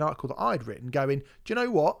posted an article that I'd written, going, "Do you know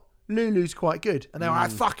what? Lulu's quite good." And they were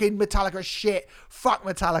like, "Fucking Metallica are shit. Fuck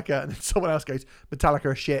Metallica." And then someone else goes, "Metallica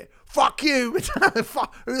are shit. Fuck you. Metallica,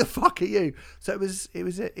 who the fuck are you?" So it was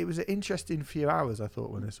an interesting few hours, I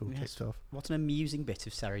thought, when this all kicked off. What an amusing bit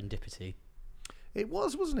of serendipity. It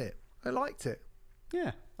was, wasn't it? I liked it.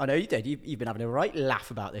 Yeah, I know you did. You've been having a right laugh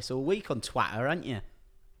about this all week on Twitter, haven't you?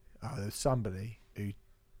 Oh, there was somebody who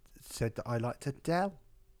said that I liked Adele.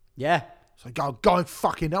 Yeah. So go and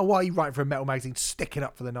fucking hell, why are you writing for a metal magazine sticking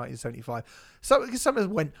up for the 1975? So because someone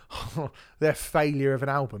went, their failure of an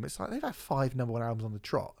album. It's like they've had 5 number 1 albums on the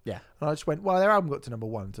trot. Yeah. And I just went, well, their album got to number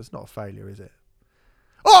 1, so it's not a failure, is it?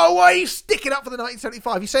 Oh, why are you sticking up for the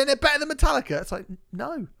 1975? You're saying they're better than Metallica? It's like,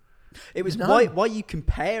 no. It was why are you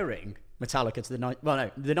comparing Metallica to the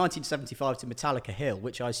 1975 to Metallica Hill,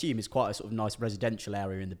 which I assume is quite a sort of nice residential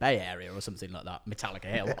area in the Bay Area or something like that. Metallica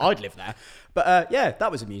Hill, I'd live there. But yeah,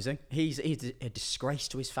 that was amusing. He's a disgrace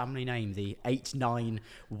to his family name, the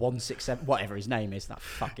 89167, whatever his name is. That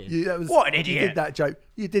fucking what an idiot!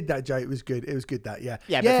 You did that joke. It was good. It was good. That yeah.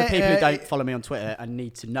 But for people who don't follow me on Twitter and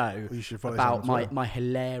need to know about my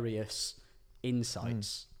hilarious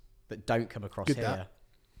insights that don't come across good here.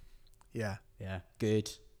 That. Yeah,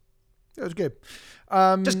 good. It was good.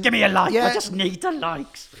 Just give me a like. I just need the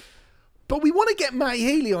likes. But we want to get Matty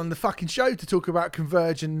Healy on the fucking show to talk about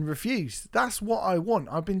Converge and Refuse. That's what I want.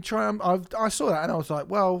 I've been trying. I saw that and I was like,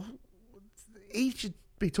 well, he should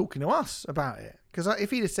be talking to us about it. Because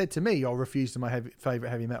if he'd have said to me, "I'll refuse to my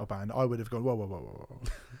favourite heavy metal band," I would have gone, whoa.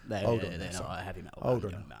 They're not a heavy metal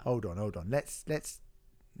band. Hold on. Let's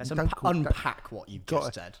unpack what you've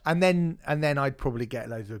just said. And then I'd probably get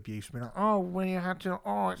loads of abuse. Be like, oh, when you had to,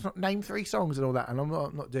 it's not name 3 songs and all that. And I'm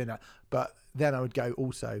not doing that. But then I would go,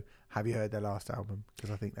 also, have you heard their last album?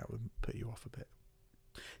 Because I think that would put you off a bit.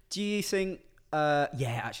 Do you think,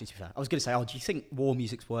 actually, to be fair, I was going to say, do you think War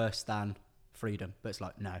Music's worse than Freedom? But it's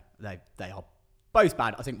like, no, they are both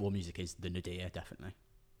bad. I think War Music is the nadir, definitely.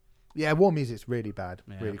 Yeah, War Music's really bad.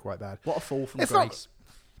 Yeah. Really quite bad. What a fall from grace.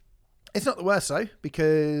 It's not the worst though,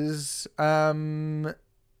 because I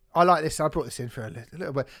like this. I brought this in for a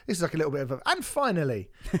little bit. This is like a little bit of and finally,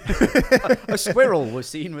 a squirrel was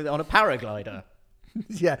seen on a paraglider.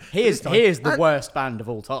 Yeah, here's the worst band of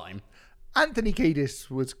all time. Anthony Kiedis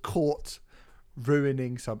was caught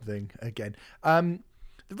ruining something again. The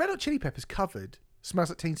Red Hot Chili Peppers covered Smells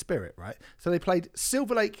Like Teen Spirit, right? So they played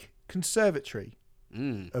Silver Lake Conservatory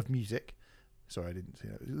of Music. Sorry, I didn't see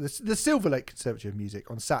that. The Silver Lake Conservatory of Music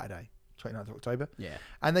on Saturday, 29th of October. Yeah.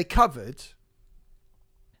 And they covered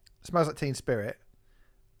Smells Like Teen Spirit.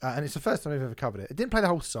 And it's the first time they've ever covered it. It didn't play the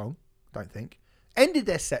whole song, don't think. Ended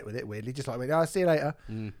their set with it, weirdly, just like, I'll see you later.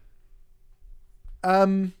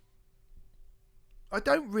 I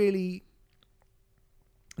don't really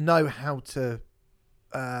know how to...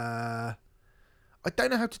 I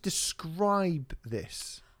don't know how to describe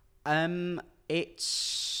this.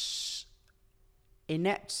 It's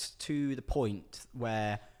inept to the point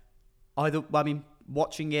where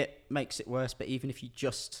watching it makes it worse, but even if you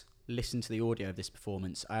just listen to the audio of this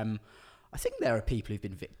performance, I think there are people who've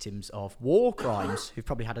been victims of war crimes who've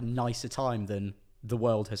probably had a nicer time than the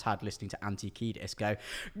world has had listening to Anti-Kiedis go,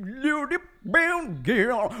 "Little brown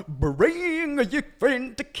girl, bring your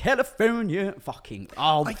friend to California." Fucking,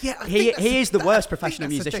 he is the worst professional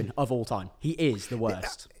musician of all time. He is the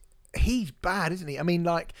worst. He's bad, isn't he? I mean,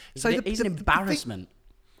 like, he's an embarrassment.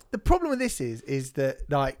 The problem with this is that,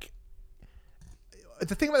 like,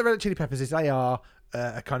 the thing about the Red Hot Chili Peppers is they are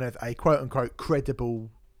a kind of a quote unquote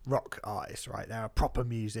credible rock artist, right? They're proper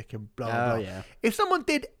music and blah blah. Yeah. If someone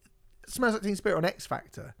did Smells Like Teen Spirit on X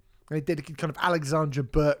Factor, and they did a kind of Alexandra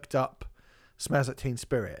Burked up Smells Like Teen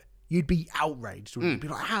Spirit, you'd be outraged. You'd be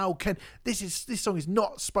like, how can this song is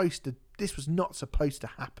not supposed to, this was not supposed to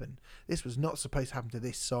happen. This was not supposed to happen to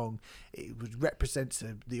this song. It represents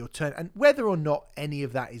the alternate. And whether or not any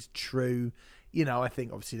of that is true, you know, I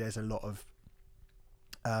think obviously there's a lot of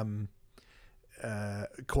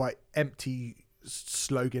quite empty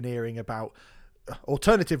sloganeering about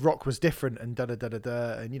alternative rock was different and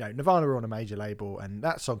and, you know, Nirvana were on a major label and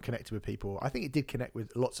that song connected with people. I think it did connect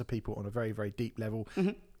with lots of people on a very, very deep level.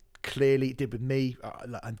 Clearly it did with me.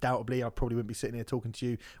 Undoubtedly I probably wouldn't be sitting here talking to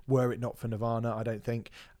you were it not for Nirvana, I don't think.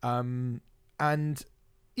 And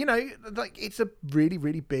you know, like, it's a really,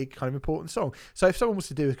 really big kind of important song. So if someone was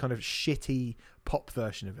to do a kind of shitty pop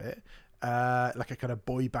version of it, like a kind of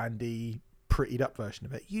boy bandy prettied up version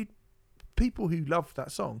of it, people who love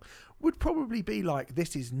that song would probably be like,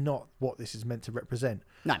 this is not what this is meant to represent.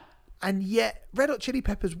 No. And yet Red Hot Chili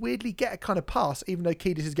Peppers weirdly get a kind of pass, even though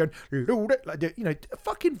Kiedis is going, like, you know,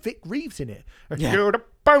 fucking Vic Reeves in it. Yeah.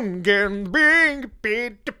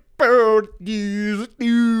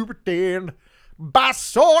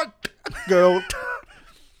 Goat.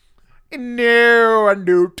 No, I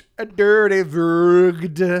know a dirty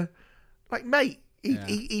word. Like, mate,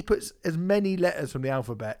 he puts as many letters from the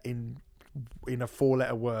alphabet in a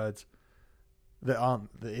 4-letter word that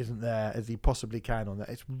isn't there as he possibly can on that.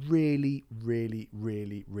 It's really, really,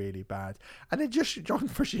 really, really bad. And then just John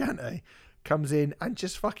Frusciante comes in and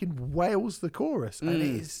just fucking wails the chorus, and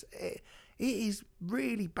it is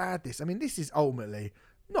really bad. This, I mean, this is ultimately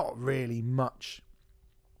not really much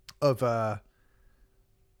of an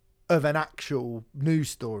actual news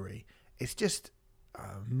story. It's just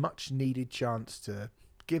a much needed chance to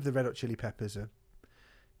give the Red Hot Chili Peppers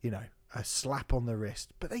a slap on the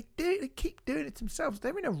wrist. But they keep doing it themselves.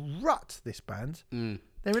 They're in a rut, this band.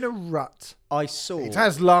 They're in a rut. It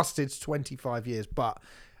has lasted 25 years, but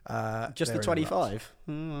just the 25.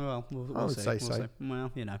 Well, we'll would see. say so.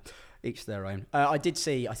 Well, you know, each their own. I did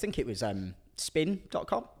see, I think it was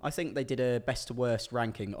spin.com. I think they did a best to worst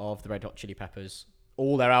ranking of the Red Hot Chili Peppers,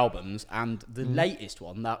 all their albums, and the latest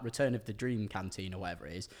one, that Return of the Dream Canteen or whatever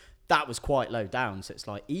it is, that was quite low down. So it's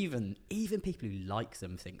like even people who like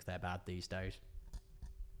them think they're bad these days.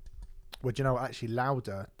 Well, do you know what? Actually,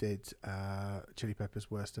 Louder did Chili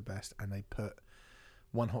Peppers worst to best, and they put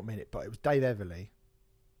One Hot Minute, but it was Dave Everly.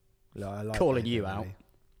 I like calling Dave you Everly. out.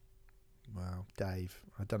 Well, Dave,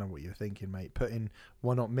 I don't know what you're thinking, mate. Putting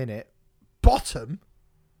One Hot Minute bottom.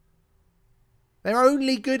 Their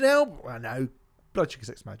only good album. I know Blood Sugar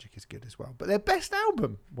Sex Magic is good as well, but their best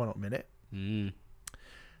album, One Hot Minute.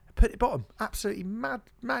 Put it bottom. Absolutely mad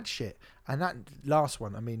shit. And that last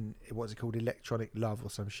one, I mean, what's it called? Electronic Love or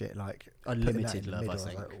some shit, like Unlimited Love, I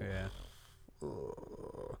think.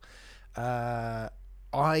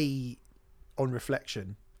 On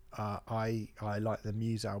reflection, I like the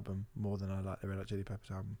Muse album more than I like the Red Hot Chili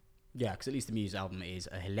Peppers album. Yeah, because at least the Muse album is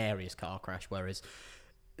a hilarious car crash, whereas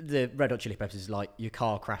the Red Hot Chili Peppers is like you're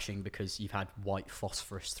car crashing because you've had white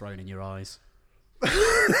phosphorus thrown in your eyes.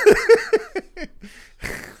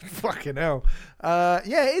 Fucking hell.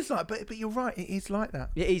 Yeah, it is like, but you're right, it is like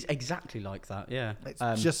that. It is exactly like that, yeah.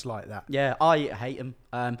 It's just like that. Yeah, I hate them.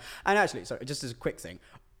 And actually, sorry, just as a quick thing,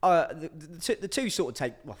 the two sort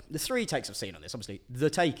of the 3 takes I've seen on this, obviously, the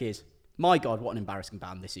take is My God, what an embarrassing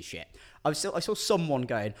band. This is shit. I saw someone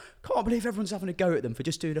going, can't believe everyone's having a go at them for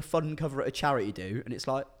just doing a fun cover at a charity do. And it's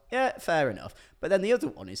like, yeah, fair enough. But then the other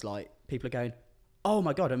one is like, people are going, oh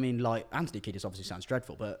my God, I mean, like, Anthony Kiedis obviously sounds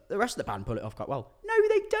dreadful, but the rest of the band pull it off quite well. No,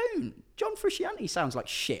 they don't. John Frusciante sounds like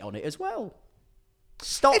shit on it as well.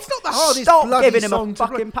 Stop. It's not the hardest Stop bloody giving him song a to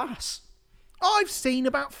fucking pass. I've seen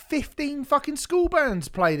about 15 fucking school bands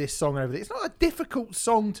play this song over there. It's not a difficult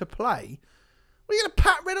song to play. Well, you're going to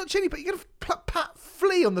pat Red Hot Chili, but you're going to pat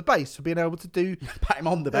Flea on the bass for being able to do... Pat him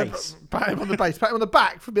on the bass. Pat him on the bass. Pat him on the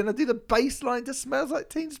back for being able to do the bass line to Smells Like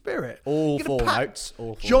Teen Spirit. All four notes.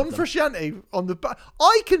 All four John Frusciante on the back.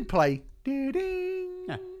 I can play...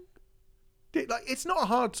 Yeah. Like, it's not a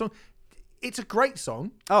hard song. It's a great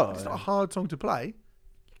song. It's not a hard song to play.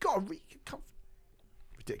 You got to...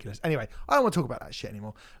 Ridiculous. Anyway, I don't want to talk about that shit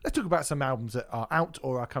anymore. Let's talk about some albums that are out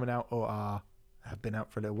or are coming out or have been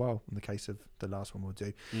out for a little while, in the case of the last one we'll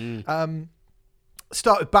do.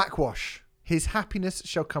 Start with Backwash. His happiness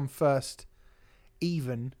shall come first,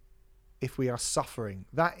 even if we are suffering.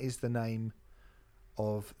 That is the name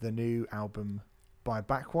of the new album by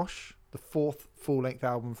Backwash, the fourth full-length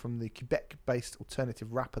album from the Quebec-based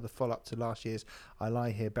alternative rapper, the follow-up to last year's I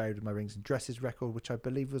Lie Here Buried With My Rings and Dresses record, which I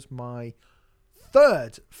believe was my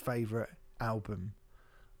third favourite album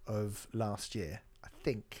of last year, I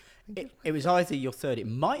think. It was either your third, it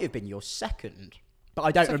might have been your second, but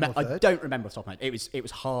I don't remember. I don't remember off the top of my head. It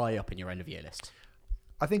was high up in your end of year list.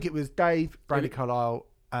 I think it was Dave, Brandy Carlisle,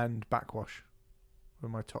 and Backwash were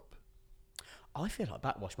my top. I feel like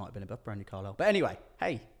Backwash might have been above Brandy Carlisle, but anyway,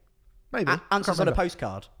 hey, maybe answers on a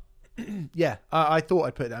postcard. Yeah, I thought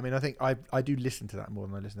I'd put that. I mean, I think I do listen to that more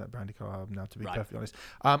than I listen to that Brandy Carlisle album now, to be perfectly honest.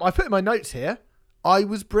 I put in my notes here, I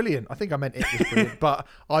was brilliant. I think I meant it was brilliant, but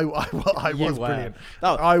I was brilliant.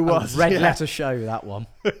 I was. Red letter show, that one.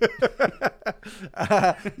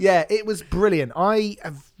 Yeah, it was brilliant. I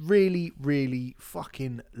have really, really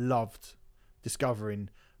fucking loved discovering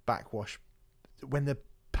Backwash. When the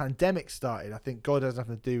pandemic started, I think God Has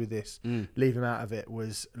Nothing to Do With This, Leave Him Out of It,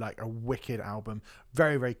 was like a wicked album.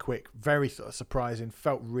 Very, very quick, very sort of surprising,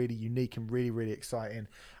 felt really unique and really, really exciting.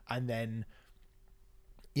 And then,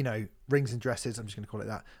 you know, Rings and Dresses, I'm just going to call it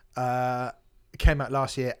that, came out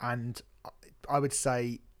last year, and I would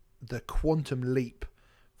say the quantum leap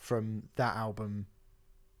from that album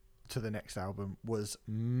to the next album was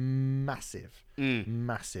massive.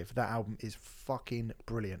 Massive. That album is fucking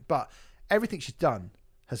brilliant. But everything she's done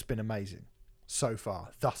has been amazing so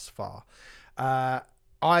far, thus far.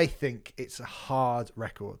 I think it's a hard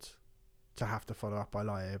record to have to follow up I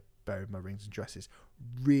Lie Here Buried My Rings and Dresses.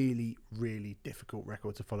 Really, really difficult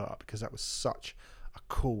record to follow up, because that was such a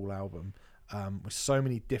cool album with so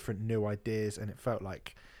many different new ideas, and it felt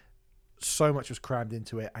like so much was crammed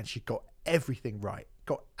into it, and she got everything right.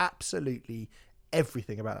 Got absolutely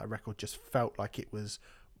everything about that record. Just felt like it was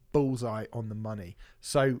bullseye on the money.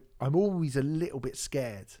 So I'm always a little bit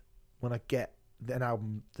scared when I get an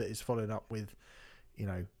album that is followed up with, you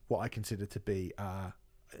know, what I consider to be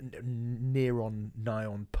nigh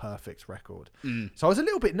on perfect record. So I was a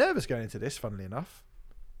little bit nervous going into this, funnily enough.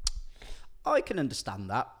 I can understand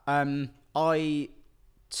that. I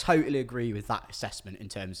totally agree with that assessment in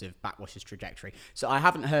terms of Backwash's trajectory. So I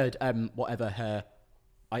haven't heard whatever her,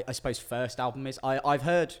 I suppose, first album is. I've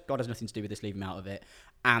heard God Has Nothing to Do With This, Leave Him Out of It,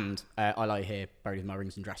 and I Lie Here Buried With My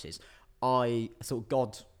Rings and Dresses. I thought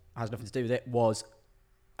God Has Nothing to Do With It was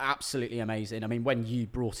absolutely amazing. I mean, when you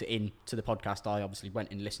brought it in to the podcast, I obviously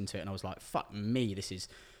went and listened to it, and I was like, fuck me, this is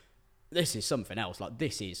something else. Like,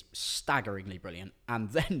 this is staggeringly brilliant. And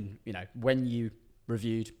then, you know, when you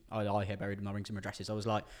reviewed I Lie Here Buried With My Rings and Dresses, I was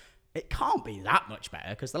like, it can't be that much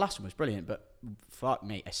better, because the last one was brilliant, but fuck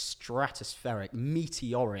me, a stratospheric,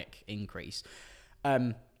 meteoric increase.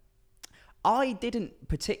 I didn't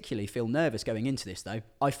particularly feel nervous going into this, though.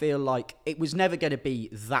 I feel like it was never going to be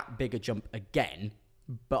that big a jump again,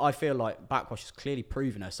 but I feel like Backwash has clearly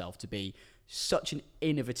proven herself to be such an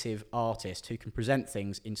innovative artist who can present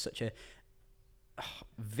things in such a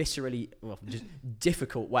viscerally, just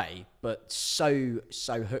difficult way, but so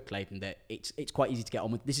hook laden that it's quite easy to get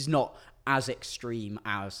on with. This is not as extreme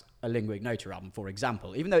as a Lingua Ignota album, for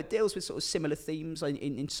example, even though it deals with sort of similar themes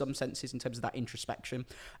in some senses in terms of that introspection.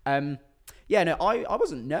 Yeah, no, I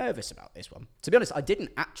wasn't nervous about this one. To be honest, I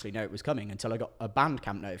didn't actually know it was coming until I got a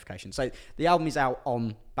Bandcamp notification. So the album is out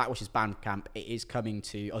on Backwash's Bandcamp. It is coming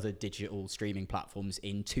to other digital streaming platforms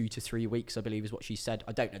in 2 to 3 weeks, I believe is what she said.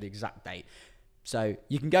 I don't know the exact date. So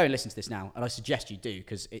you can go and listen to this now, and I suggest you do,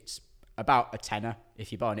 because it's about a tenner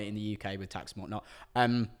if you're buying it in the UK with tax and whatnot.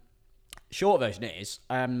 Short version is,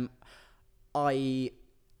 I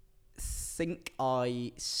think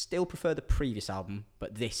I still prefer the previous album,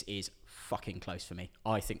 but this is fucking close for me.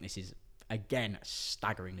 I think this is, again,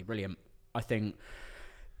 staggeringly brilliant. I think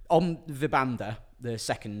on Vibanda, the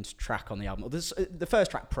second track on the album, or the first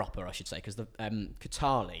track proper, I should say, because the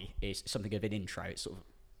Katali is something of an intro. It's sort of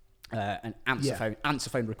an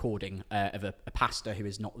answerphone recording of a pastor who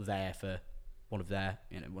is not there for one of their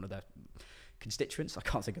constituents. I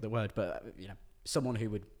can't think of the word, but someone who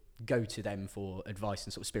would go to them for advice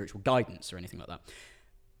and sort of spiritual guidance or anything like that.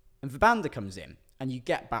 And Vibanda comes in, and you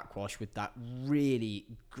get Backwash with that really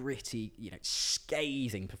gritty,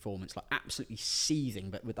 scathing performance, like absolutely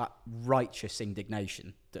seething, but with that righteous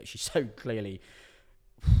indignation that she so clearly,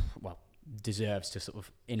 deserves to sort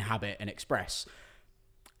of inhabit and express.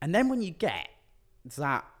 And then when you get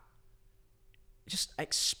that just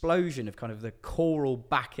explosion of kind of the choral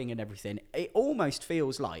backing and everything, it almost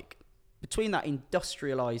feels like between that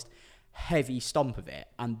industrialized heavy stomp of it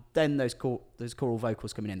and then those choral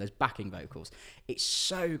vocals coming in, those backing vocals, it's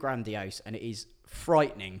so grandiose and it is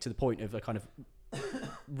frightening to the point of a kind of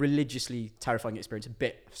religiously terrifying experience, a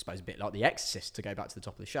bit like The Exorcist, to go back to the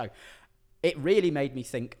top of the show. It really made me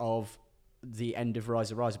think of the end of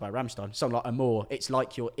Rise by Rammstein, something like Amor. It's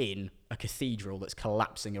like you're in a cathedral that's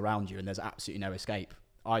collapsing around you and there's absolutely no escape.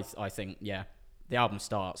 I think, the album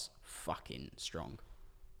starts fucking strong.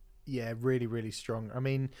 Yeah, really, really strong. I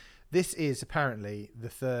mean, this is apparently the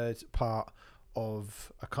third part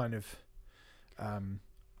of a kind of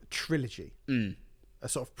trilogy. A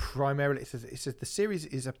sort of primarily, it says the series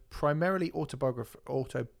is a primarily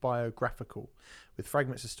autobiographical, with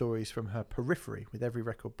fragments of stories from her periphery. With every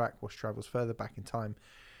record, Backwash travels further back in time,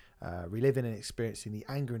 reliving and experiencing the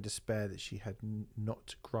anger and despair that she had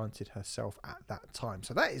not granted herself at that time.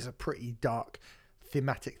 So that is a pretty dark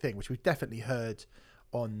thematic thing, which we've definitely heard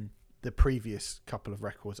on the previous couple of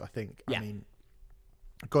records, I think. Yeah. I mean,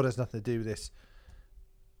 God Has Nothing to Do with This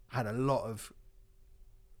had a lot of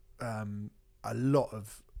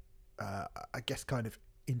I guess kind of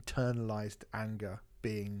internalized anger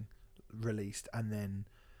being released, and then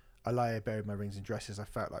I Lie, I Buried My Rings and Dresses, I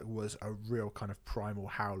felt like was a real kind of primal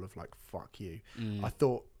howl of like, fuck you. I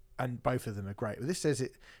thought, and both of them are great. But this says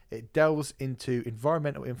it delves into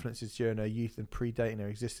environmental influences during her youth and predating her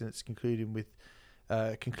existence, concluding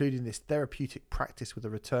this therapeutic practice with a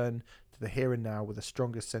return to the here and now with a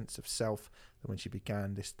stronger sense of self than when she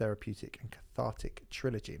began this therapeutic and cathartic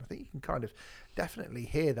trilogy. And I think you can kind of definitely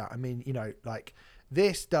hear that. I mean, like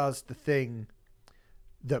this does the thing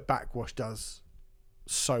that Backwash does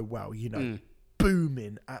so well,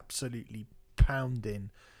 booming, absolutely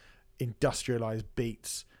pounding, industrialized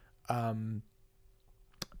beats.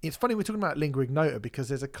 It's funny we're talking about Lingering Nota because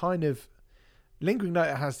there's a kind of Lingering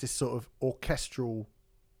Nota has this sort of orchestral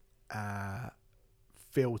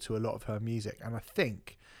feel to a lot of her music, and I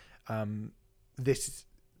think there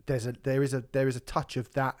is a touch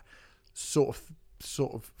of that sort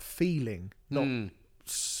of feeling, not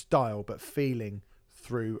style, but feeling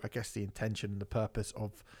through, I guess, the intention and the purpose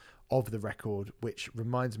of the record, which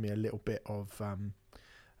reminds me a little bit of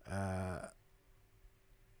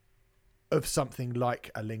something like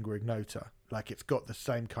a Lingering Nota. Like it's got the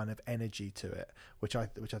same kind of energy to it, which I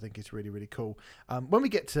think is really, really cool. When we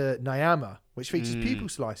get to Nyama, which features Pupil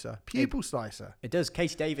Slicer. It does.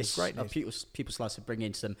 Casey Davis, Pupil Slicer, bring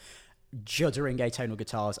in some juddering atonal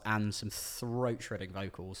guitars and some throat shredding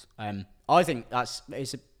vocals. I think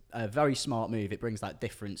it's a very smart move. It brings that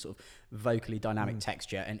different sort of vocally dynamic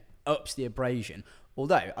texture and ups the abrasion.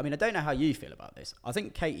 Although, I mean, I don't know how you feel about this. I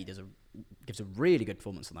think Katie gives a really good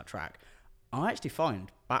performance on that track. I actually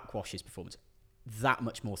find Backwash's performance that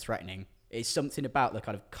much more threatening. It's something about the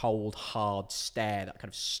kind of cold, hard stare, that kind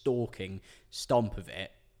of stalking stomp of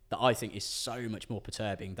it, that I think is so much more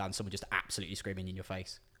perturbing than someone just absolutely screaming in your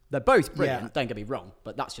face. They're both brilliant, don't get me wrong,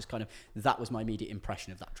 but that's just that was my immediate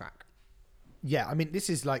impression of that track. Yeah, I mean, this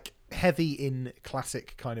is like heavy in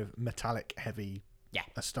classic kind of metallic heavy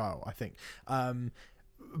style, I think.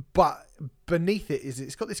 But beneath it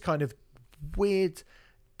it's got this kind of weird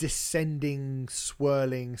descending,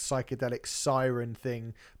 swirling, psychedelic siren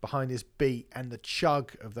thing behind this beat, and the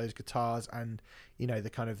chug of those guitars, and the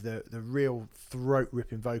kind of the real throat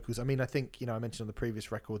ripping vocals. I mean, I think I mentioned on the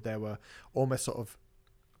previous record there were almost sort of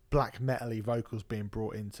black metal-y vocals being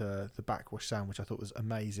brought into the Backwash sound, which I thought was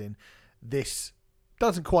amazing. This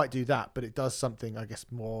doesn't quite do that, but it does something, I guess,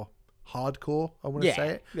 more hardcore, I want to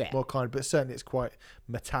say it. More kind of, but certainly it's quite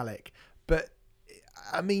metallic. But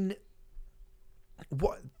I mean,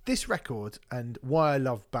 what this record and why I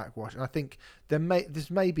love Backwash, and I think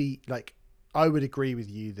this may be like, I would agree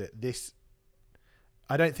with you that this,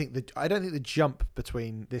 I don't think the jump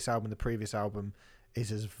between this album and the previous album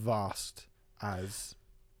is as vast as,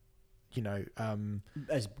 you know,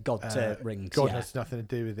 As God to Rings. God yeah. has nothing to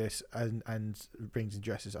do with this, and Rings and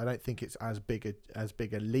Dresses. I don't think it's as big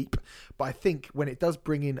a leap, but I think when it does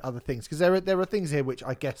bring in other things, because there are things here which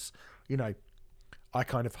I guess, you know, I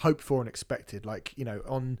kind of hoped for and expected, like, you know,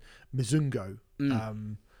 on Mizungo,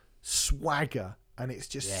 swagger, and it's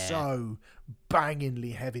just so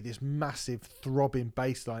bangingly heavy, this massive throbbing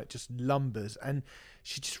bass line, it just lumbers, and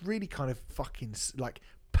she just really kind of fucking like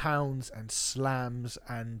pounds and slams,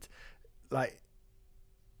 and like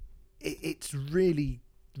it's really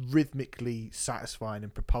rhythmically satisfying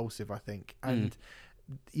and propulsive, I think. And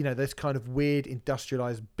you know, those kind of weird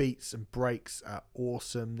industrialized beats and breaks are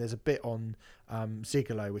awesome. There's a bit on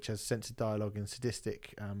Zigolo which has censored dialogue and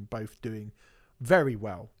sadistic, both doing very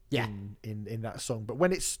well in that song. But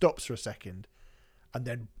when it stops for a second and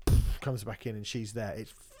then comes back in and she's there,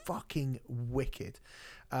 it's fucking wicked.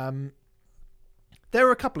 There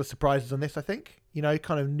are a couple of surprises on this, I think. You know,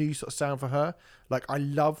 kind of new sort of sound for her. Like, I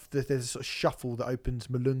love that there's a sort of shuffle that opens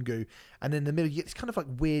Malungu, and in the middle, it's kind of like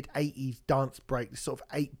weird 80s dance break, this sort of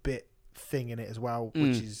 8-bit thing in it as well,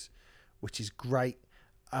 which is great.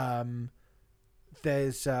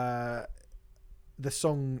 There's the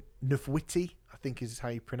song Nufwiti, I think is how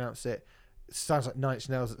you pronounce it. It sounds like Nine Inch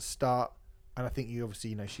Nails at the start, and I think you obviously,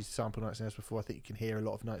 you know, she's sampled Nine Inch Nails before. I think you can hear a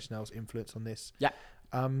lot of Nine Inch Nails influence on this. Yeah.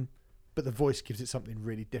 But the voice gives it something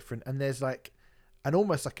really different, and there's like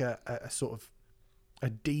almost like a sort of a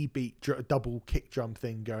D beat double kick drum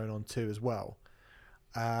thing going on too as well.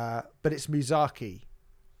 But it's Muzaki,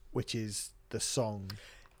 which is the song.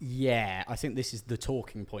 Yeah, I think this is the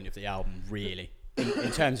talking point of the album, really,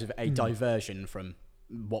 in terms of a diversion from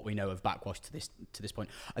what we know of Backwash to this point.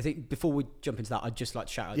 I think before we jump into that, I'd just like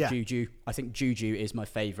to shout out Juju. I think Juju is my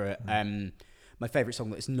favourite. My favourite song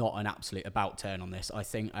that is not an absolute about turn on this. I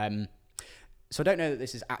think. So I don't know that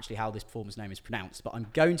this is actually how this performer's name is pronounced, but I'm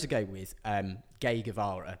going to go with Gay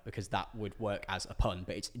Guevara, because that would work as a pun,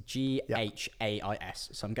 but it's Ghais.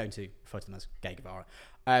 So I'm going to refer to them as Gay Guevara.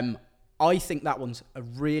 I think that one's a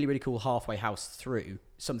really, really cool halfway house through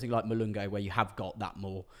something like Malungo, where you have got that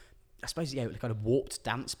more, I suppose, kind of warped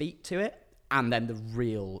dance beat to it, and then the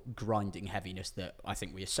real grinding heaviness that I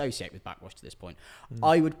think we associate with Backwash to this point.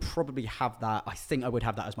 I would probably have that. I think I would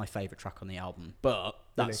have that as my favourite track on the album, but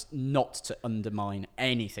that's not to undermine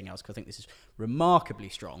anything else, because I think this is remarkably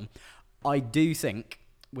strong. I do think,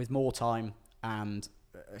 with more time and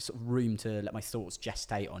sort of room to let my thoughts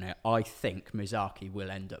gestate on it, I think Muzaki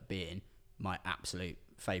will end up being my absolute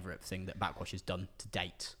favourite thing that Backwash has done to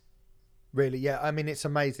date. Really, yeah. I mean, it's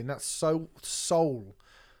amazing. That's soul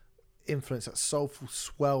influence, that soulful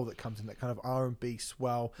swell that comes in, that kind of R&B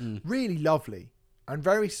swell. Really lovely and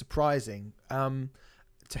very surprising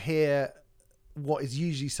to hear what is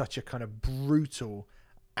usually such a kind of brutal,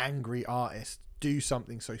 angry artist do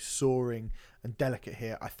something so soaring and delicate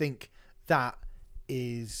here. I think that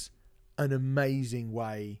is an amazing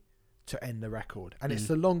way to end the record, and it's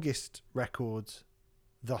the longest record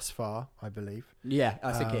thus far, I believe. Yeah,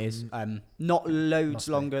 I think it is. Not loads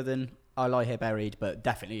longer than I Lie Here Buried, but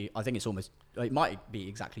definitely, I think it might be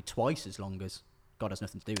exactly twice as long as God Has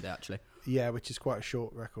Nothing to Do with It, actually. Yeah, which is quite a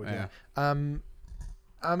short record, yeah.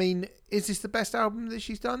 I mean, is this the best album that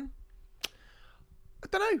she's done? I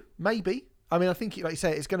don't know, maybe. I mean, I think, like you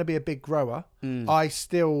say, it's going to be a big grower. I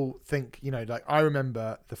still think, you know, like, I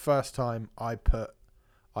remember the first time I put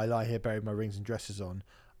I Lie Here Buried My Rings and Dresses on,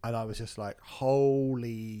 and I was just like,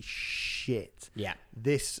 holy shit. Yeah.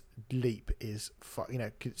 This leap is, you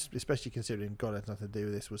know, especially considering God Has Nothing to Do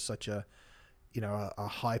with This was such a, you know, a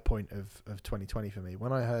high point of 2020 for me.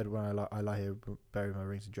 When I heard I Lie Here Buried My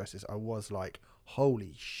Rings and Dresses, I was like,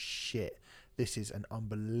 holy shit, this is an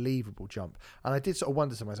unbelievable jump. And I did sort of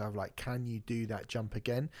wonder to myself, like, can you do that jump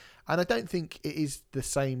again? And I don't think it is the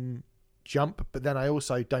same jump, but then I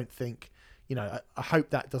also don't think, you know, I hope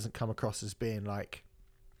that doesn't come across as being like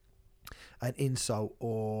an insult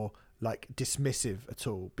or like dismissive at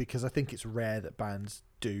all, because I think it's rare that bands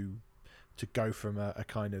do to go from a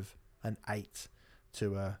kind of an 8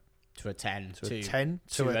 to a 10 to a 10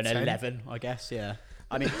 to an 11, I guess. Yeah.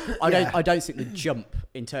 I mean, I don't think the jump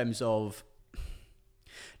in terms of,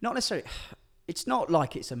 not necessarily, it's not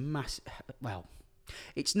like it's a massive, well,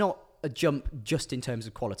 it's not a jump just in terms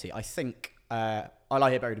of quality. I think I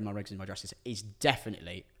Lie Here Buried in My Rings and My Dresses is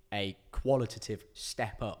definitely a qualitative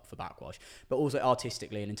step up for Backwash, but also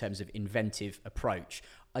artistically and in terms of inventive approach.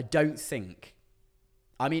 I don't think,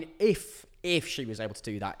 I mean, if she was able to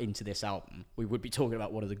do that into this album, we would be talking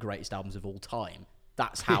about one of the greatest albums of all time.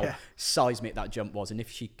 That's how seismic that jump was. And if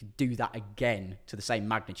she could do that again to the same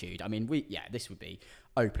magnitude, I mean, this would be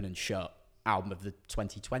open and shut album of the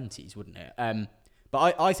 2020s, wouldn't it?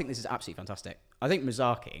 But I think this is absolutely fantastic. I think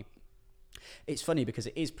Miyazaki, it's funny because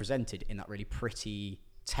it is presented in that really pretty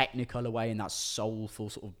technicolor way, in that soulful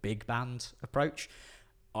sort of big band approach.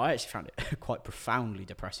 I actually found it quite profoundly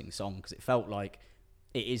depressing song because it felt like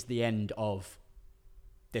it is the end of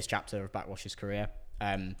this chapter of Backwash's career.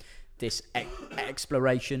 This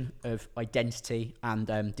exploration of identity and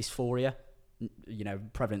dysphoria, you know,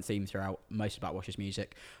 prevalent theme throughout most of Backwash's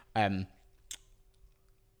music. And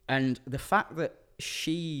the fact that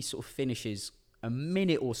she sort of finishes a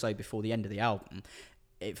minute or so before the end of the album,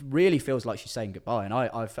 it really feels like she's saying goodbye. And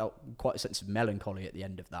I felt quite a sense of melancholy at the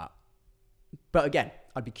end of that. But again,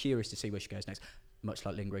 I'd be curious to see where she goes next. Much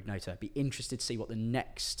like Lingua Ignota, be interested to see what the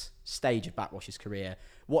next stage of Backwash's career,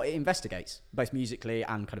 what it investigates, both musically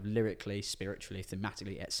and kind of lyrically, spiritually,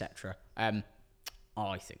 thematically, etc. I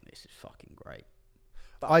think this is fucking great.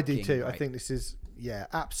 I do too. Great. I think this is,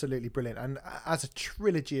 absolutely brilliant. And as a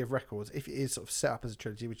trilogy of records, if it is sort of set up as a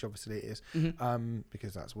trilogy, which obviously it is,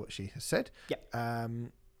 because that's what she has said,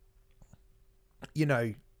 you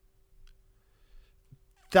know,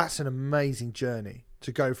 that's an amazing journey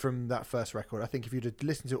to go from that first record. I think if you'd have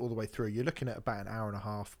listened to it all the way through, you're looking at about an hour and a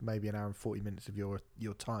half, maybe an hour and 40 minutes of your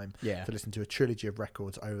time to listen to a trilogy of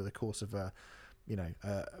records over the course of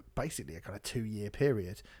basically a kind of 2-year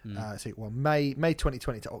period. May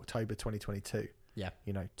 2020 to October 2022. Yeah,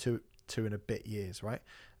 you know, two and a bit years, right?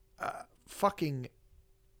 Fucking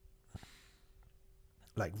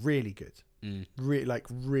like really good,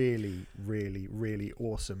 really, really, really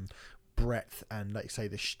awesome breadth, and like say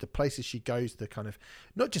the places she goes, the kind of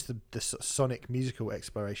not just the sort of sonic musical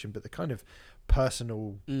exploration, but the kind of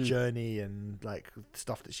personal journey and like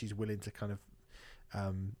stuff that she's willing to kind of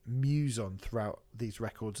muse on throughout these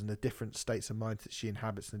records, and the different states of mind that she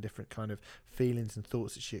inhabits and the different kind of feelings and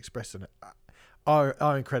thoughts that she expresses on it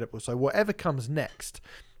are incredible. So whatever comes next,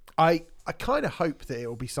 I kind of hope that it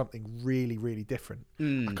will be something really, really different.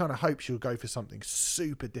 I kind of hope she'll go for something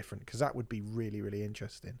super different, because that would be really, really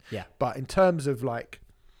interesting. Yeah. But in terms of like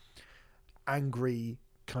angry,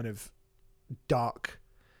 kind of dark,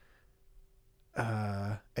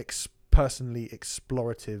 personally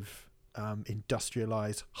explorative,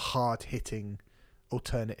 industrialized, hard-hitting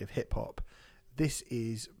alternative hip-hop, this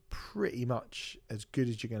is pretty much as good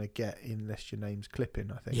as you're going to get unless your name's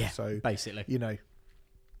Clipping, I think. Yeah, so basically, you know,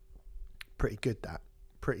 pretty good.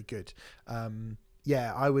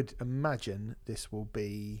 I would imagine this will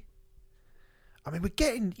be, I mean, we're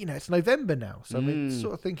getting, you know, it's November now, so we're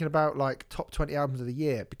sort of thinking about like top 20 albums of the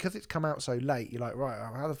year. Because it's come out so late, you're like, right,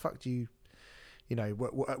 how the fuck do you know,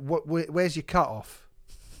 where's your cut off?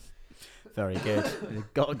 Very good.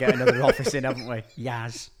 We've got to get another office in, haven't we?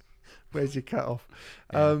 Yaz. Where's your cut off?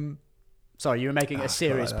 Yeah. Sorry, you were making a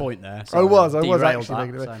serious point there. I was actually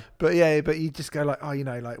making it. So. But you just go like, oh, you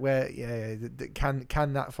know, like where, can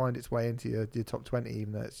that find its way into your top 20,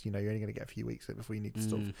 even though it's, you know, you're only going to get a few weeks before you need to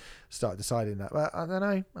sort of start deciding that. But I don't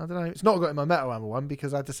know. It's not got in my Metal Hammer one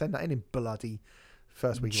because I had to send that in bloody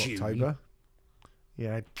first week of October.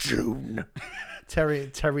 Yeah, June.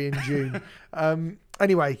 Terry in June.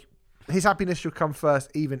 Anyway. His Happiness Shall Come First,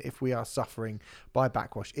 Even If We Are Suffering by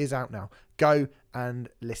Backwash is out now. Go and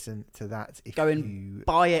listen to that. Go and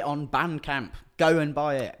buy it on Bandcamp. Go and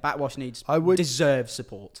buy it. Backwash deserves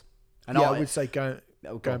support. And I would say go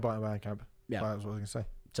and buy it on Bandcamp. Yeah, that's what I was going to say.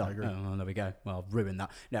 So, I agree. Oh, there we go. Well, I've ruined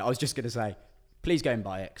that. No, I was just going to say, please go and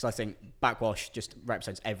buy it, because I think Backwash just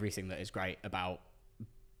represents everything that is great about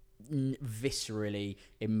viscerally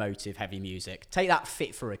emotive heavy music. Take that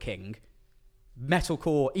Fit for a King.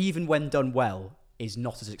 Metalcore, even when done well, is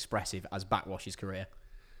not as expressive as Backwash's career.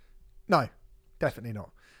 No, definitely not.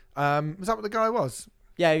 Was that what the guy was?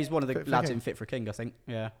 Yeah, he's one of the lads in Fit for a King, I think.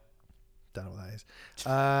 Yeah. Don't know what that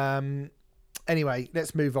is. Anyway,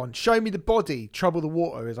 let's move on. Show Me the Body, Trouble the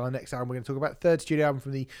Water is our next album we're going to talk about. Third studio album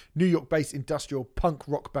from the New York-based industrial punk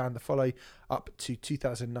rock band, the follow-up to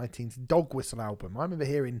 2019's Dog Whistle album. I remember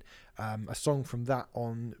hearing a song from that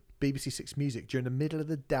on BBC Six Music during the middle of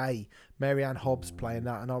the day. Marianne Hobbs playing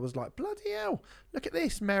that, and I was like, bloody hell, look at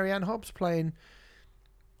this. Marianne Hobbs playing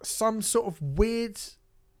some sort of weird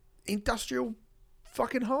industrial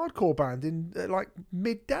fucking hardcore band in like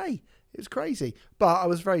midday. It was crazy, but I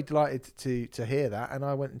was very delighted to hear that, and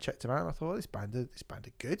I went and checked them out, and I thought, this band are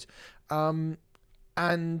good.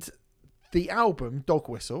 And the album Dog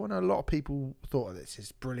Whistle, and a lot of people thought, this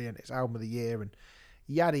is brilliant, it's album of the year, and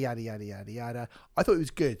yada yada yada yada yada. I thought it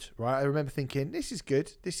was good, right? I remember thinking, this is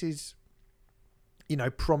good. This is, you know,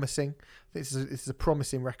 promising. This is a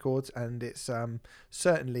promising record, and it's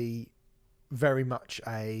certainly very much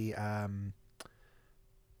a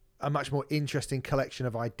a much more interesting collection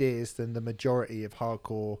of ideas than the majority of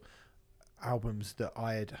hardcore albums that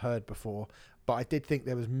I had heard before. But I did think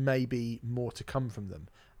there was maybe more to come from them.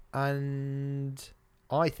 And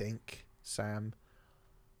I think, Sam,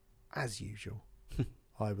 as usual,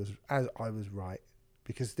 I was right,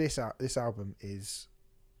 because this album is,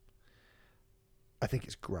 I think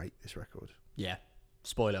it's great, this record. Yeah.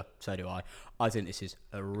 Spoiler, so do I. I think this is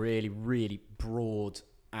a really, really broad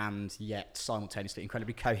and yet simultaneously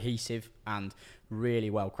incredibly cohesive and really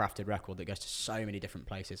well-crafted record that goes to so many different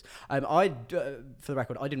places. For the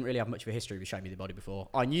record, I didn't really have much of a history with Show Me the Body before.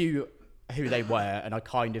 I knew who they were, and I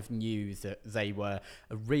kind of knew that they were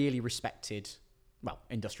a really respected, well,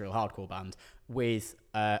 industrial hardcore band with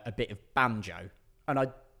a bit of banjo. And I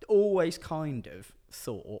always kind of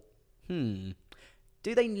thought, do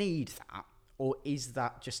they need that? Or is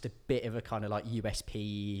that just a bit of a kind of like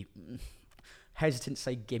USP, hesitant to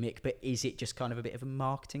say gimmick, but is it just kind of a bit of a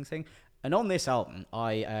marketing thing? And on this album,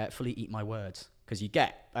 I fully eat my words, because you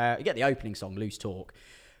get the opening song, Loose Talk,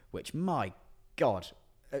 which, my God,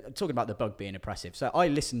 talking about the bug being oppressive. So I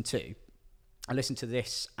listened to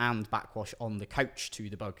this and Backwash on the coach to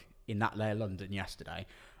the bug in that layer London yesterday.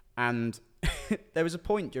 And there was a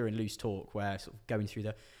point during Loose Talk where, sort of going through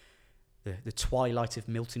the twilight of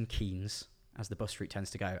Milton Keynes, as the bus route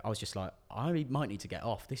tends to go, I was just like, I might need to get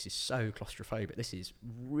off. This is so claustrophobic. This is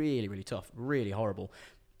really, really tough, really horrible.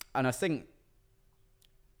 And I think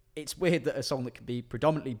it's weird that a song that can be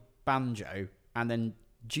predominantly banjo and then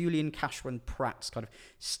Julian Cashwan Pratt's kind of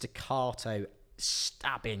staccato,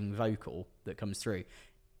 stabbing vocal that comes through,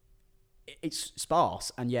 it's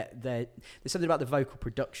sparse, and yet there's something about the vocal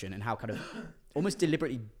production and how kind of almost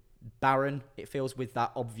deliberately barren it feels with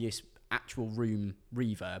that obvious actual room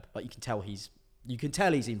reverb. Like you can tell he's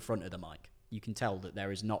in front of the mic. You can tell that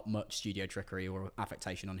there is not much studio trickery or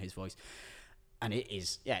affectation on his voice, and it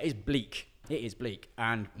is bleak. It is bleak,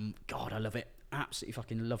 and God, I love it. Absolutely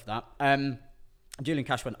fucking love that. Julian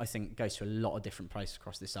Cashwan, I think, goes to a lot of different places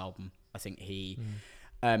across this album. I think he,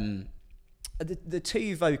 the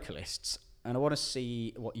two vocalists, and I want to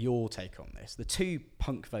see what your take on this. The two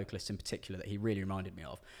punk vocalists in particular that he really reminded me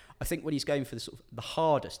of. I think when he's going for the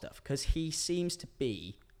harder stuff, because he seems to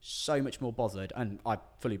be so much more bothered, and I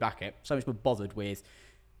fully back it, so much more bothered with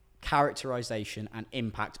characterization and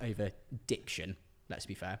impact over diction, let's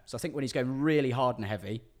be fair. So I think when he's going really hard and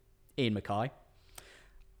heavy, Ian Mackay.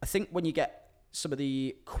 I think when you get some of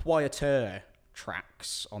the quieter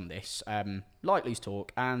tracks on this, like Loose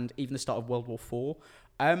Talk and even the start of World War IV,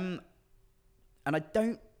 and I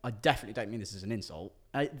definitely don't mean this as an insult,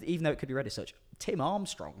 even though it could be read as such, Tim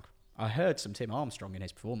Armstrong. I heard some Tim Armstrong in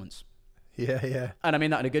his performance. Yeah. And I mean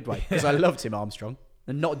that in a good way, because I love Tim Armstrong.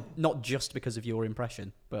 And not just because of your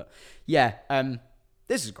impression. But yeah,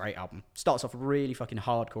 this is a great album. Starts off really fucking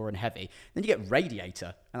hardcore and heavy. Then you get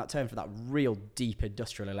Radiator, and that turn for that real deep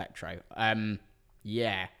industrial electro.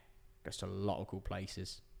 Yeah, goes to a lot of cool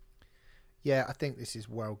places. Yeah, I think this is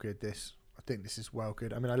well good.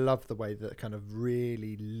 I mean, I love the way that kind of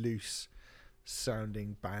really loose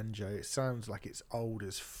sounding banjo. It sounds like it's old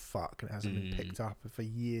as fuck and it hasn't been picked up for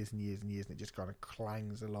years and years and years, and it just kind of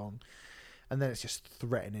clangs along. And then it's just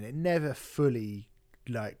threatening. It never fully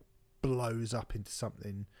like blows up into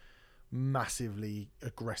something massively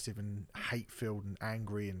aggressive and hate-filled and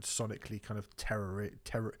angry and sonically kind of terror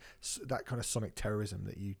that kind of sonic terrorism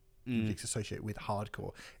that you associate with hardcore.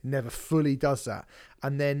 It never fully does that.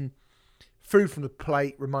 And then Food from the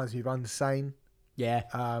Plate reminds me of Unsane. Yeah.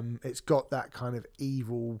 It's got that kind of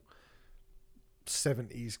evil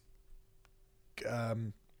 70s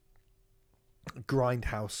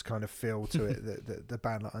grindhouse kind of feel to it that the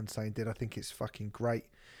band like Unsane did. I think it's fucking great.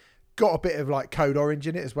 Got a bit of like Code Orange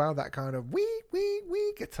in it as well. That kind of wee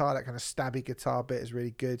guitar, that kind of stabby guitar bit is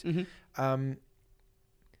really good.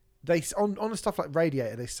 They on the stuff like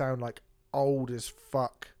Radiator, they sound like old as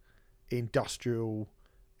fuck industrial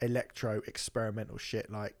electro experimental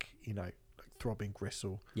shit, like, you know, like Throbbing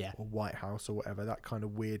Gristle, or White House or whatever. That kind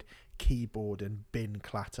of weird keyboard and bin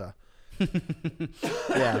clatter.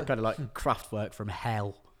 Yeah, kind of like Kraftwerk from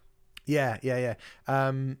hell. Yeah.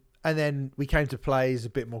 And then We Came to Play is a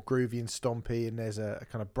bit more groovy and stompy, and there's a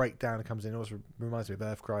kind of breakdown that comes in. It also reminds me of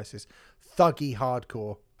Earth Crisis. Thuggy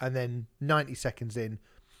hardcore. And then 90 seconds in,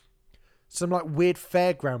 some like weird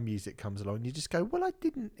fairground music comes along. You just go, well, I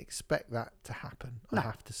didn't expect that to happen, I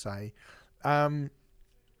have to say.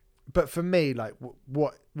 But for me, like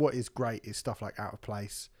what is great is stuff like Out of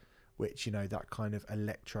Place, which, you know, that kind of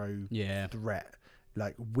electro threat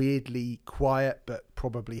like weirdly quiet, but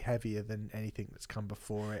probably heavier than anything that's come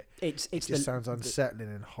before it. It just sounds unsettling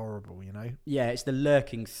and horrible, you know? Yeah, it's the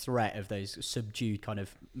lurking threat of those subdued kind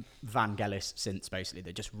of Vangelis synths, basically,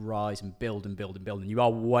 that just rise and build and build and build, and you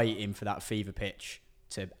are waiting for that fever pitch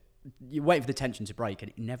you're waiting for the tension to break,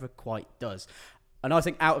 and it never quite does. And I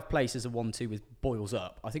think Out of Place is a 1-2 with Boils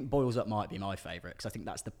Up. I think Boils Up might be my favourite, because I think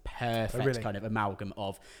that's the perfect kind of amalgam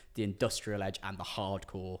of the industrial edge and the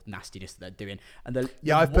hardcore nastiness that they're doing. And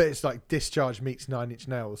I've put it's like Discharge meets Nine Inch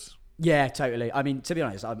Nails. Yeah, totally. I mean, to be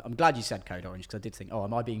honest, I'm glad you said Code Orange, because I did think,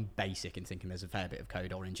 am I being basic in thinking there's a fair bit of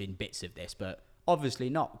Code Orange in bits of this? But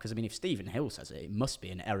obviously not, because I mean, if Stephen Hill says it, it must be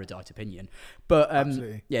an erudite opinion. But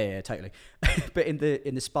absolutely. Yeah, totally. But in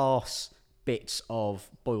the sparse bits of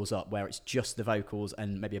Boils Up, where it's just the vocals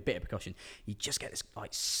and maybe a bit of percussion, you just get this like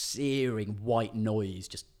searing white noise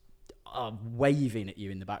just waving at you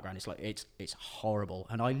in the background. It's like it's horrible,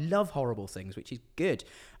 and I love horrible things, which is good.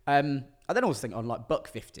 I then also think on like Buck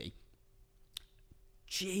 50,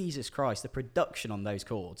 Jesus Christ, the production on those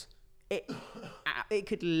chords, it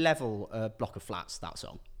could level a block of flats, that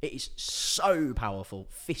song. It is so powerful,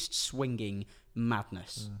 fist swinging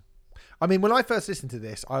madness. I mean, when I first listened to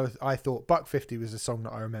this, I thought Buck 50 was the song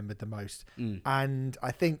that I remembered the most. And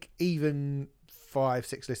I think even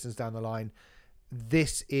 5-6 listens down the line,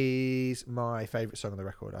 this is my favourite song on the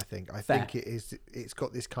record, I think. I think it is. It's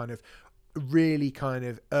got this kind of really kind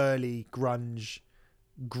of early grunge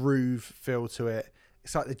groove feel to it.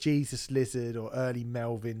 It's like the Jesus Lizard or early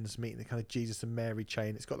Melvins meeting the kind of Jesus and Mary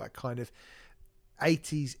chain. It's got that kind of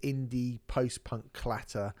 80s indie post-punk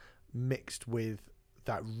clatter mixed with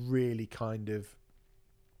that really kind of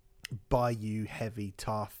Bayou heavy,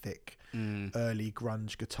 tar thick, early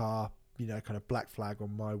grunge guitar, you know, kind of Black Flag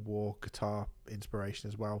on My War guitar inspiration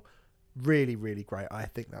as well. Really, really great. I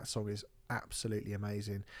think that song is absolutely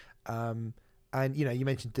amazing. And, you know, you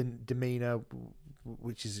mentioned Demeanor,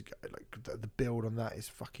 which is like the build on that is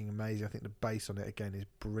fucking amazing. I think the bass on it again is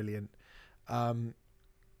brilliant. And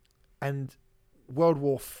World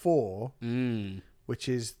War IV, which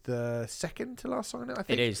is the second to last song on it, I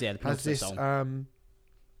think. It is, yeah. The has this song.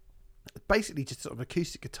 basically just sort of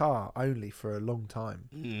acoustic guitar only for a long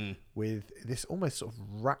time with this almost sort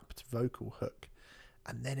of rapped vocal hook,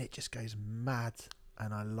 and then it just goes mad,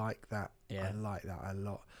 and I like that. Yeah. I like that a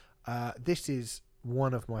lot. This is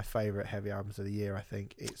one of my favourite heavy albums of the year, I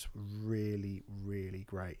think. It's really, really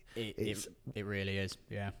great. It really is,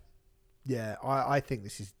 yeah. Yeah, I think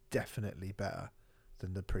this is definitely better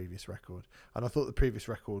than the previous record. And I thought the previous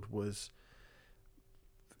record was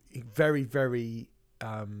very, very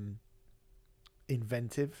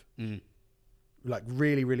inventive. Like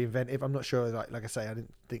really, really inventive. I'm not sure, like I say, I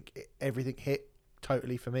didn't think everything hit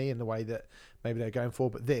totally for me in the way that maybe they're going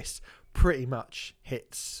for, but this pretty much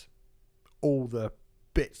hits all the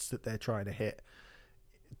bits that they're trying to hit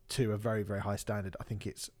to a very, very high standard. I think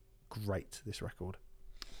it's great, this record.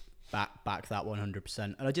 Back that 100%.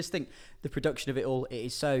 And I just think the production of it all,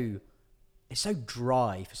 it's so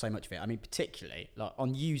dry for so much of it. I mean, particularly like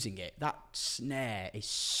on Using It, that snare is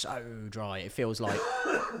so dry. It feels like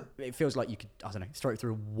you could, I don't know, throw it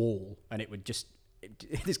through a wall and it would just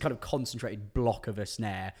this kind of concentrated block of a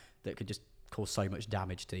snare that could just cause so much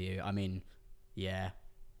damage to you. I mean, yeah,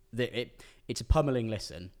 it's a pummeling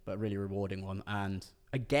listen, but a really rewarding one. And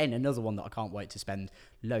again, another one that I can't wait to spend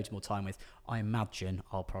loads more time with. I imagine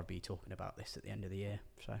I'll probably be talking about this at the end of the year.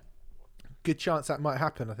 So good chance that might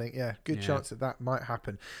happen, I think. Yeah, good chance that might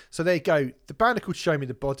happen. So there you go. The band are called Show Me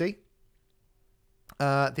the Body.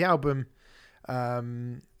 The album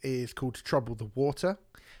is called Trouble the Water.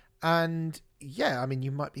 And yeah, I mean,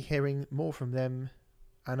 you might be hearing more from them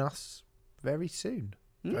and us very soon.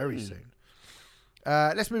 Very soon.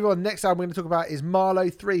 Let's move on. Next album we're going to talk about is Marlowe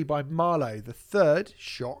 3 by Marlowe, the third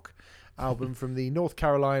Shock album from the North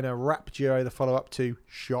Carolina rap duo, the follow-up to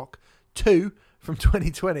Shock 2 from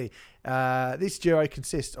 2020. This duo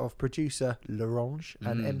consists of producer L'Orange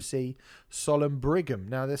and MC Solemn Brigham.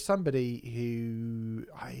 Now, there's somebody who,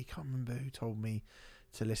 I can't remember who told me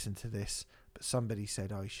to listen to this, but somebody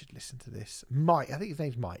said, you should listen to this. Mike, I think his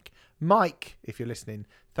name's Mike. Mike, if you're listening,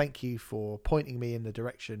 thank you for pointing me in the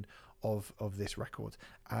direction of this record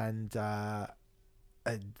and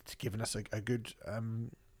giving us a good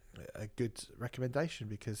recommendation,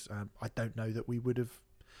 because I don't know that we would have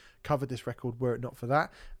covered this record were it not for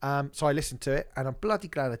that. So I listened to it and I'm bloody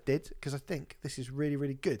glad I did, because I think this is really,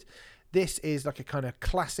 really good. This is like a kind of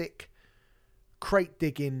classic crate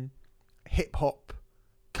digging hip hop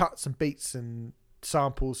cuts and beats and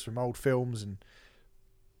samples from old films and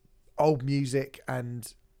old music,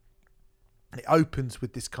 and it opens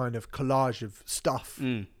with this kind of collage of stuff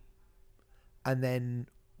and then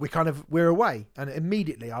we're away, and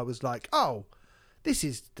immediately I was like, oh, this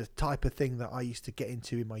is the type of thing that I used to get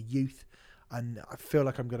into in my youth, and I feel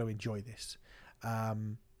like I'm going to enjoy this.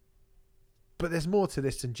 But there's more to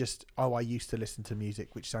this than just, oh, I used to listen to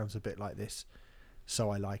music which sounds a bit like this,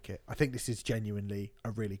 so I like it. I think this is genuinely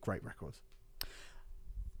a really great record.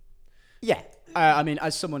 Yeah, I mean,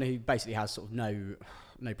 as someone who basically has sort of no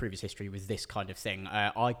previous history with this kind of thing,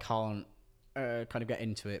 I can't kind of get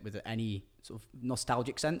into it with any sort of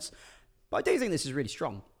nostalgic sense. But I do think this is really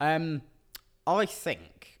strong. I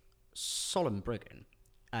think Solemn Brigham,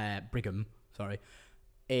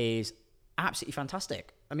 is absolutely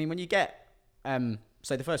fantastic. I mean, when you get,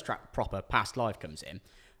 so the first track, proper, Past Life, comes in.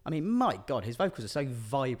 I mean, my God, his vocals are so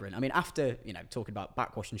vibrant. I mean, after, talking about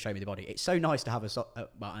Backwash and Show Me the Body, it's so nice to have an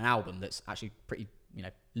album that's actually pretty,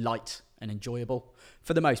 light and enjoyable.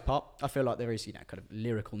 For the most part, I feel like there is, kind of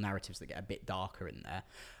lyrical narratives that get a bit darker in there.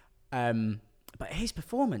 But his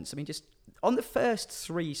performance, I mean, just on the first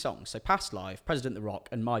three songs, so Past Life, President the Rock,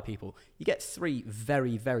 and My People, you get three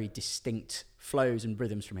very, very distinct flows and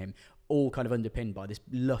rhythms from him, all kind of underpinned by this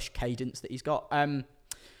lush cadence that he's got.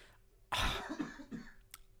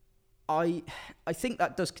 I think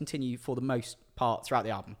that does continue for the most part throughout the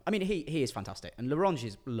album. I mean, he is fantastic, and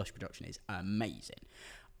Larange's lush production is amazing.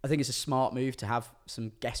 I think it's a smart move to have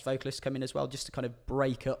some guest vocalists come in as well, just to kind of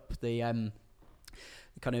break up the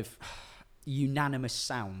kind of unanimous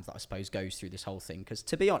sound that I suppose goes through this whole thing. Because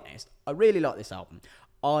to be honest, I really like this album.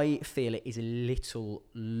 I feel it is a little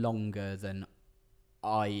longer than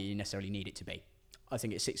I necessarily need it to be. I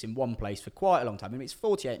think it sits in one place for quite a long time. I mean, it's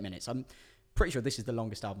 48 minutes. I'm pretty sure this is the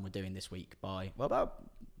longest album we're doing this week by, about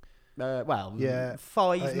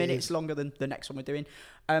 5 minutes longer than the next one we're doing.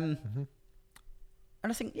 And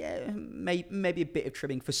I think, maybe a bit of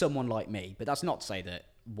trimming for someone like me, but that's not to say that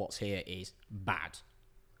what's here is bad.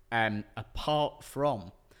 Apart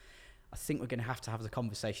from, I think we're going to have the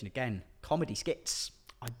conversation again. Comedy skits.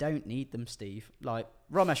 I don't need them, Steve. Like,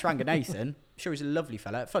 Ramesh Ranganathan, sure he's a lovely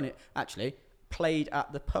fella. Funny, actually, played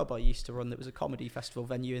at the pub I used to run that was a comedy festival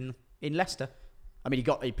venue in Leicester. I mean,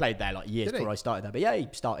 he played there like years before I started there. But yeah, he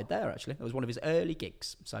started there, actually. It was one of his early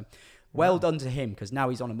gigs. So, well done to him, because now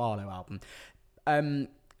he's on a Marlowe album. And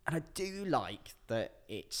I do like that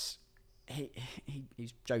it's...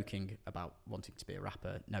 He's joking about wanting to be a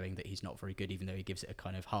rapper, knowing that he's not very good, even though he gives it a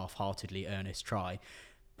kind of half-heartedly earnest try.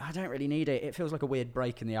 I don't really need it. It feels like a weird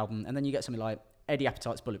break in the album. And then you get something like Eddie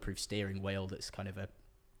Appetite's Bulletproof Steering Wheel that's kind of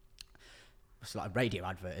it's like a radio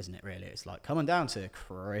advert, isn't it, really? It's like, come on down to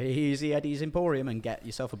Crazy Eddie's Emporium and get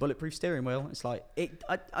yourself a bulletproof steering wheel. It's like,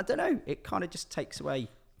 I don't know. It kind of just takes away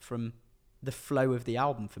from the flow of the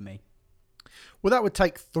album for me. Well, that would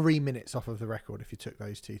take 3 minutes off of the record if you took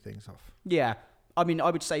those two things off. Yeah. I mean,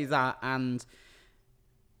 I would say that, and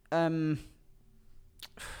I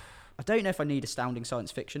don't know if I need Astounding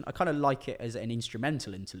Science Fiction. I kind of like it as an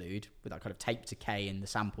instrumental interlude with that kind of tape decay and the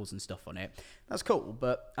samples and stuff on it. That's cool,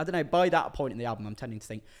 but I don't know, by that point in the album, I'm tending to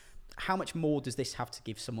think, how much more does this have to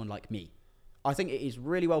give someone like me? I think it is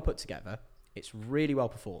really well put together. It's really well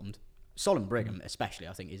performed. Solemn Brigham, especially,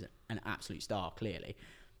 I think is an absolute star, clearly.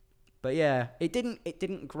 But yeah, it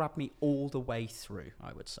didn't grab me all the way through,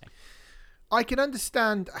 I would say. I can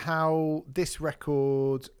understand how this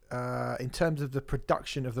record, in terms of the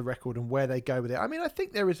production of the record and where they go with it. I mean, I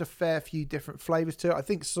think there is a fair few different flavours to it. I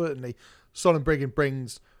think certainly Solemn Brigham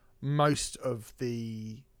brings most of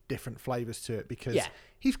the different flavours to it because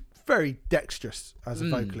he's very dexterous as a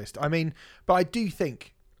vocalist. I mean, but I do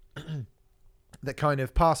think that kind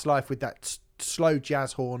of Past Life with that slow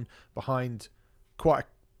jazz horn behind quite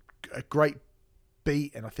a great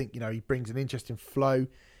beat, and I think, he brings an interesting flow.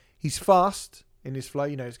 He's fast in his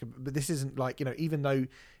flow, but this isn't like, even though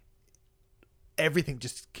everything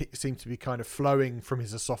just seems to be kind of flowing from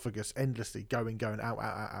his esophagus endlessly, going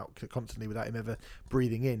out constantly without him ever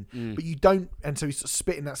breathing in. But you don't, and so he's sort of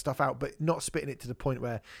spitting that stuff out, but not spitting it to the point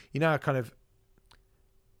where, kind of,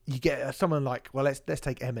 you get someone like, well, let's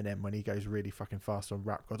take Eminem when he goes really fucking fast on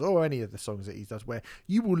Rap Gods, or any of the songs that he does, where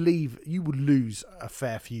you will lose a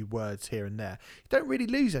fair few words here and there. You don't really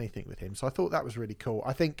lose anything with him, so I thought that was really cool.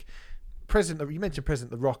 I think you mentioned President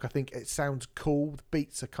the Rock. I think it sounds cool. The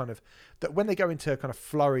beats are kind of that when they go into a kind of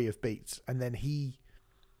flurry of beats, and then he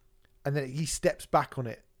steps back on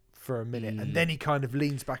it for a minute, and then he kind of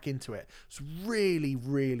leans back into it. It's really,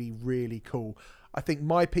 really, really cool. I think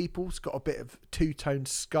My People's got a bit of two-tone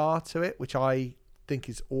scar to it, which I think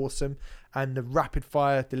is awesome. And the rapid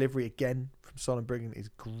fire delivery again from Solemn Brigham is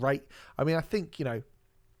great. I mean, I think, I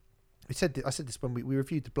said this when we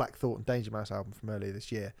reviewed the Black Thought and Danger Mouse album from earlier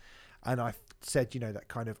this year. And I said, that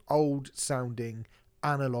kind of old sounding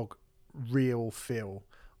analog real feel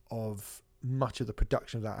of much of the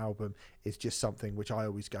production of that album is just something which I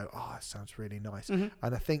always go, oh, it sounds really nice. Mm-hmm.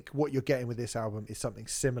 And I think what you're getting with this album is something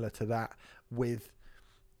similar to that, with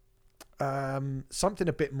something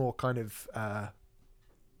a bit more kind of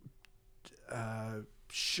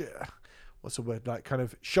what's the word, like kind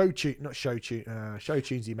of show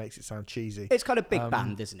tunesy makes it sound cheesy. It's kind of big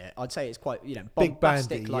band, isn't it? I'd say it's quite, big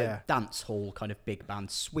bombastic, bandy, like dance hall kind of big band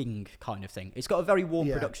swing kind of thing. It's got a very warm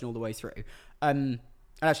production all the way through. And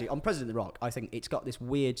actually, on President of the Rock, I think it's got this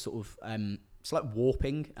weird sort of it's like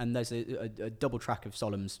warping, and there's a double track of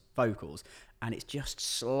Solom's vocals, and it's just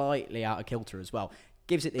slightly out of kilter as well.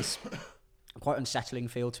 Gives it this quite unsettling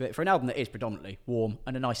feel to it for an album that is predominantly warm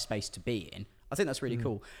and a nice space to be in. I think that's really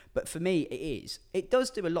cool. But for me, it does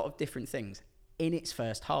do a lot of different things in its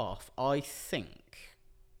first half. I think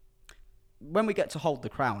when we get to Hold the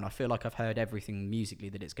Crown, I feel like I've heard everything musically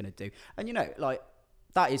that it's going to do. And, you know, like,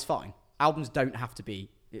 that is fine. Albums don't have to be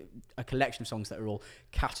a collection of songs that are all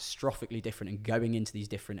catastrophically different and going into these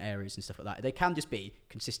different areas and stuff like that. They can just be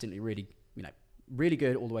consistently really, you know, really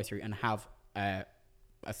good all the way through and have a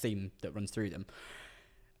theme that runs through them.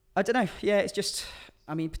 I don't know. Yeah, it's just,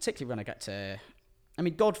 I mean, particularly when I get to, I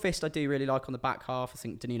mean, Godfist I do really like on the back half. I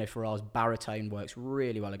think Danilo Ferrar's baritone works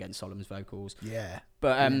really well against Solomon's vocals. Yeah.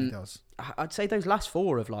 But it does. I'd say those last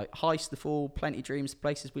four of like Heist, The Fall, Plenty Dreams,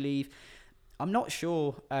 Places We Leave, I'm not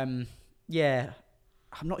sure. I'm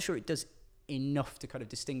not sure it does enough to kind of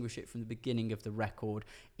distinguish it from the beginning of the record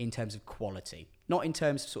in terms of quality, not in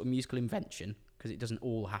terms of sort of musical invention, because it doesn't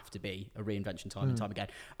all have to be a reinvention time and time again.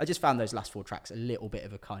 I just found those last four tracks a little bit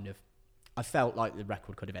of a kind of, I felt like the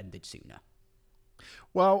record could have ended sooner.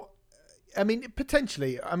 Well, I mean,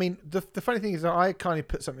 potentially. I mean, the funny thing is that I kind of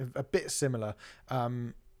put something a bit similar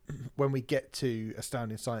when we get to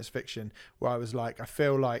Astounding Science Fiction, where I was like, I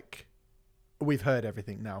feel like we've heard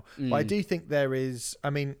everything now. But I do think there is, I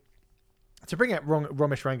mean, to bring out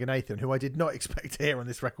Ramesh Ranganathan, who I did not expect to hear on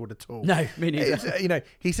this record at all. No, me neither. You know,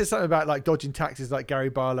 he said something about like dodging taxes like Gary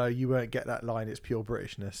Barlow. You won't get that line. It's pure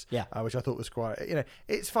Britishness. Yeah. Which I thought was quite, you know,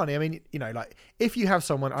 it's funny. I mean, you know, like if you have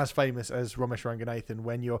someone as famous as Ramesh Ranganathan,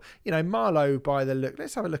 when you're, you know, Marlowe by the look,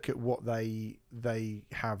 let's have a look at what they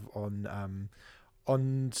have on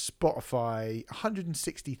Spotify,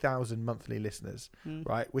 160,000 monthly listeners,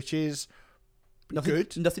 right? Which is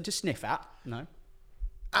good. Nothing to sniff at. No.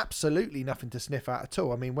 Absolutely nothing to sniff at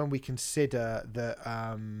all. I mean, when we consider that,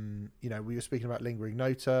 you know, we were speaking about Lingering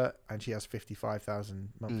Nota, and she has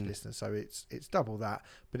 55,000 monthly listeners, so it's double that.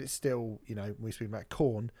 But it's still, you know, when we speak about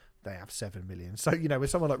Korn, they have 7 million. So, you know, when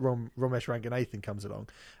someone like Ramesh Ranganathan comes along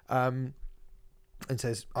and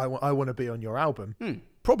says, I want to be on your album,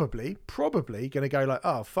 probably going to go like,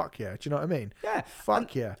 oh, fuck yeah. Do you know what I mean? Yeah.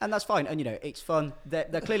 Fuck yeah. And that's fine. And, you know, it's fun.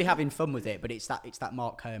 They're clearly having fun with it, but it's that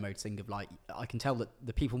Mark Kermode thing of like, I can tell that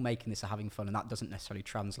the people making this are having fun, and that doesn't necessarily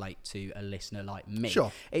translate to a listener like me.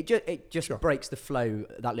 Sure. It just breaks the flow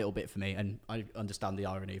that little bit for me, and I understand the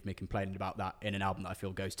irony of me complaining about that in an album that I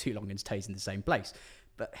feel goes too long and stays in the same place.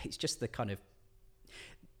 But it's just the kind of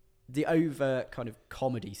the over kind of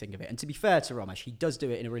comedy thing of it. And to be fair to Ramesh, he does do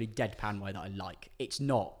it in a really deadpan way that I like. It's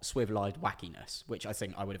not swivel-eyed wackiness, which I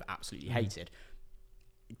think I would have absolutely hated.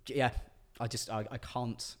 Yeah, I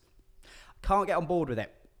can't get on board with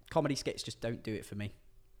it. Comedy skits just don't do it for me.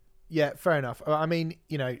 Yeah, fair enough. I mean,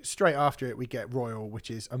 you know, straight after it, we get Royal, which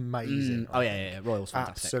is amazing. Oh, yeah. Royal's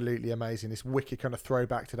fantastic. Absolutely amazing. This wicked kind of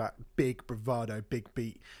throwback to that big bravado, big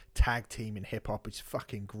beat tag team in hip-hop, which is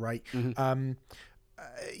fucking great.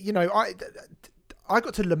 You know, I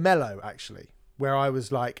got to LaMelo, actually, where I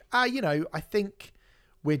was like, you know, I think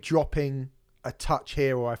we're dropping a touch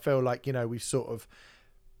here, or I feel like, you know, we've sort of,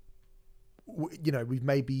 you know,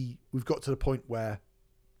 we've got to the point where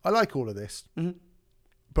I like all of this,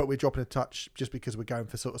 but we're dropping a touch just because we're going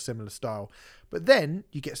for sort of similar style. But then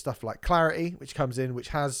you get stuff like Clarity, which comes in, which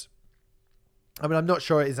has, I mean, I'm not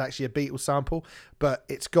sure it is actually a Beatles sample, but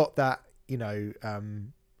it's got that, you know,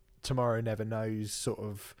 Tomorrow Never Knows sort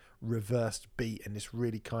of reversed beat and this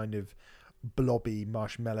really kind of blobby,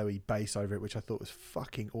 marshmallowy bass over it, which I thought was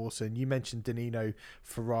fucking awesome. You mentioned Danilo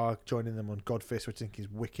Ferrar joining them on Godfist, which I think is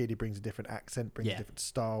wicked. He brings a different accent, brings a different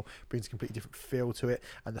style, brings a completely different feel to it.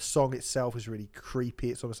 And the song itself is really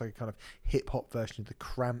creepy. It's almost like a kind of hip-hop version of The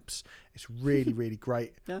Cramps. It's really, really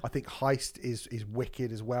great. Yeah. I think Heist is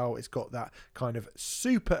wicked as well. It's got that kind of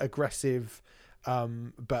super aggressive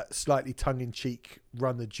but slightly tongue-in-cheek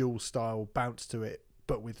Run the Jewels style bounce to it,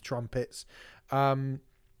 but with trumpets.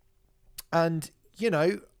 And, you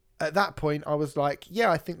know, at that point, I was like, yeah,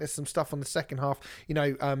 I think there's some stuff on the second half. You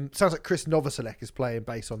know, sounds like Chris Novoselic is playing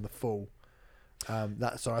bass on The Fall.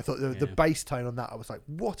 So I thought the bass tone on that, I was like,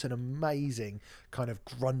 what an amazing kind of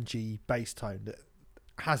grungy bass tone that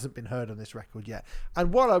hasn't been heard on this record yet.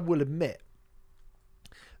 And while I will admit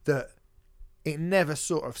that it never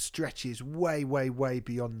sort of stretches way, way, way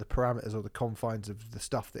beyond the parameters or the confines of the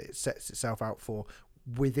stuff that it sets itself out for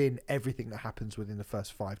within everything that happens within the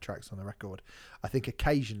first 5 tracks on the record, I think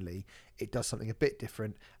occasionally it does something a bit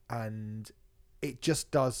different, and it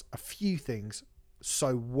just does a few things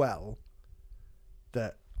so well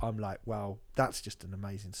that I'm like, well, that's just an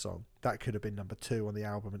amazing song. That could have been number 2 on the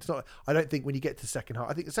album. It's not. I don't think when you get to the second half,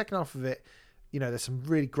 I think the second half of it, you know, there's some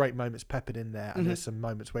really great moments peppered in there, and there's some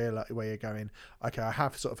moments where you're going, okay, I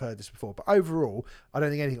have sort of heard this before, but overall, I don't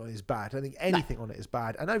think anything on it is bad. I don't think anything on it is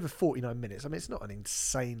bad. And over 49 minutes, I mean, it's not an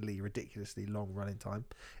insanely, ridiculously long running time.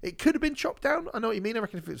 It could have been chopped down. I know what you mean. I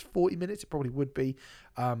reckon if it was 40 minutes, it probably would be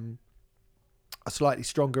a slightly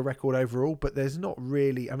stronger record overall. But there's not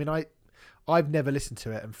really. I mean, I've never listened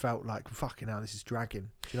to it and felt like, fucking hell, this is dragging.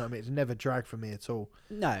 Do you know what I mean? It's never dragged for me at all.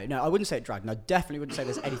 No, I wouldn't say it dragged. And I definitely wouldn't say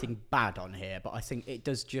there's anything bad on here, but I think it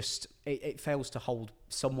does just, it fails to hold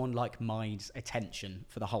someone like mine's attention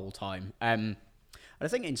for the whole time. And I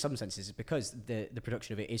think in some senses, it's because the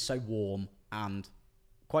production of it is so warm and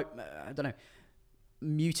quite, I don't know,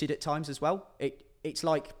 muted at times as well. It's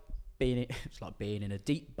like being in a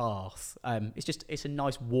deep bath. It's a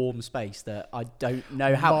nice warm space that I don't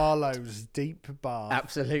know how. Marlowe's deep bath.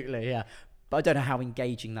 Absolutely, yeah. But I don't know how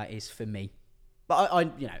engaging that is for me. But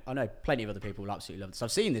I know plenty of other people will absolutely love it. So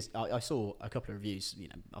I've seen this. I saw a couple of reviews. You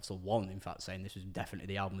know, I saw one in fact saying this was definitely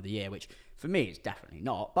the album of the year, which for me it's definitely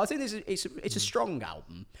not. But I think it's a strong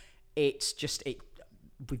album. It's just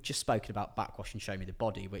we've just spoken about Backwash and Show Me the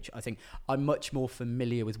Body, which I think I'm much more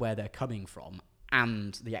familiar with where they're coming from.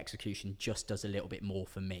 And the execution just does a little bit more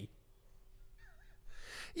for me.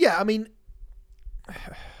 Yeah, I mean,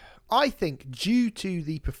 I think due to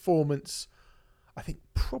the performance, I think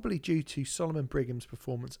probably due to Solomon Brigham's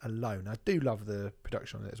performance alone, I do love the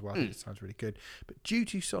production on it as well. I think it sounds really good. But due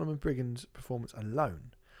to Solomon Brigham's performance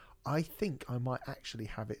alone, I think I might actually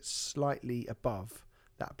have it slightly above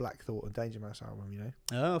that Black Thought and Danger Mouse album, you know?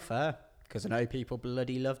 Oh, fair. Because I know people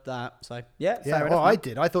bloody loved that. So, yeah, fair enough. Well, I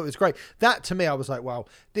did. I thought it was great. That, to me, I was like, wow,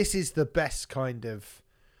 this is the best kind of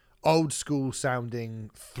old school sounding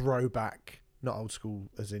throwback. Not old school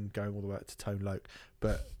as in going all the way up to Tone Loc,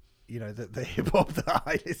 but, you know, the hip-hop that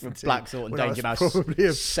I listened to. Black Thought and Danger Mouse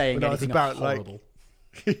saying anything about horrible.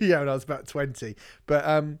 Yeah, when I was about 20.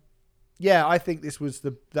 But, yeah, I think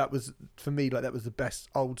that was, for me, like, that was the best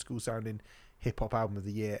old school sounding hip-hop album of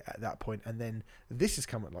the year at that point. And then this has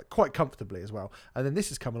come like quite comfortably as well, and then this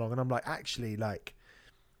has come along and I'm like, actually, like,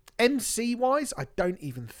 MC wise, I don't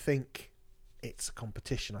even think it's a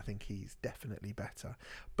competition. I think he's definitely better,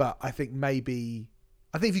 but I think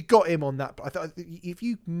if you got him on that, I thought if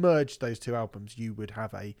you merged those two albums, you would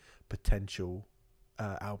have a potential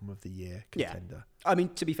album of the year contender. I mean,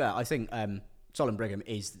 to be fair, I think Solomon Brigham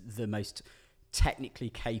is the most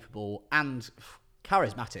technically capable and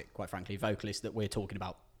charismatic, quite frankly, vocalist that we're talking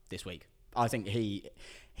about this week. I think he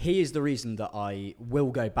is the reason that I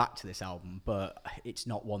will go back to this album, but it's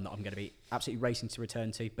not one that I'm going to be absolutely racing to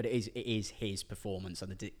return to. But it is his performance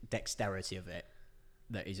and the dexterity of it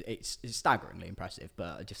that it's staggeringly impressive.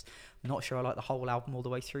 But I'm not sure I like the whole album all the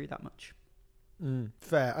way through that much.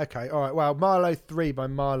 Fair. Okay. All right. Well, Marlowe 3 by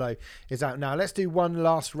Marlowe is out now. Let's do one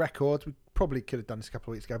last record. We probably could have done this a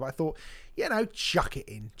couple of weeks ago, but I thought, chuck it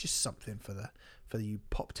in. Just something for you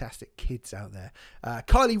pop-tastic kids out there.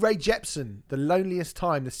 Kylie Rae Jepsen, The Loneliest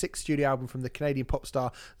Time, the 6th studio album from the Canadian pop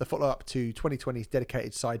star, the follow-up to 2020's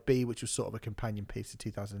dedicated Side B, which was sort of a companion piece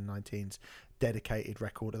to 2019's dedicated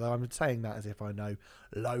record. Although I'm saying that as if I know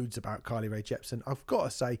loads about Kylie Rae Jepsen. I've got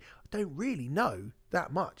to say, I don't really know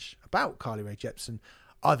that much about Kylie Rae Jepsen,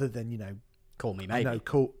 other than, Call Me Maybe. I know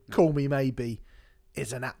Call Me Maybe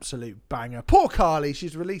is an absolute banger. Poor Kylie,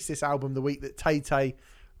 she's released this album the week that Tay-Tay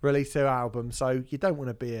released her album, so you don't want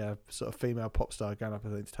to be a sort of female pop star going up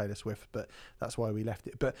against Taylor Swift, but that's why we left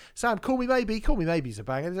it. But Sam, Call Me Maybe's a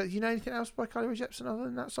banger. Do you know anything else by Kylie Rae Jepsen other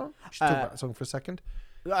than that song? We should talk about that song for a second.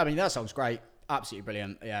 I mean, that song's great. Absolutely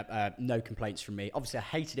brilliant. Yeah, no complaints from me. Obviously, I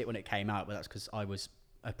hated it when it came out, but that's because I was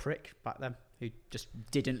a prick back then who just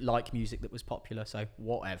didn't like music that was popular, so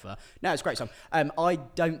whatever. No, it's a great song. I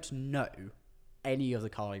don't know any other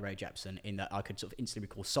Kylie Rae Jepsen in that I could sort of instantly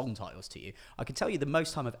recall song titles to you. I can tell you the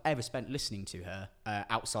most time I've ever spent listening to her,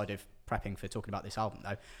 outside of prepping for talking about this album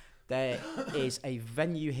though, there is a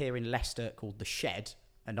venue here in Leicester called The Shed,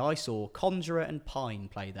 and I saw Conjurer and Pine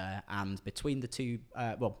play there, and between the two,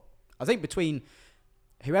 I think between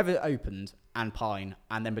whoever opened and Pine,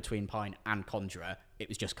 and then between Pine and Conjurer, it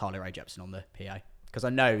was just Carly Rae Jepsen on the PA. Because I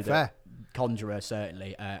know that Conjurer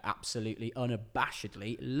certainly, absolutely,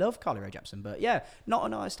 unabashedly love Carly Rae Jepsen. But yeah, not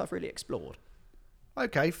an artist I've really explored.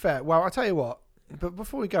 Okay, fair. Well, I'll tell you what. But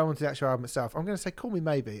before we go on to the actual album itself, I'm going to say Call Me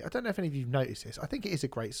Maybe. I don't know if any of you have noticed this. I think it is a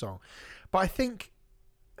great song. But I think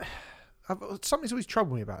something's always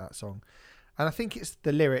troubled me about that song. And I think it's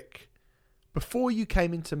the lyric, before you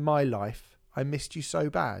came into my life, I missed you so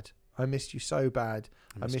bad. I missed you so bad.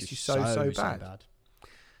 I missed you so bad.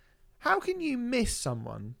 How can you miss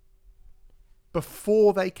someone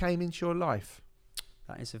before they came into your life?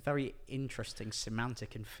 That is a very interesting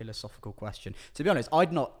semantic and philosophical question. To be honest,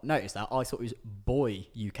 I'd not noticed that. I thought it was, boy,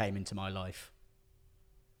 you came into my life.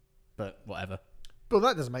 But whatever. Well,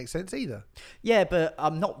 that doesn't make sense either. Yeah, but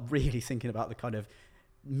I'm not really thinking about the kind of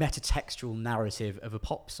metatextual narrative of a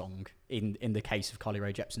pop song in the case of Carly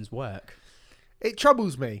Rae Jepsen's work. It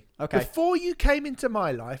troubles me. Okay. Before you came into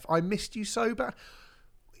my life, I missed you so bad.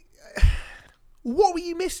 What were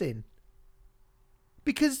you missing?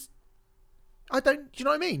 Because do you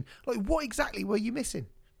know what I mean? Like, what exactly were you missing?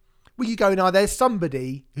 Were you going, there's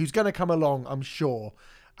somebody who's going to come along, I'm sure.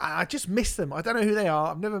 I just miss them. I don't know who they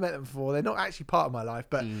are. I've never met them before. They're not actually part of my life,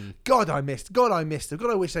 but God, I missed them. God,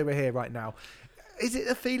 I wish they were here right now. Is it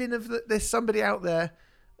a feeling of that there's somebody out there?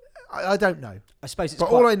 I don't know. I suppose it's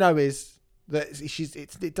all I know is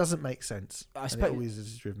that it doesn't make sense. I suppose it always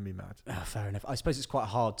has driven me mad. Oh, fair enough. I suppose it's quite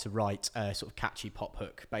hard to write a sort of catchy pop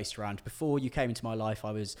hook based around, before you came into my life,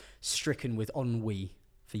 I was stricken with ennui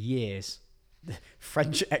for years. The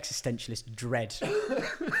French existentialist dread.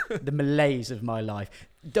 The malaise of my life.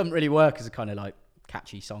 Doesn't really work as a kind of like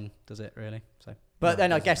catchy song, does it really? So, but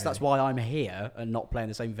then I guess that's why I'm here and not playing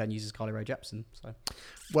the same venues as Carly Rae Jepsen. So,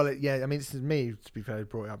 well, I mean, this is me, to be fair, who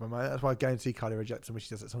brought it up. That's why I go and see Carly Rae Jepsen when she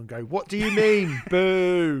does that song and go, what do you mean?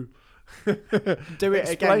 Boo. Do it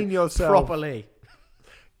Explain again yourself properly.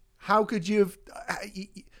 How could you have...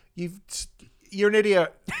 You're an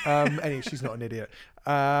idiot. Anyway, she's not an idiot.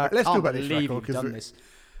 Let's talk about this record. You've done this.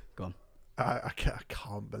 Go on. I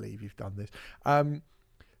can't believe you've done this.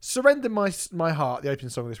 Surrender My Heart, the opening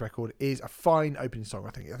song of this record, is a fine opening song, I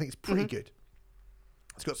think. I think it's pretty good.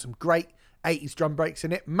 It's got some great 80s drum breaks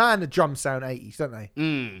in it. Man, the drums sound 80s, don't they?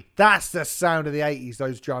 That's the sound of the 80s,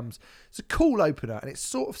 those drums. It's a cool opener, and it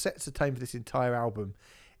sort of sets the tone for this entire album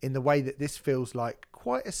in the way that this feels like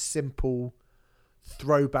quite a simple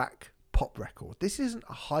throwback pop record. This isn't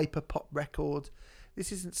a hyper pop record.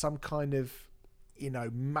 This isn't some kind of,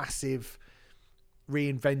 massive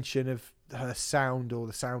reinvention of her sound or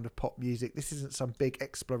the sound of pop music. This isn't some big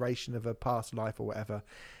exploration of her past life or whatever.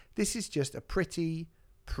 This is just a pretty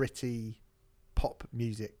pop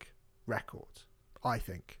music record, I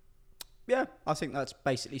think. Yeah, I think that's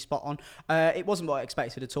basically spot on. It wasn't what I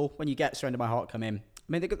expected at all. When you get Surrender My Heart come in, I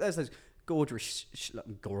mean, there's those gorgeous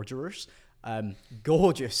simmering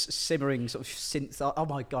sort of synth. Oh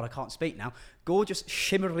my God, I can't speak now. Gorgeous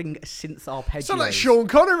shimmering synth arpeggios. Sound like Sean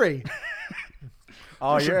Connery.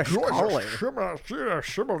 Oh yes, Carly.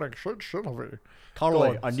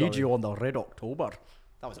 Carly, I need you on the Red October.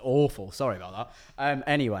 That was awful. Sorry about that.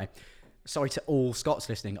 Anyway, sorry to all Scots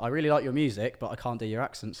listening. I really like your music, but I can't do your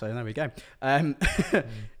accent, so there we go.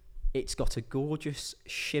 It's got a gorgeous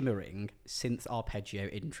shimmering synth arpeggio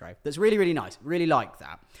intro that's really, really nice. Really like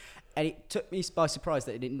that. And it took me by surprise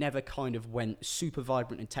that it never kind of went super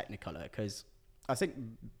vibrant and Technicolor, because I think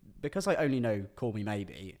because I only know Call Me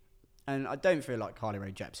Maybe, and I don't feel like Carly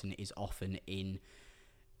Rae Jepsen is often in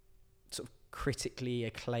sort of critically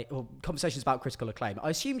acclaimed, or conversations about critical acclaim. I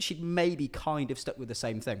assumed she'd maybe kind of stuck with the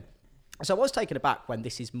same thing. So I was taken aback when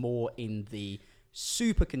this is more in the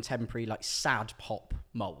super contemporary, like sad pop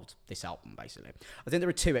mold, this album, basically. I think there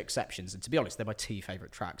are two exceptions, and to be honest, they're my two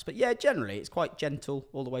favourite tracks. But yeah, generally, it's quite gentle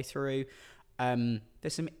all the way through. There's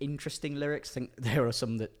some interesting lyrics. I think there are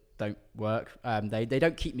some that don't work. They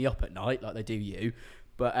don't keep me up at night like they do you.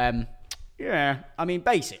 But yeah, I mean,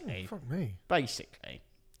 basically,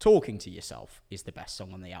 Talking to Yourself is the best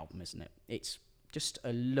song on the album, isn't it? It's just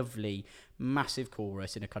a lovely, massive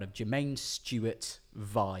chorus in a kind of Jermaine Stewart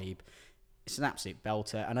vibe. It's an absolute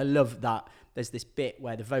belter, and I love that there's this bit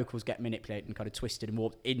where the vocals get manipulated and kind of twisted and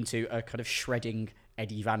warped into a kind of shredding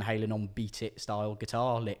Eddie Van Halen on Beat It style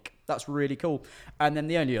guitar lick. That's really cool. And then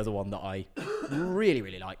the only other one that I really,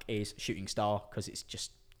 really like is Shooting Star, because it's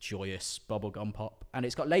just joyous bubblegum pop, and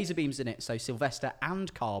it's got laser beams in it, so Sylvester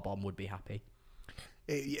and Car Bomb would be happy.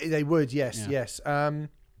 They would, yes, yes.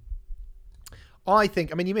 I think,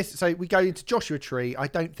 you missed it. So we go into Joshua Tree. I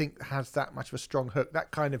don't think has that much of a strong hook. That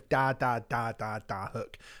kind of da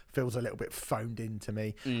hook feels a little bit phoned in to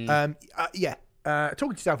me. Yeah, Talking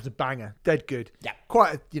to Yourself is a banger. Dead good. Yeah.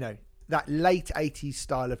 Quite, that late 80s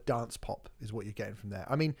style of dance pop is what you're getting from there.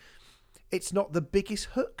 I mean, it's not the biggest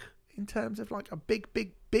hook in terms of like a big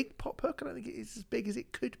pop hook. I don't think it is as big as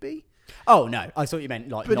it could be. Oh no, I thought you meant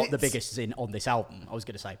like But not the biggest on this album. I was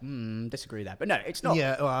going to say disagree there, but no, it's not.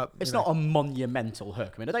 Yeah, it's not a monumental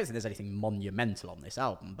hook. I mean, I don't think there's anything monumental on this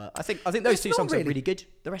album, but I think those two songs are really good.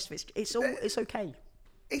 The rest of it's okay.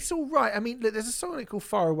 It's all right. I mean, look, there's a song on it called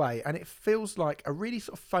Far Away, and it feels like a really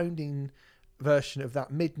sort of phoned-in version of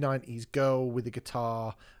that mid-90s girl with a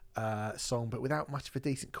guitar song, but without much of a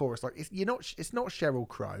decent chorus. Like it's not Sheryl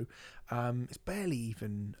Crow. It's barely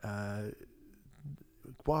even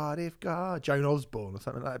What If God, Joan Osborne or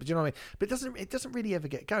something like that. But you know what I mean? But it doesn't really ever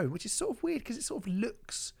get going, which is sort of weird because it sort of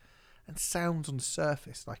looks and sounds on the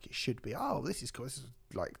surface like it should be. Oh, this is cool. This is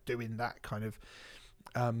like doing that kind of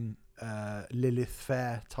Lilith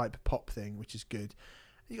Fair type pop thing, which is good.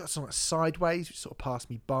 You got a song like Sideways, which sort of passed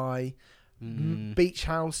me by. Beach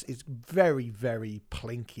House is very, very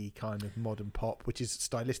plinky kind of modern pop, which is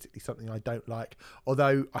stylistically something I don't like.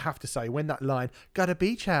 Although I have to say, when that line "got a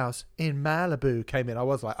beach house in Malibu" came in, I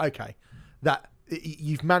was like, okay,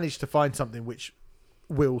 you've managed to find something which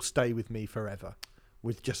will stay with me forever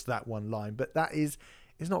with just that one line. But that is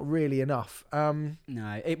not really enough.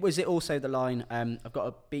 No, was it also the line, "I've got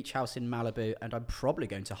a beach house in Malibu and I'm probably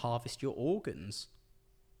going to harvest your organs."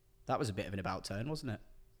 That was a bit of an about turn, wasn't it?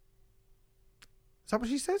 Is that what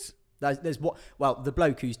she says? The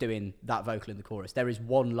bloke who's doing that vocal in the chorus, there is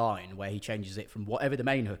one line where he changes it from whatever the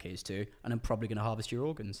main hook is to, "and I'm probably going to harvest your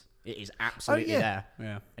organs." It is absolutely there.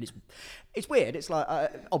 Yeah. And it's weird. It's like,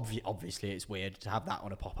 obviously it's weird to have that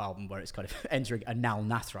on a pop album where it's kind of entering a Nal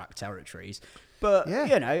Nathrak territories. But,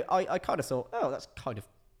 I kind of thought, oh, that's kind of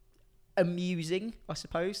amusing, I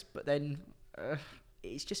suppose. But then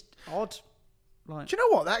it's just odd. Like, do you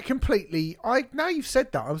know what? That completely. Now you've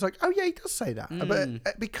said that, I was like, oh yeah, he does say that.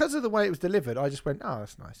 But because of the way it was delivered, I just went, oh,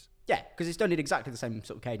 that's nice. Yeah, because it's done in exactly the same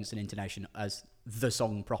sort of cadence and intonation as the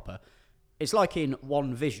song proper. It's like in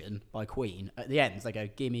One Vision by Queen. At the end, they go,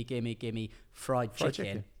 "Gimme, gimme, gimme, fried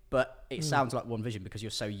chicken." But it sounds like One Vision because you're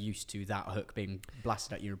so used to that hook being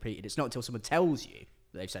blasted at you repeated. It's not until someone tells you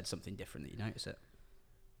that they've said something different that you notice it.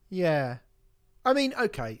 Yeah. I mean,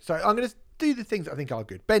 okay, so I'm going to do the things that I think are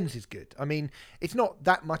good. Ben's is good. I mean, it's not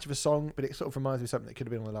that much of a song, but it sort of reminds me of something that could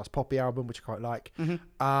have been on the last Poppy album, which I quite like.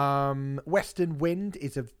 Western Wind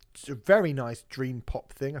is a very nice dream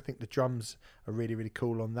pop thing. I think the drums are really, really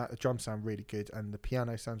cool on that. The drums sound really good, and the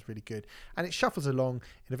piano sounds really good. And it shuffles along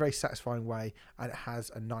in a very satisfying way, and it has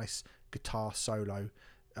a nice guitar solo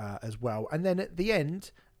as well. And then at the end,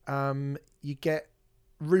 you get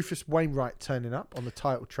Rufus Wainwright turning up on the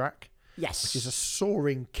title track. Yes, which is a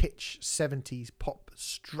soaring kitsch 70s pop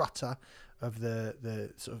strutter of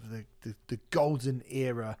the sort of the golden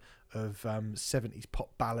era of 70s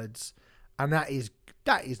pop ballads, and that is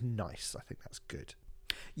nice. I think that's good.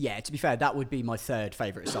 Yeah, to be fair, that would be my third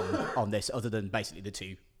favourite song on this, other than basically the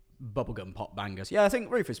two bubblegum pop bangers. Yeah, I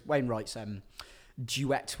think Rufus Wainwright's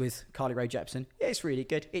duet with Carly Rae Jepsen, yeah, it's really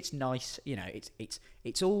good. It's nice,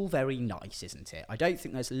 it's all very nice, isn't it? I don't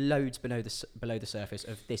think there's loads below the surface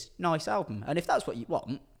of this nice album, and if that's what you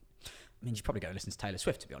want, I mean, you probably go and listen to Taylor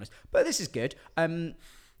Swift, to be honest. But this is good.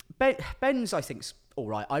 Ben's, I think's all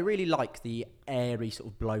right. I really like the airy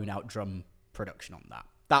sort of blown out drum production on that.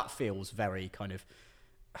 That feels very kind of,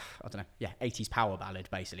 I don't know, yeah, 80s power ballad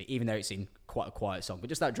basically. Even though it's in quite a quiet song, but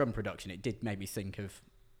just that drum production, it did make me think of,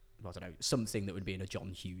 I don't know, something that would be in a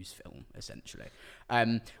John Hughes film, essentially.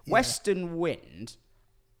 Western Wind,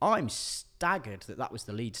 I'm staggered that was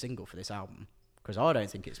the lead single for this album, because I don't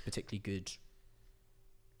think it's particularly good.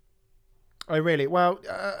 Oh, really? Well,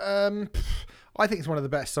 I think it's one of the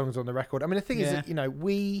best songs on the record. I mean, the thing is that,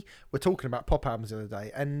 we were talking about pop albums the other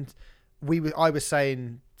day, and I was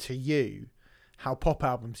saying to you how pop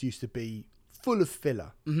albums used to be full of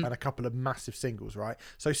filler and a couple of massive singles, right?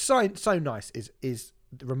 So Nice is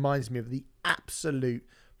reminds me of the absolute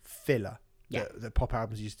filler that pop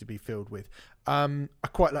albums used to be filled with. I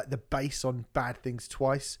quite like the bass on Bad Things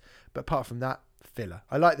Twice, but apart from that, filler.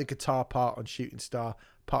 I like the guitar part on Shooting Star.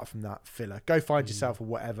 Apart from that, filler. Go Find Yourself or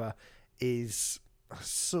Whatever is a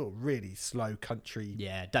sort of really slow country.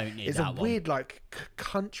 Yeah, don't need that one. It's a weird like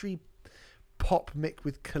country pop mix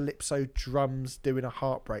with calypso drums doing a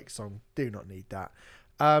heartbreak song. Do not need that.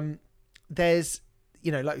 There's,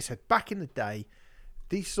 like you said, back in the day,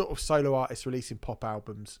 these sort of solo artists releasing pop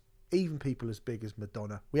albums, even people as big as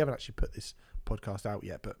Madonna. We haven't actually put this podcast out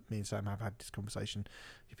yet, but me and Sam have had this conversation.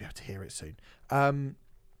 You'll be able to hear it soon.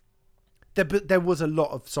 There was a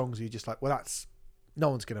lot of songs where you're just like, well, no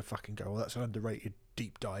one's going to fucking go, well, that's an underrated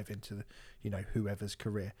deep dive into the, whoever's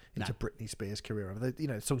career, into Britney Spears' career.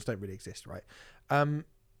 Songs don't really exist, right? And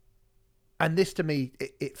this to me,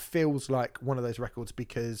 it feels like one of those records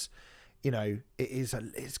because,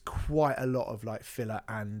 it's quite a lot of like filler,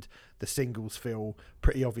 and the singles feel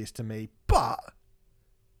pretty obvious to me. But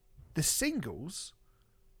the singles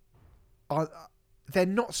they're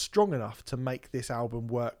not strong enough to make this album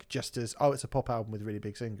work just as, it's a pop album with really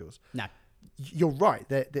big singles. No. You're right.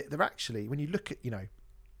 They're actually, when you look at,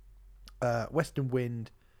 Western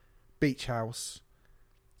Wind, Beach House,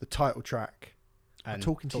 the title track, and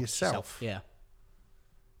Talking to Yourself. Yeah.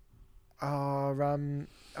 Talking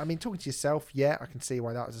to Yourself, yeah, I can see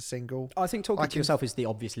why that was a single. I think Talking to Yourself is the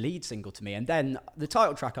obvious lead single to me, and then the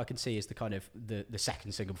title track I can see is the kind of the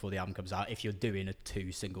second single before the album comes out, if you're doing a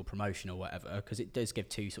 2-single promotion or whatever, because it does give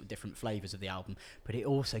 2 sort of different flavours of the album, but it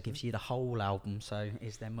also gives you the whole album, so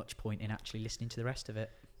is there much point in actually listening to the rest of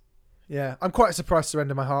it? Yeah, I'm quite surprised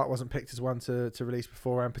Surrender My Heart wasn't picked as one to release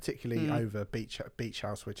before, and particularly over Beach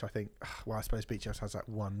House, which I think, I suppose Beach House has that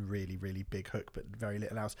one really, really big hook, but very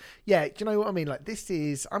little else. Yeah, do you know what I mean? Like,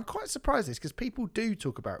 I'm quite surprised this, because people do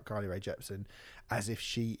talk about Carly Rae Jepsen as if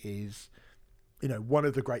she is, one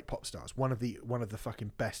of the great pop stars, one of the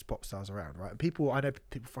fucking best pop stars around, right? And I know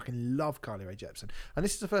people fucking love Carly Rae Jepsen, and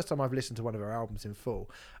this is the first time I've listened to one of her albums in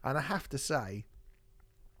full, and I have to say,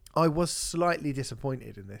 I was slightly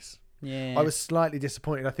disappointed in this. Yeah, I was slightly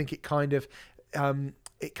disappointed. I think it kind of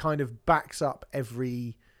backs up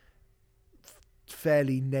every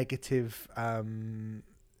fairly negative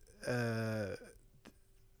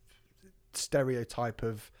stereotype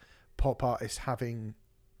of pop artists having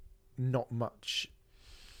not much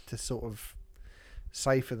to sort of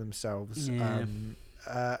say for themselves. Yeah.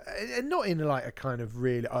 And not in like a kind of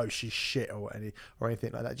really, she's shit or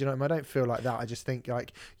anything like that. Do you know what I mean? I don't feel like that. I just think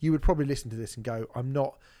like you would probably listen to this and go,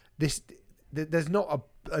 there's not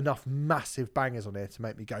enough massive bangers on here to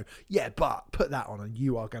make me go, yeah, but put that on and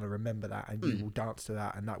you are going to remember that and you will dance to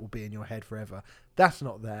that and that will be in your head forever. That's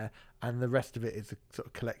not there. And the rest of it is a sort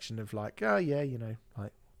of collection of like, oh yeah,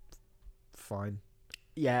 like fine.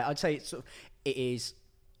 Yeah, I'd say it is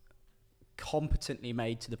competently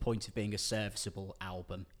made to the point of being a serviceable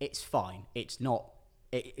album. It's fine. It's not.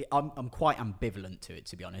 I'm quite ambivalent to it,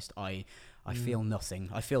 to be honest. I feel nothing.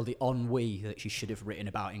 I feel the ennui that she should have written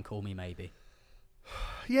about in Call Me Maybe.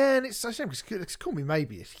 Yeah, and it's a shame because Call Me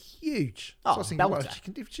Maybe is huge. So I was thinking, well,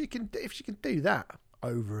 if she can do that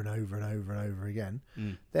over and over and over and over again,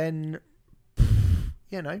 then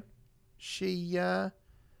she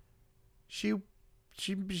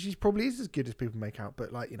probably is as good as people make out.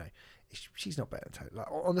 But like she's not better than Taylor.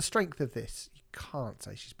 Like, on the strength of this, you can't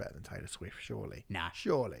say she's better than Taylor Swift. Surely,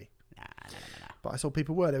 surely. Nah. But I saw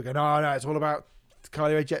people they were going, no, it's all about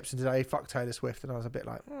Carly Rae Jepsen today. Fuck Taylor Swift, and I was a bit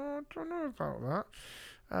like, I don't know about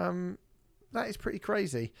that. That is pretty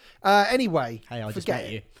crazy. Anyway, hey, I just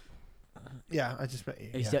met you. Yeah, I just met you.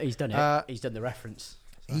 He's done it. He's done the reference.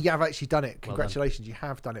 So. You have actually done it. Congratulations, you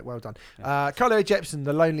have done it. Well done. Yeah. Carly Rae Jepsen,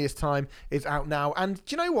 The Loneliest Time is out now. And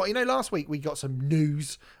do you know what? Last week we got some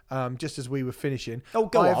news just as we were finishing. Oh,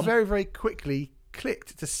 go on. I very, very quickly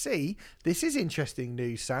clicked to see, this is interesting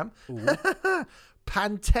news, Sam.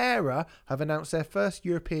 Pantera have announced their first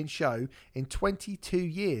European show in 22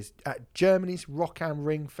 years at Germany's Rock am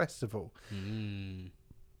Ring Festival.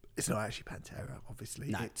 It's not actually Pantera, obviously.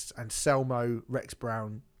 No. It's Anselmo, Rex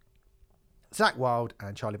Brown, Zach Wilde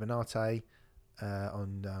and Charlie Benante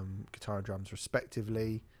on guitar and drums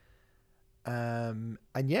respectively. And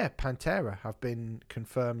yeah, Pantera have been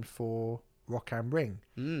confirmed for Rock am Ring.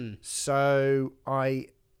 So I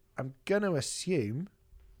am going to assume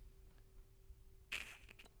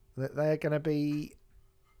that they're going to be,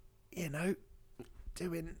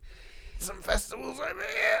 doing some festivals over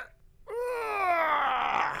here.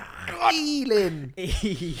 Healing.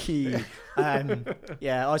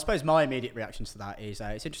 Yeah, I suppose my immediate reaction to that is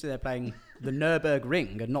it's interesting they're playing the Nürburgring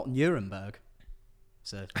Ring and not Nuremberg.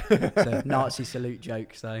 So it's a Nazi salute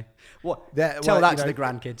joke. So tell that to the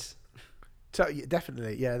grandkids.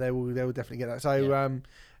 Definitely, yeah, they will definitely get that. So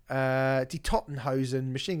Die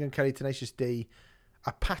Tottenhosen, Machine Gun Kelly, Tenacious D,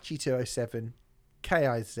 Apache 207,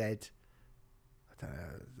 KIZ, I don't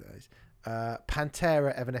know those.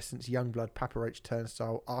 Pantera, Evanescence, Youngblood, Papa Roach,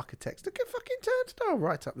 Turnstile, Architects. Look at fucking Turnstile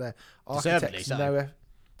right up there. Architects,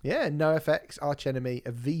 NoFX, Arch Enemy,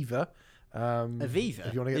 Aviva. Aviva?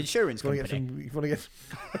 If you want to get, insurance company. If you want to get some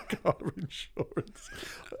car insurance.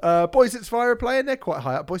 Boys That's Fire are playing. They're quite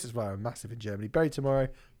high up. Boys That's Fire are massive in Germany. Buried Tomorrow,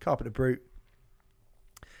 Carpenter Brute,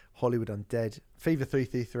 Hollywood Undead, Fever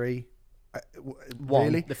 333. One.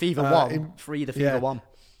 Really? The Fever 1. The Fever 1.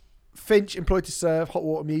 Finch, Employed to Serve, Hot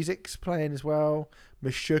Water Music's playing as well.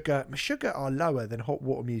 Meshuggah are lower than Hot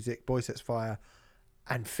Water Music, Boy Sets Fire,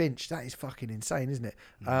 and Finch. That is fucking insane, isn't it?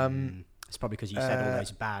 It's probably because you said all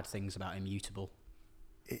those bad things about Immutable.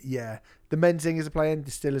 Yeah, the Menzingers are playing.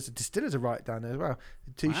 Distillers are right down there as well.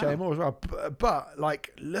 Touche more as well. But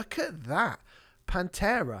like, look at that,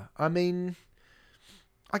 Pantera. I mean,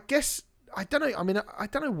 I guess I don't know. I mean, I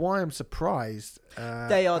don't know why I'm surprised.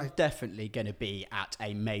 They are definitely going to be at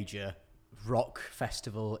a major rock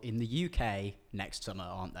festival in the UK next summer,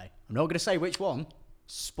 aren't they? I'm not going to say which one.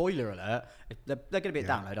 Spoiler alert: they're going to be a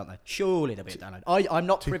download, aren't they? Surely they'll be a download. I'm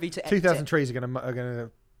not privy to 2000 Trees are going to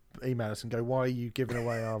email us and go, "Why are you giving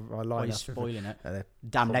away our lineup? Why are you spoiling it?"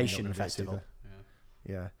 Damnation Festival.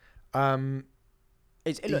 Yeah.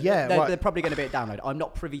 They're probably going to be a download. I'm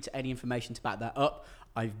not privy to any information to back that up.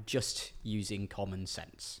 I'm just using common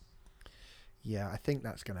sense. Yeah, I think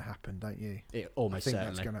that's going to happen, don't you? It almost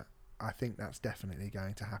certainly. I think that's definitely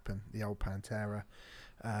going to happen. The old Pantera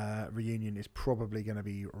reunion is probably going to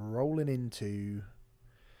be rolling into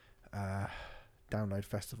Download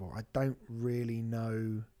Festival. I don't really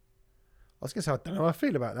know. I was going to say I don't know how I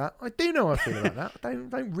feel about that. I do know how I feel about that. I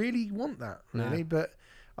don't really want that, really. No. But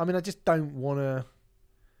I mean, I just don't want to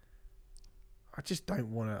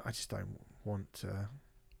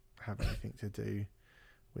have anything to do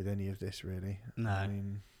with any of this, really. No. I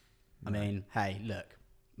mean, hey, look,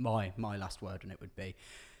 my last word on it would be,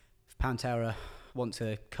 if Pantera want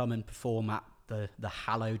to come and perform at the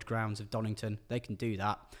hallowed grounds of Donington, they can do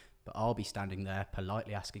that. But I'll be standing there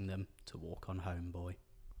politely asking them to walk on home, boy.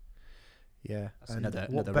 Yeah. That's another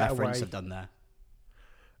reference I've done there.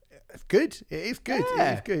 It's good. It is good.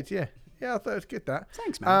 Yeah. It is good, yeah. Yeah, I thought it was good, that.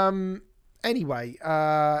 Thanks, man. Anyway,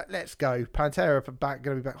 let's go. Pantera going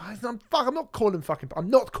to be back. I'm not calling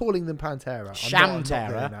them Pantera.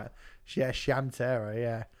 Shamterra. Yeah, Shamterra,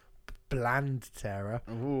 yeah. Bland Terror.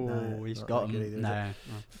 Ooh, he's got him. No. I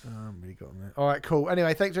haven't really got him there. All right, cool.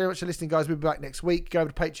 Anyway, thanks very much for listening, guys. We'll be back next week. Go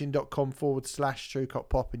over to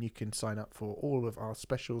patreon.com/TrueCopPop and you can sign up for all of our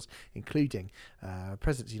specials, including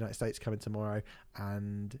Presidents of the United States coming tomorrow.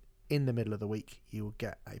 And in the middle of the week, you will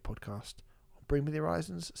get a podcast on Bring Me the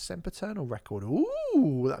Horizon's Sempiternal record.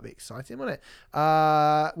 Ooh, that'd be exciting, wouldn't it?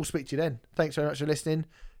 We'll speak to you then. Thanks very much for listening.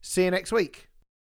 See you next week.